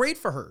are going great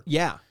for her.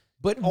 Yeah,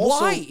 but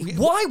also,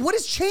 why? What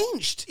has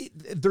changed?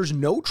 There's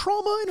no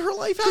trauma in her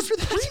life after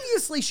that.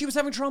 Previously, she was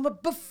having trauma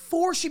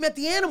before she met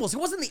the animals. It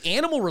wasn't the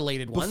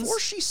animal-related ones. Before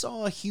she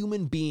saw a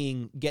human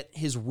being get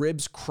his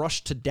ribs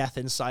crushed to death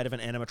inside of an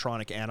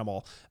animatronic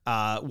animal,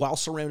 while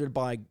surrounded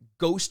by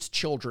ghost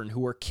children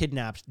who were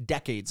kidnapped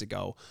decades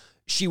ago,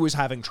 she was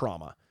having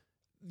trauma.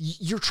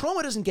 Your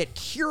trauma doesn't get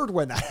cured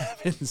when that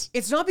happens.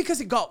 It's not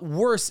because it got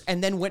worse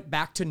and then went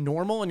back to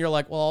normal and you're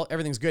like, well,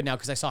 everything's good now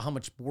because I saw how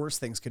much worse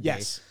things could be.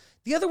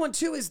 The other one,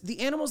 too, is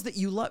the animals that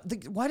you love.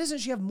 Why doesn't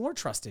she have more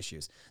trust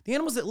issues? The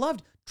animals that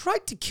loved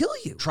tried to kill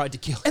you.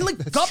 And,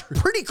 like, got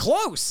pretty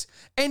close.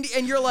 And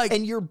you're like...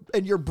 And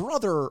your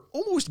brother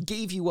almost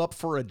gave you up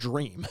for a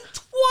dream.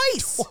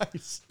 Twice.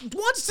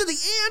 Once to the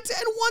ant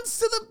and once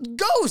to the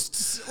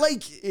ghosts.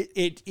 Like...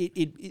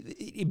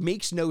 It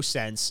makes no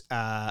sense.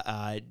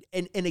 And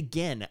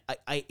again,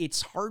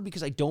 it's hard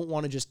because I don't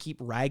want to just keep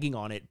ragging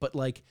on it, but,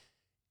 like...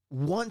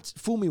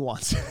 Fool me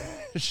once.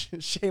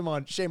 shame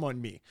on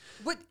me.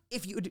 But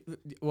if you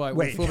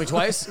wait, fool me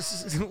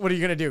twice, what are you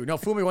gonna do? No,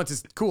 fool me once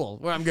is cool.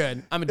 Well, I'm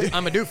good. I'm a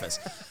doofus.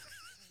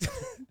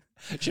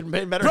 Should have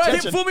paid better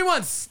attention. Fool me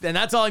once, then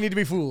that's all I need to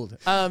be fooled.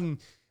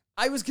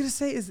 I was gonna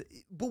say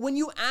but when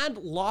you add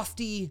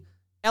lofty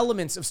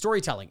elements of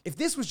storytelling, if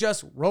this was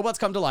just robots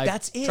come to life,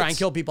 that's it. Try and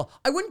kill people,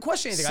 I wouldn't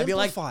question anything.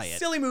 Simplify I'd be like, it.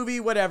 silly movie,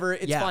 whatever,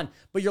 it's fun.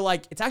 But you're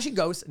like, it's actually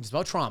ghosts and it's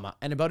about trauma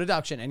and about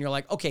abduction, and you're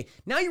like, okay,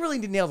 now you really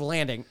need to nail the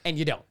landing, and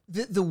you don't.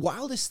 The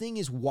wildest thing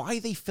is why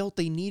they felt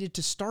they needed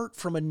to start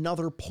from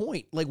another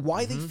point. Like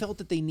why they felt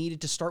that they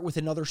needed to start with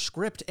another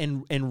script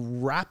and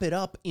wrap it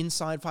up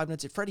inside Five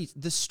Nights at Freddy's.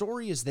 The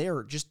story is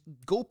there. Just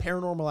go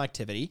Paranormal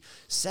Activity,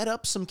 set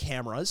up some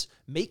cameras,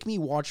 make me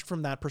watch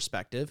from that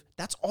perspective.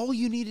 That's all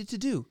you needed to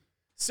do.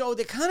 So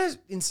they kind of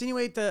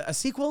insinuate a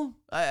sequel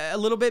a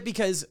little bit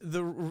because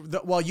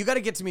well, you got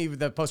to get to me with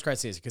the post-credit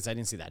scenes because I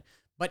didn't see that.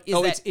 But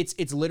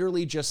it's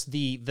literally just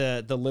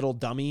the little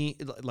dummy,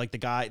 like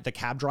the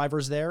cab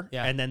driver's there,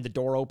 and then the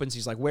door opens.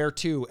 He's like, "Where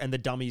to?" And the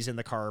dummy's in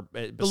the car.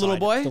 The little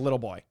boy. The little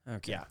boy.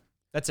 Okay, yeah,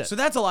 that's it. So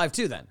that's alive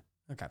too, then.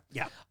 Okay,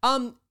 yeah.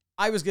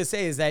 I was gonna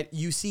say is that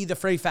you see the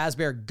Freddy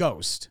Fazbear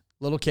ghost,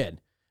 little kid,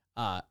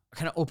 kind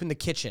of open the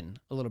kitchen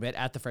a little bit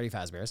at the Freddy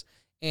Fazbear's.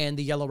 And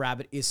the yellow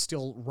rabbit is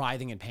still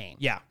writhing in pain.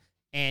 Yeah.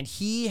 And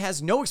he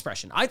has no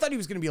expression. I thought he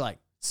was going to be like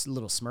a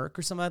little smirk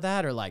or something like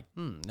that. Or like,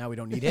 now we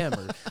don't need him.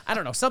 Or I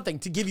don't know, something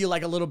to give you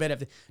like a little bit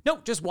of... No,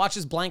 just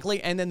watches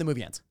blankly and then the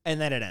movie ends.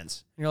 And then it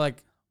ends. And you're like,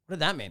 what did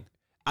that mean?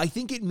 I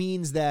think it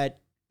means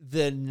that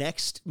the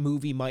next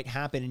movie might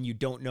happen and you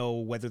don't know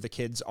whether the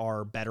kids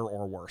are better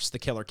or worse. The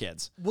killer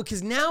kids. Well,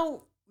 because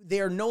now... they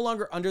are no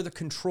longer under the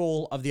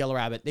control of the Yellow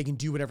Rabbit. They can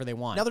do whatever they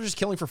want. Now they're just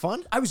killing for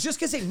fun? I was just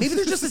going to say, maybe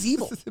they're just as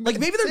evil. Like,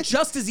 maybe they're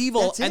just as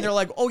evil, and they're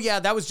like, oh, yeah,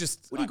 that was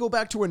just... Would you go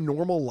back to a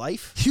normal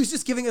life? He was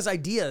just giving us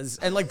ideas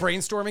and, like,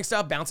 brainstorming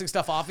stuff, bouncing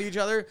stuff off of each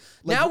other.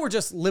 Like, now we're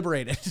just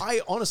liberated. I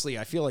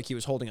feel like he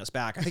was holding us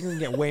back. I think we can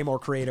get way more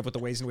creative with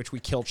the ways in which we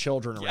kill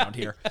children around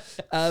here.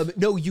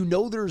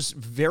 No, there's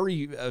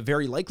very,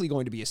 very likely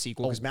going to be a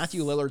sequel because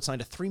Matthew Lillard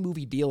signed a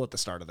 3-movie deal at the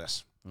start of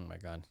this. Oh my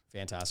God.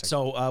 Fantastic.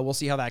 So we'll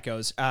see how that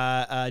goes.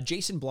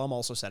 Jason Blum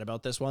also said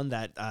about this one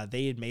that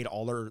they had made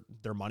all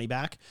their money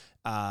back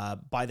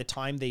by the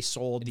time they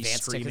sold the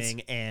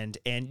streaming and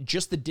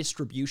just the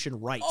distribution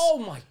rights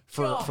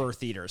for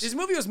theaters. This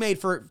movie was made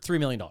for $3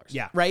 million.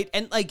 Yeah. Right?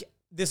 And like,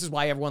 this is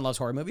why everyone loves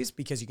horror movies,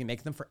 because you can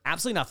make them for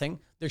absolutely nothing.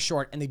 They're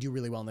short and they do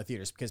really well in the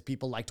theaters because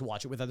people like to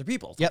watch it with other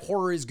people. Yep.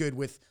 Horror is good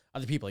with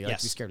other people. You like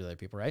to be scared of other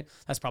people, right?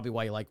 That's probably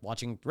why you like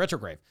watching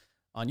RetroGrave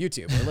on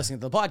YouTube or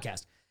listening to the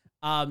podcast.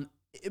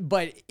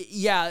 But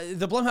yeah,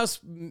 the Blumhouse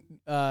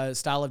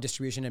style of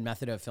distribution and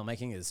method of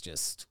filmmaking is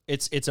just...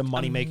 It's a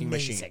money-making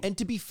machine. And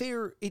to be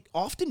fair, it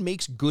often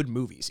makes good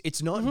movies.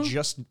 It's not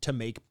just to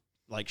make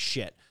like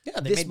shit.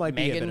 Yeah, this might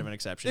be a bit of an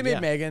exception. They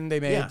made Megan. They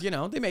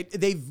made,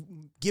 they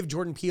give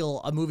Jordan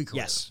Peele a movie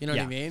career. Yes. You know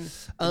what I mean?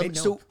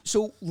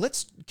 So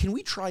can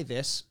we try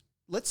this?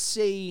 Let's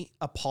say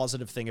a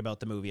positive thing about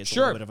the movie. It's a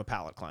little bit of a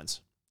palate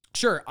cleanse.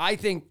 Sure, I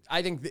think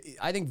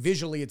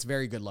visually it's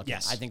very good looking.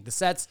 Yes. I think the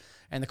sets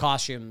and the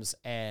costumes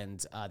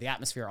and the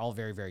atmosphere are all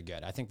very, very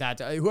good. I think that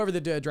whoever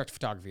the director of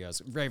photography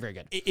is, very, very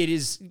good.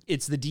 It's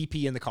the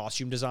DP and the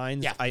costume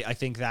designs. Yeah. I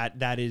think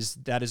that is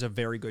a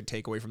very good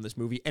takeaway from this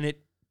movie, and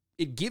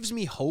it gives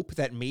me hope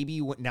that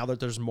maybe now that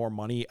there's more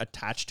money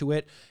attached to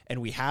it,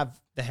 and we have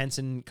the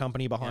Henson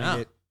Company behind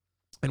it,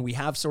 and we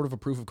have sort of a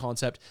proof of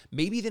concept.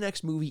 Maybe the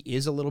next movie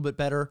is a little bit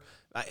better.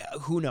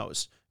 Who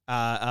knows?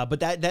 But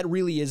that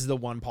really is the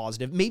one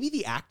positive. Maybe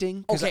the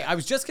acting. Okay, I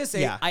was just gonna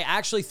say, I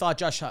actually thought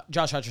Josh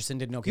Hutcherson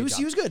did an okay job.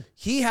 He was good.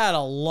 He had a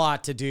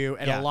lot to do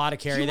and a lot of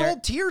carry there. He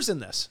rolled tears in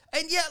this,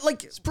 and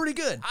like it's pretty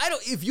good.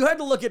 If you had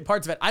to look at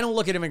parts of it, I don't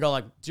look at him and go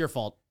like, it's your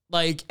fault.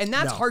 Like, and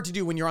that's hard to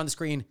do when you're on the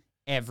screen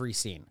every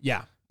scene.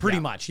 Yeah. Pretty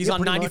much. He's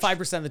on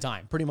 95% of the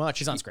time. Pretty much.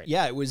 He's on screen.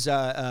 Yeah, it was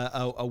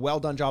a well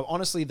done job.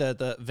 Honestly,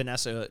 the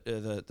Vanessa,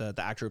 the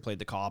actor who played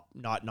the cop,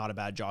 not a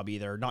bad job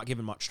either. Not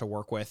given much to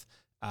work with.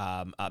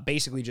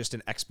 Basically just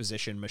an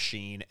exposition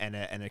machine and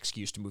an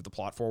excuse to move the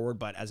plot forward.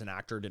 But as an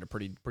actor, did a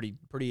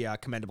pretty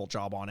commendable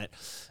job on it.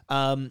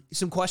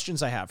 Some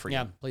questions I have for you.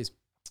 Yeah, please.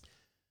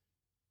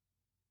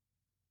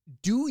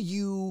 Do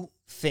you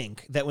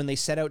think that when they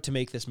set out to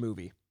make this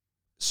movie,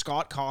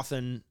 Scott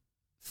Cawthon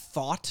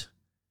thought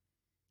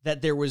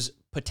that there was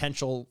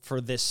potential for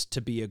this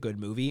to be a good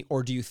movie,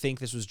 or do you think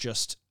this was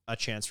just a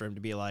chance for him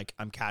to be like,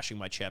 I'm cashing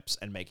my chips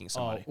and making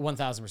some money?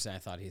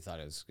 1,000%. He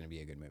thought it was going to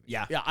be a good movie.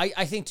 Yeah. Yeah.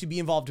 I think to be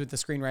involved with the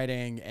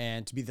screenwriting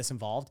and to be this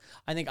involved,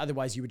 I think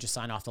otherwise you would just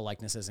sign off the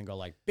likenesses and go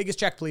like, biggest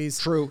check, please.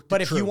 True.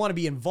 But if you want to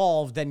be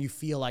involved, then you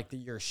feel like that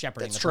you're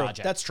shepherding the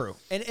project. That's true.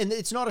 And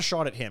it's not a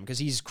shot at him because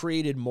he's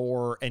created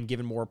more and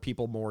given more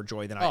people more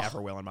joy than I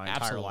ever will in my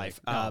entire life.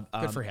 No,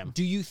 good for him.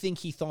 Do you think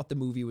he thought the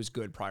movie was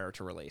good prior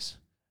to release?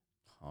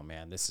 Oh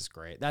man, this is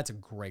great. That's a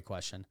great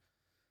question.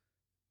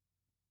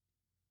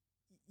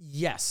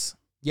 Yes.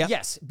 Yeah.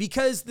 Yes,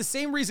 because the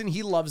same reason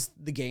he loves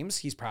the games,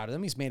 he's proud of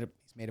them. He's made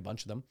a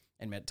bunch of them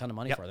and made a ton of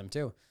money for them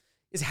too.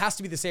 It has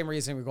to be the same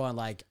reason we're going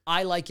like,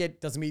 I like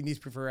it. Doesn't mean it needs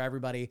to be for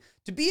everybody.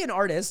 To be an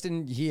artist,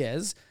 and he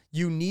is,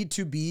 you need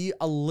to be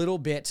a little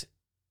bit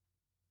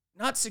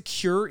not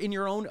secure in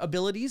your own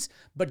abilities,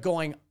 but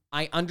going,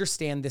 I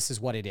understand this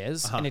is what it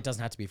is, and it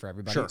doesn't have to be for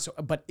everybody. Sure. So,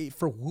 but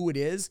for who it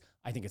is,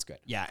 I think it's good.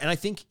 Yeah, and I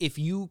think if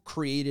you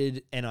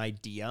created an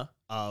idea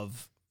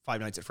of Five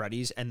Nights at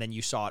Freddy's and then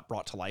you saw it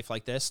brought to life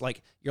like this,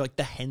 like you're like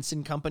the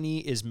Henson Company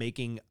is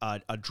making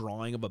a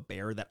drawing of a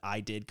bear that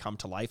I did come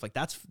to life. Like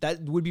that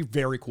would be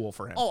very cool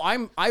for him. Oh,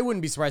 I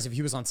wouldn't be surprised if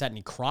he was on set and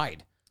he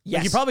cried.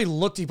 Yes.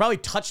 Like he probably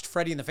touched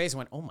Freddy in the face and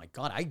went, "Oh my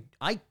God,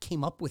 I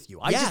came up with you.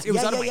 It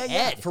was out of my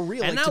head for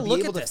real." And like, now to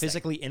look be able at to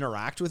physically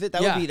interact with it,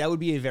 that would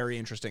be a very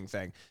interesting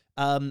thing.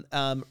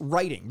 The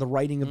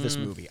writing of this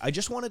movie. I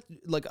just wanted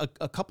like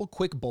a couple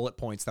quick bullet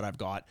points that I've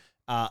got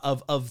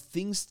of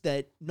things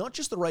that not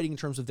just the writing in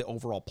terms of the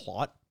overall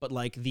plot, but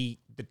like the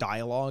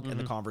dialogue and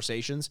the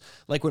conversations.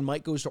 Like when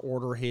Mike goes to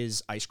order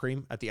his ice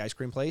cream at the ice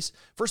cream place,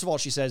 first of all,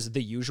 she says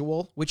the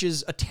usual, which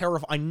is a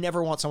I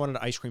never want someone at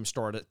an ice cream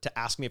store to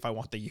ask me if I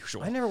want the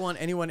usual. I never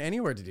want anyone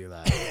anywhere to do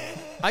that.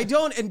 I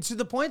don't. And to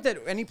the point that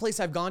any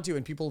place I've gone to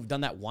and people have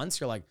done that once,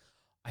 you're like,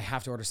 I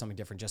have to order something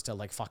different just to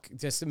like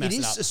just to mess it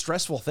up. It is a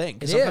stressful thing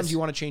because sometimes you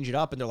want to change it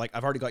up and they're like,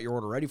 I've already got your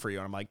order ready for you.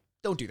 And I'm like,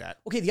 don't do that.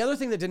 Okay, the other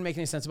thing that didn't make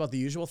any sense about the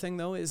usual thing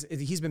though is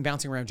he's been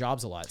bouncing around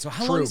jobs a lot. So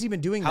how long has he been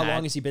doing that? How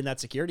long has he been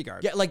that security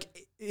guard? Yeah,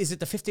 like is it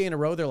the 5th day in a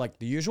row they're like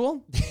the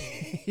usual?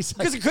 Because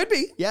like, it could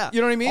be. Yeah. You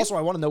know what I mean? Also,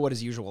 I want to know what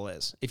his usual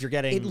is. If you're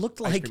getting it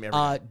looked ice like cream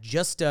every day.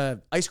 just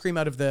ice cream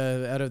out of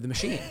the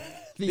machine.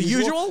 the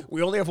usual?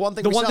 We only have one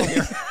thing to sell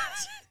here.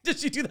 Did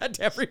she do that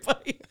to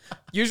everybody?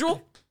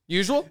 Usual?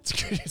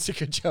 It's a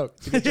good joke.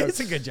 It's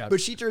a good joke. But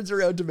she turns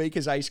around to make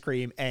his ice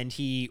cream and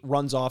he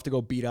runs off to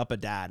go beat up a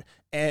dad.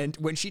 And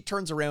when she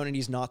turns around and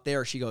he's not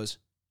there, she goes,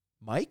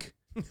 Mike?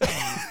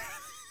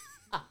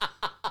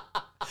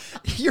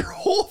 Your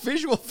whole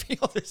visual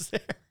field is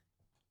there.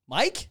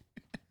 Mike?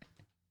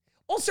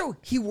 Also,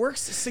 he works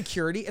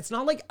security. It's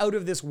not like out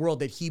of this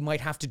world that he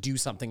might have to do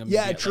something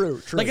immediately. Yeah,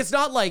 true. Like it's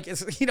not like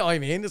you know what I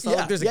mean. It's not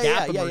like there's a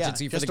gap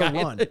emergency for just the guy.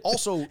 Run.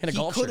 Also,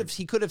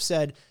 he could have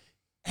said,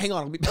 "Hang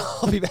on,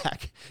 I'll be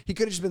back." He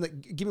could have just been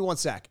like, "Give me 1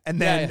 sec,"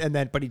 and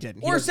then, but he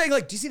didn't. Or saying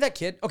like, "Do you see that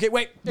kid? Okay,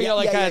 wait," kind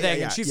of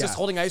thing. And she's just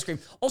holding ice cream.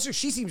 Also,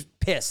 she seems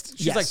pissed.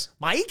 She's like,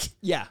 "Mike,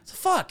 yeah,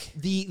 fuck."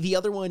 The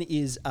other one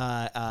is,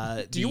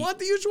 do you want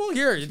the usual?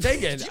 Here, you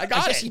take it. I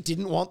got it. He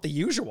didn't want the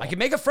usual. I can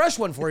make a fresh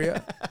one for you.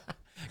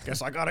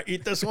 Guess I gotta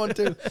eat this one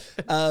too.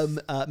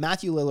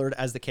 Matthew Lillard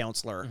as the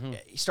counselor.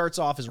 He starts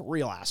off as a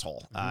real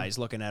asshole. He's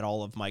looking at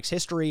all of Mike's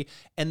history,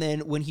 and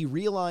then when he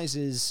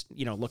realizes,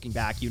 looking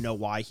back,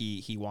 why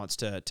he wants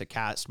to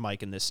cast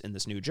Mike in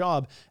this new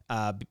job,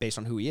 based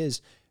on who he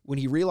is. When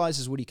he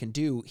realizes what he can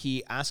do,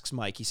 he asks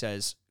Mike. He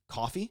says,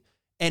 "Coffee?"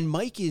 And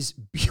Mike is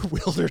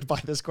bewildered by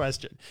this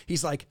question.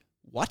 He's like,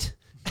 "What?"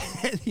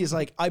 And he's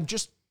like, I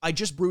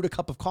just brewed a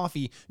cup of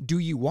coffee. Do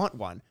you want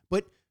one?"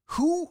 But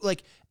who,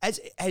 like,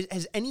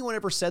 has anyone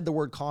ever said the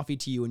word coffee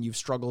to you and you've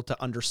struggled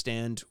to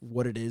understand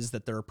what it is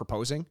that they're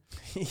proposing?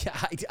 Yeah,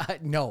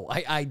 no,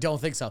 I don't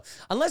think so.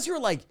 Unless you're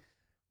like,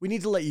 we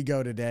need to let you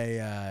go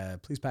today.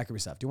 Please pack up your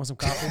stuff. Do you want some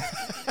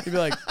coffee? You'd be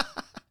like,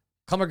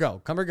 come or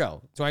go.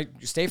 Do I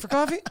stay for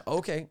coffee?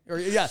 Okay. Or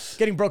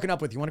getting broken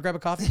up with. You want to grab a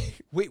coffee?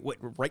 Wait, what,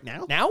 right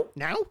now?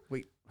 Now?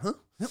 Wait, huh?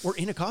 We're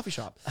in a coffee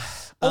shop.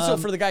 Also,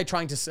 for the guy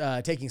trying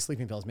to taking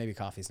sleeping pills, maybe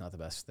coffee's not the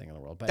best thing in the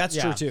world. But that's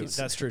true too.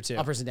 That's true too.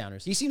 Uppers and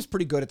downers. He seems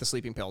pretty good at the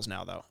sleeping pills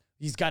now, though.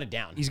 He's got it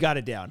down. He's got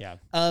it down. Yeah.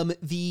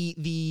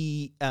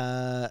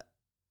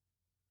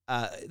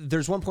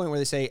 There's one point where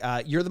they say,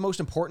 "You're the most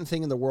important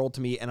thing in the world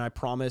to me, and I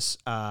promise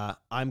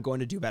I'm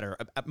going to do better."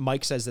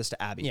 Mike says this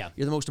to Abby. Yeah.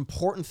 "You're the most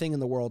important thing in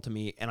the world to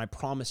me, and I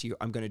promise you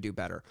I'm going to do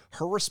better."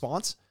 Her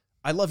response,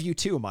 "I love you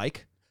too,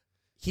 Mike."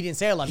 He didn't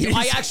say I love you.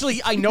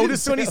 I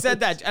noticed when he said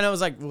that, and I was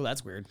like, "Ooh,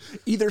 that's weird."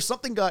 Either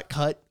something got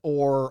cut,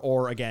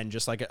 or again,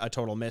 just like a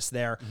total miss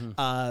there.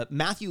 Mm-hmm.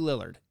 Matthew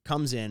Lillard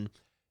comes in.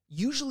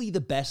 Usually, the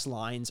best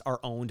lines are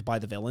owned by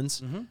the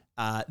villains.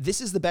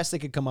 This is the best they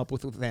could come up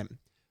with them.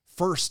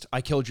 "First,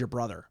 I killed your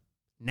brother.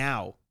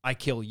 Now, I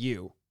kill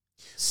you."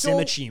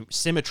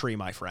 Symmetry,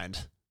 my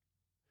friend.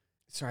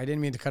 Sorry, I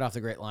didn't mean to cut off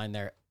the great line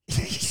there.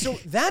 So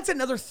that's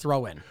another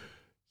throw-in.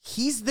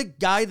 He's the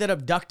guy that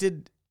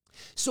abducted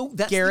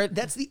Garrett.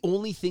 That's the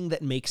only thing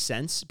that makes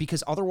sense,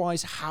 because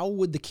otherwise, how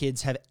would the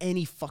kids have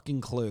any fucking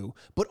clue?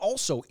 But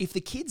also, if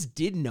the kids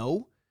did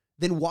know,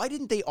 then why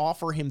didn't they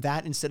offer him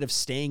that instead of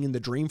staying in the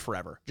dream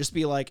forever? Just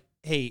be like,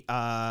 "Hey,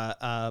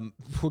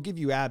 we'll give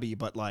you Abby,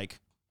 but like..."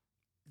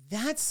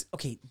 That's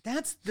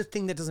the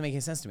thing that doesn't make any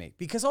sense to me,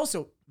 because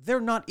also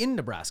they're not in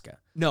Nebraska.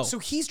 No. So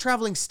he's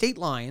traveling state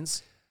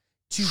lines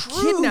to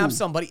True. kidnap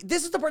somebody.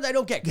 This is the part that I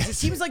don't get, because it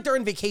seems like they're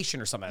on vacation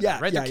or something,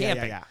 right? They're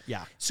camping.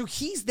 Yeah. So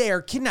he's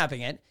there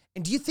kidnapping it.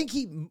 And do you think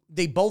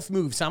they both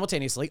move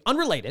simultaneously,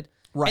 unrelated?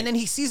 Right. And then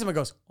he sees him and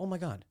goes, "Oh my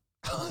God.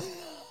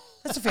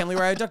 That's a family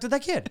where I abducted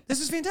that kid.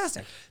 This is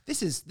fantastic.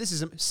 This is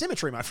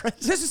symmetry, my friend."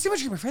 This is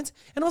symmetry, my friends.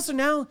 And also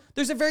now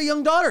there's a very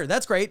young daughter.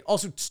 That's great.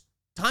 Also,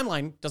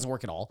 timeline doesn't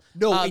work at all.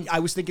 No, I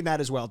was thinking that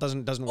as well. It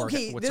doesn't work.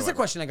 Okay, this is a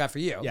question I got for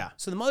you. Yeah.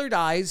 So the mother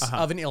dies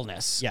of an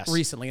illness Yes.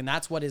 recently, and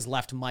that's what has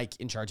left Mike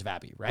in charge of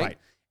Abby, right? Right.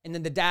 And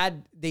then the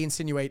dad, they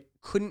insinuate,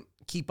 couldn't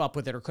keep up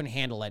with it or couldn't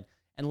handle it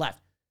and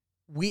left.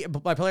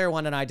 My player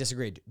one and I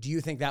disagreed. Do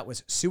you think that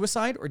was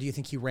suicide, or do you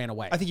think he ran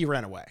away? I think he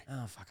ran away.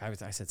 Oh, fuck.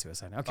 I said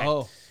suicide. Okay.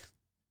 Oh.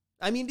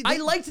 I mean, I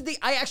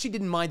actually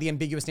didn't mind the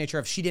ambiguous nature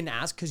of she didn't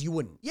ask, because you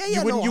wouldn't. Yeah, You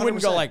no,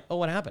 wouldn't go 100%. like, "Oh,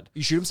 what happened?"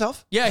 You shoot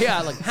himself?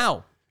 Yeah. Like,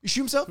 how? You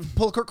shoot himself?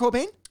 Pull a Kurt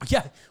Cobain?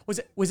 Yeah. Was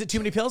it too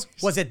many pills?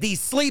 Was it these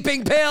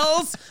sleeping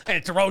pills? And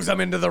it throws them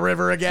into the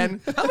river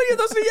again. How many of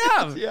those do you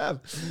have?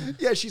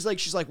 Yeah. She's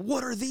like,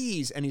 "What are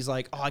these?" And he's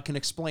like, "Oh, I can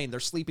explain. They're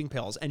sleeping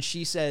pills." And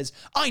she says,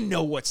 "I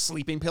know what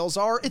sleeping pills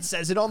are. It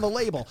says it on the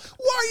label."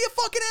 Why are you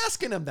fucking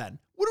asking him then?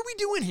 What are we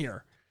doing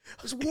here?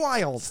 It's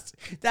wild.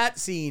 That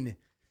scene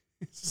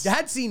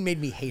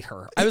made me hate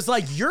her. I was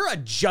like, "You're a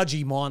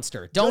judgy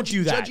monster. Don't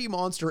do that." Judgy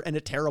monster and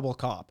a terrible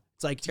cop.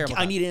 It's like, Terrible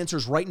I cop. need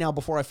answers right now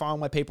before I file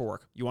my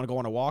paperwork. You want to go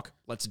on a walk?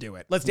 Let's do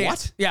it. Let's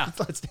dance. What? Yeah.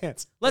 Let's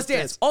dance. Let's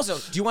dance. Also,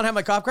 do you want to have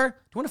my cop car? Do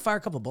you want to fire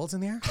a couple bullets in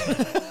the air? Do you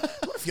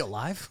want to feel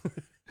alive?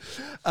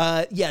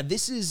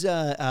 This is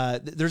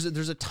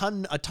there's a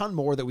ton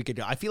more that we could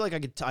do. I feel like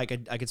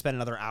I could spend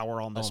another hour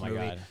on this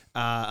movie.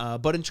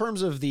 But in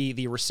terms of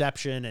the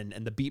reception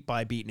and the beat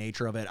by beat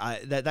nature of it,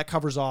 that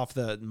covers off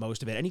the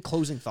most of it. Any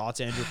closing thoughts,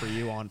 Andrew, for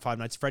you on Five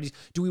Nights at Freddy's?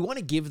 Do we want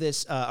to give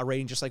this a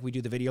rating just like we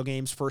do the video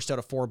games, first out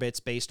of 4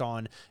 bits based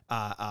on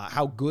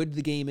how good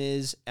the game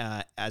is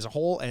as a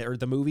whole, or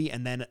the movie,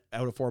 and then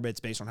out of 4 bits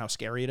based on how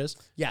scary it is?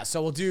 Yeah,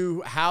 so we'll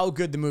do how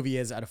good the movie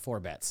is out of 4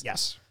 bits.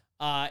 Yes.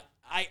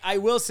 I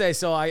will say,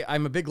 so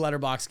I'm a big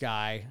Letterboxd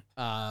guy.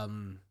 I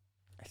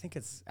think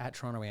it's at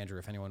Toronto Andrew,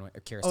 if anyone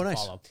cares to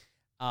follow.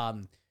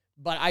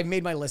 But I've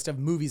made my list of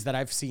movies that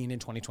I've seen in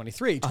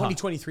 2023.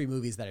 2023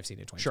 movies that I've seen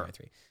in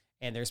 2023. Sure.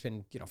 And there's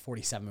been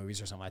 47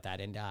 movies or something like that.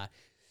 And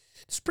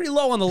it's pretty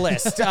low on the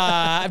list.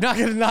 I'm not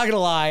gonna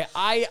lie.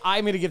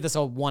 I'm gonna give this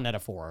a 1 out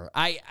of 4.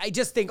 I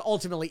just think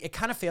ultimately it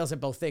kind of fails at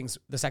both things.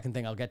 The second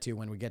thing I'll get to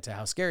when we get to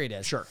how scary it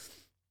is. Sure.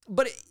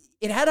 But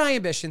it had high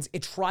ambitions.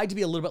 It tried to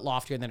be a little bit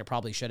loftier than it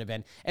probably should have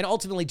been. And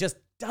ultimately just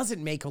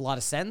doesn't make a lot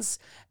of sense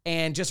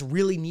and just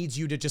really needs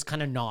you to just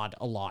kind of nod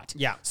a lot.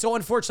 Yeah. So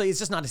unfortunately, it's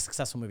just not a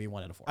successful movie,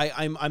 1 out of 4.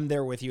 I'm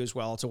there with you as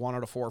well. It's a 1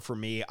 out of 4 for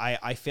me.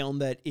 I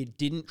found that it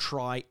didn't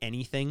try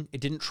anything.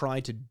 It didn't try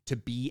to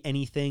be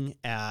anything.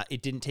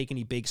 It didn't take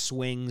any big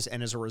swings.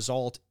 And as a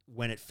result,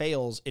 when it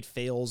fails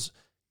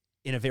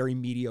in a very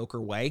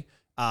mediocre way,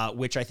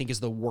 which I think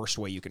is the worst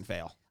way you can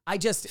fail. I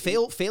just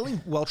failing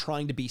while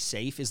trying to be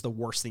safe is the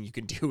worst thing you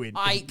can do.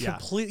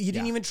 Completely, you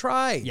didn't even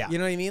try. Yeah. You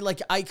know what I mean?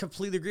 Like, I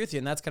completely agree with you.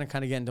 And that's going to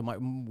kind of get into my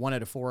 1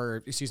 out of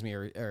 4,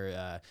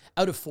 or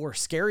out of 4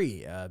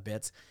 scary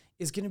bits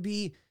is going to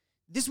be,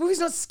 this movie's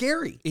not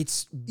scary.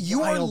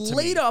 You are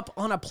laid up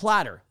on a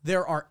platter.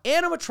 There are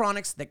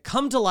animatronics that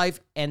come to life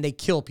and they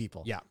kill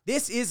people. Yeah.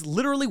 This is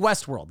literally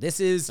Westworld.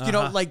 This is,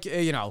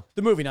 the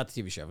movie, not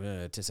the TV show,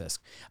 Tisk.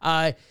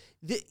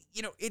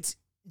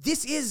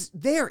 This is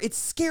there. It's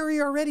scary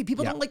already.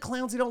 People don't like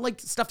clowns. They don't like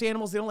stuffed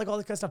animals. They don't like all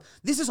that kind of stuff.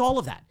 This is all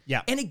of that.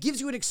 Yeah. And it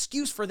gives you an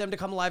excuse for them to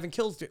come alive and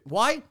kill.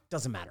 Why?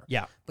 Doesn't matter.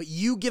 Yeah. But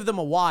you give them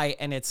a why,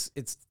 and it's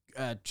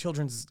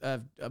children's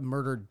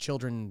murdered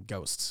children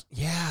ghosts.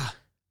 Yeah.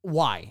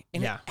 Why?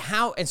 And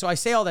how? And so I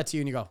say all that to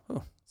you, and you go,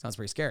 "Oh, sounds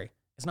pretty scary."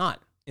 It's not.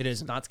 It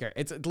is It's not scary.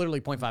 It's literally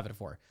 0.5 out of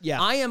 4.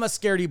 Yeah. I am a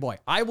scaredy boy.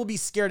 I will be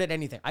scared at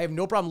anything. I have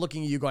no problem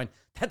looking at you going,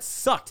 "That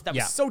sucked. That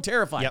was so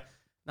terrifying." Yep.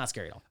 Not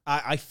scary at all.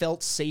 I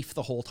felt safe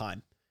the whole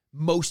time.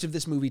 Most of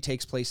this movie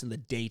takes place in the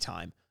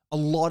daytime. A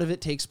lot of it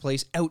takes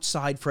place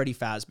outside Freddy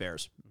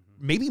Fazbear's.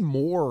 Maybe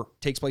more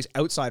takes place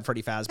outside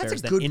Freddy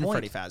Fazbear's than in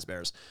Freddy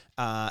Fazbear's.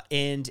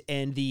 And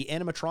the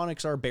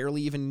animatronics are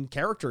barely even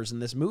characters in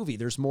this movie.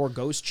 There's more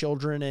ghost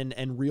children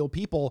and real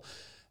people.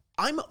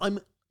 I'm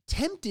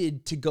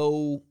tempted to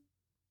go.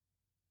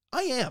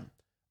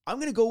 I'm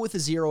going to go with a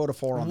 0 out of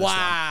 4 on this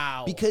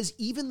one. Because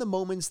even the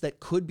moments that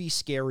could be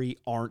scary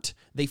aren't.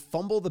 They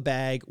fumble the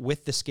bag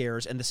with the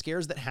scares, and the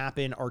scares that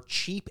happen are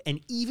cheap,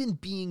 and even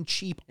being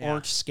cheap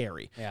aren't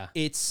scary. Yeah.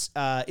 It's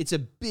a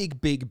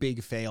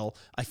big fail.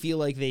 I feel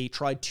like they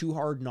tried too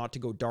hard not to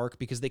go dark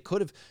because the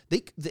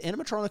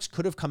animatronics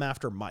could have come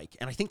after Mike,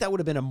 and I think that would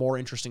have been a more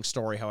interesting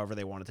story, however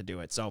they wanted to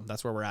do it. So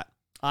that's where we're at.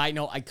 I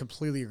know. I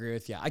completely agree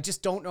with you. I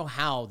just don't know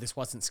how this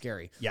wasn't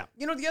scary. Yeah.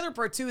 You know, the other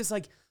part, too, is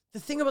like, the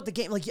thing about the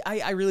game, like,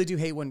 I really do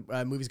hate when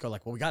movies go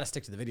like, well, we got to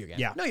stick to the video game.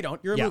 Yeah. No, you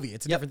don't. You're a movie.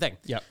 It's a different thing.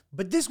 Yep.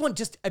 But this one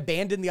just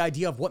abandoned the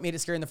idea of what made it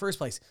scary in the first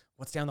place.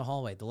 What's down the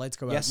hallway? The lights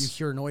go out. You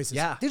hear noises.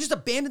 Yeah. They just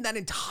abandoned that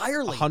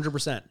entirely.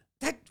 100%.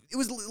 It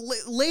was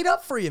laid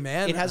up for you,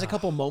 man. It has a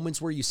couple moments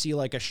where you see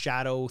like a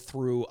shadow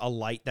through a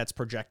light that's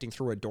projecting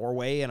through a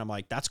doorway, and I'm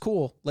like, that's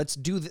cool. Let's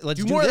do this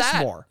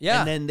more. Yeah.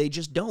 And then they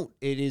just don't.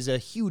 It is a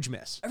huge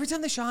miss. Every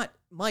time they shot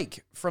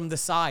Mike from the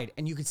side,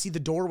 and you could see the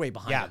doorway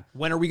behind him.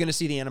 When are we going to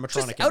see the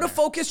animatronic? Just out of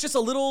focus, just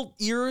a little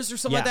ears or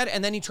something like that,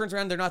 and then he turns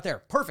around, they're not there.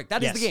 Perfect.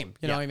 That is the game.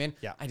 You know what I mean?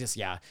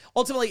 Yeah.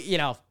 Ultimately,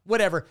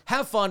 whatever.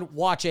 Have fun.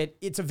 Watch it.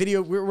 It's a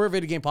video. We're a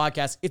video game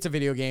podcast. It's a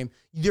video game.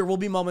 There will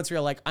be moments where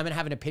you're like, I'm going to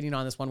have an opinion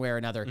on this one way or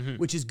another,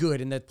 which is good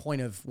in the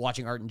point of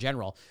watching art in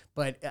general.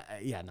 But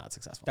not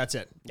successful. That's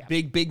it. Yeah.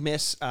 Big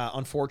miss.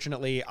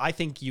 Unfortunately, I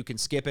think you can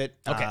skip it.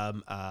 Okay.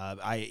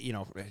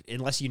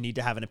 Unless you need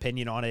to have an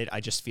opinion on it, I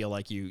just feel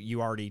like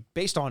you already,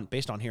 based on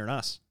hearing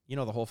us,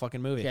 the whole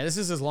fucking movie. Yeah, this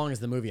is as long as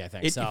the movie, I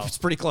think. It's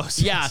pretty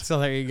close. Yeah, so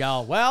there you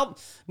go. Well,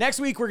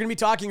 next week we're going to be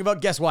talking about,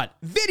 guess what?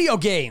 Video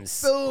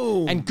games.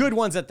 Boom. And good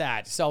ones at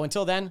that. So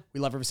until then, we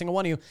love every single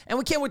one of you, and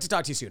we can't wait to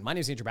talk to you soon. My name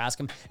is Andrew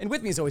Bascom, and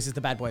with me as always is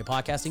the bad boy of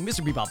podcasting,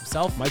 Mr. Bebop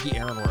himself, Mikey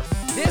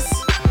Aaronworth. This,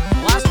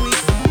 last week,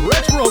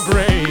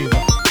 RetroGrave.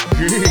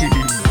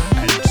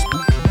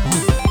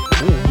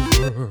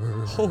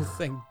 Oh,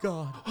 thank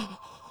God.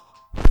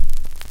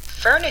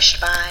 Furnished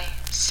by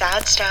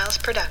Sad Styles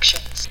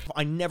Productions.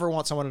 I never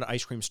want someone at an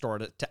ice cream store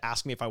to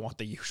ask me if I want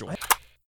the usual.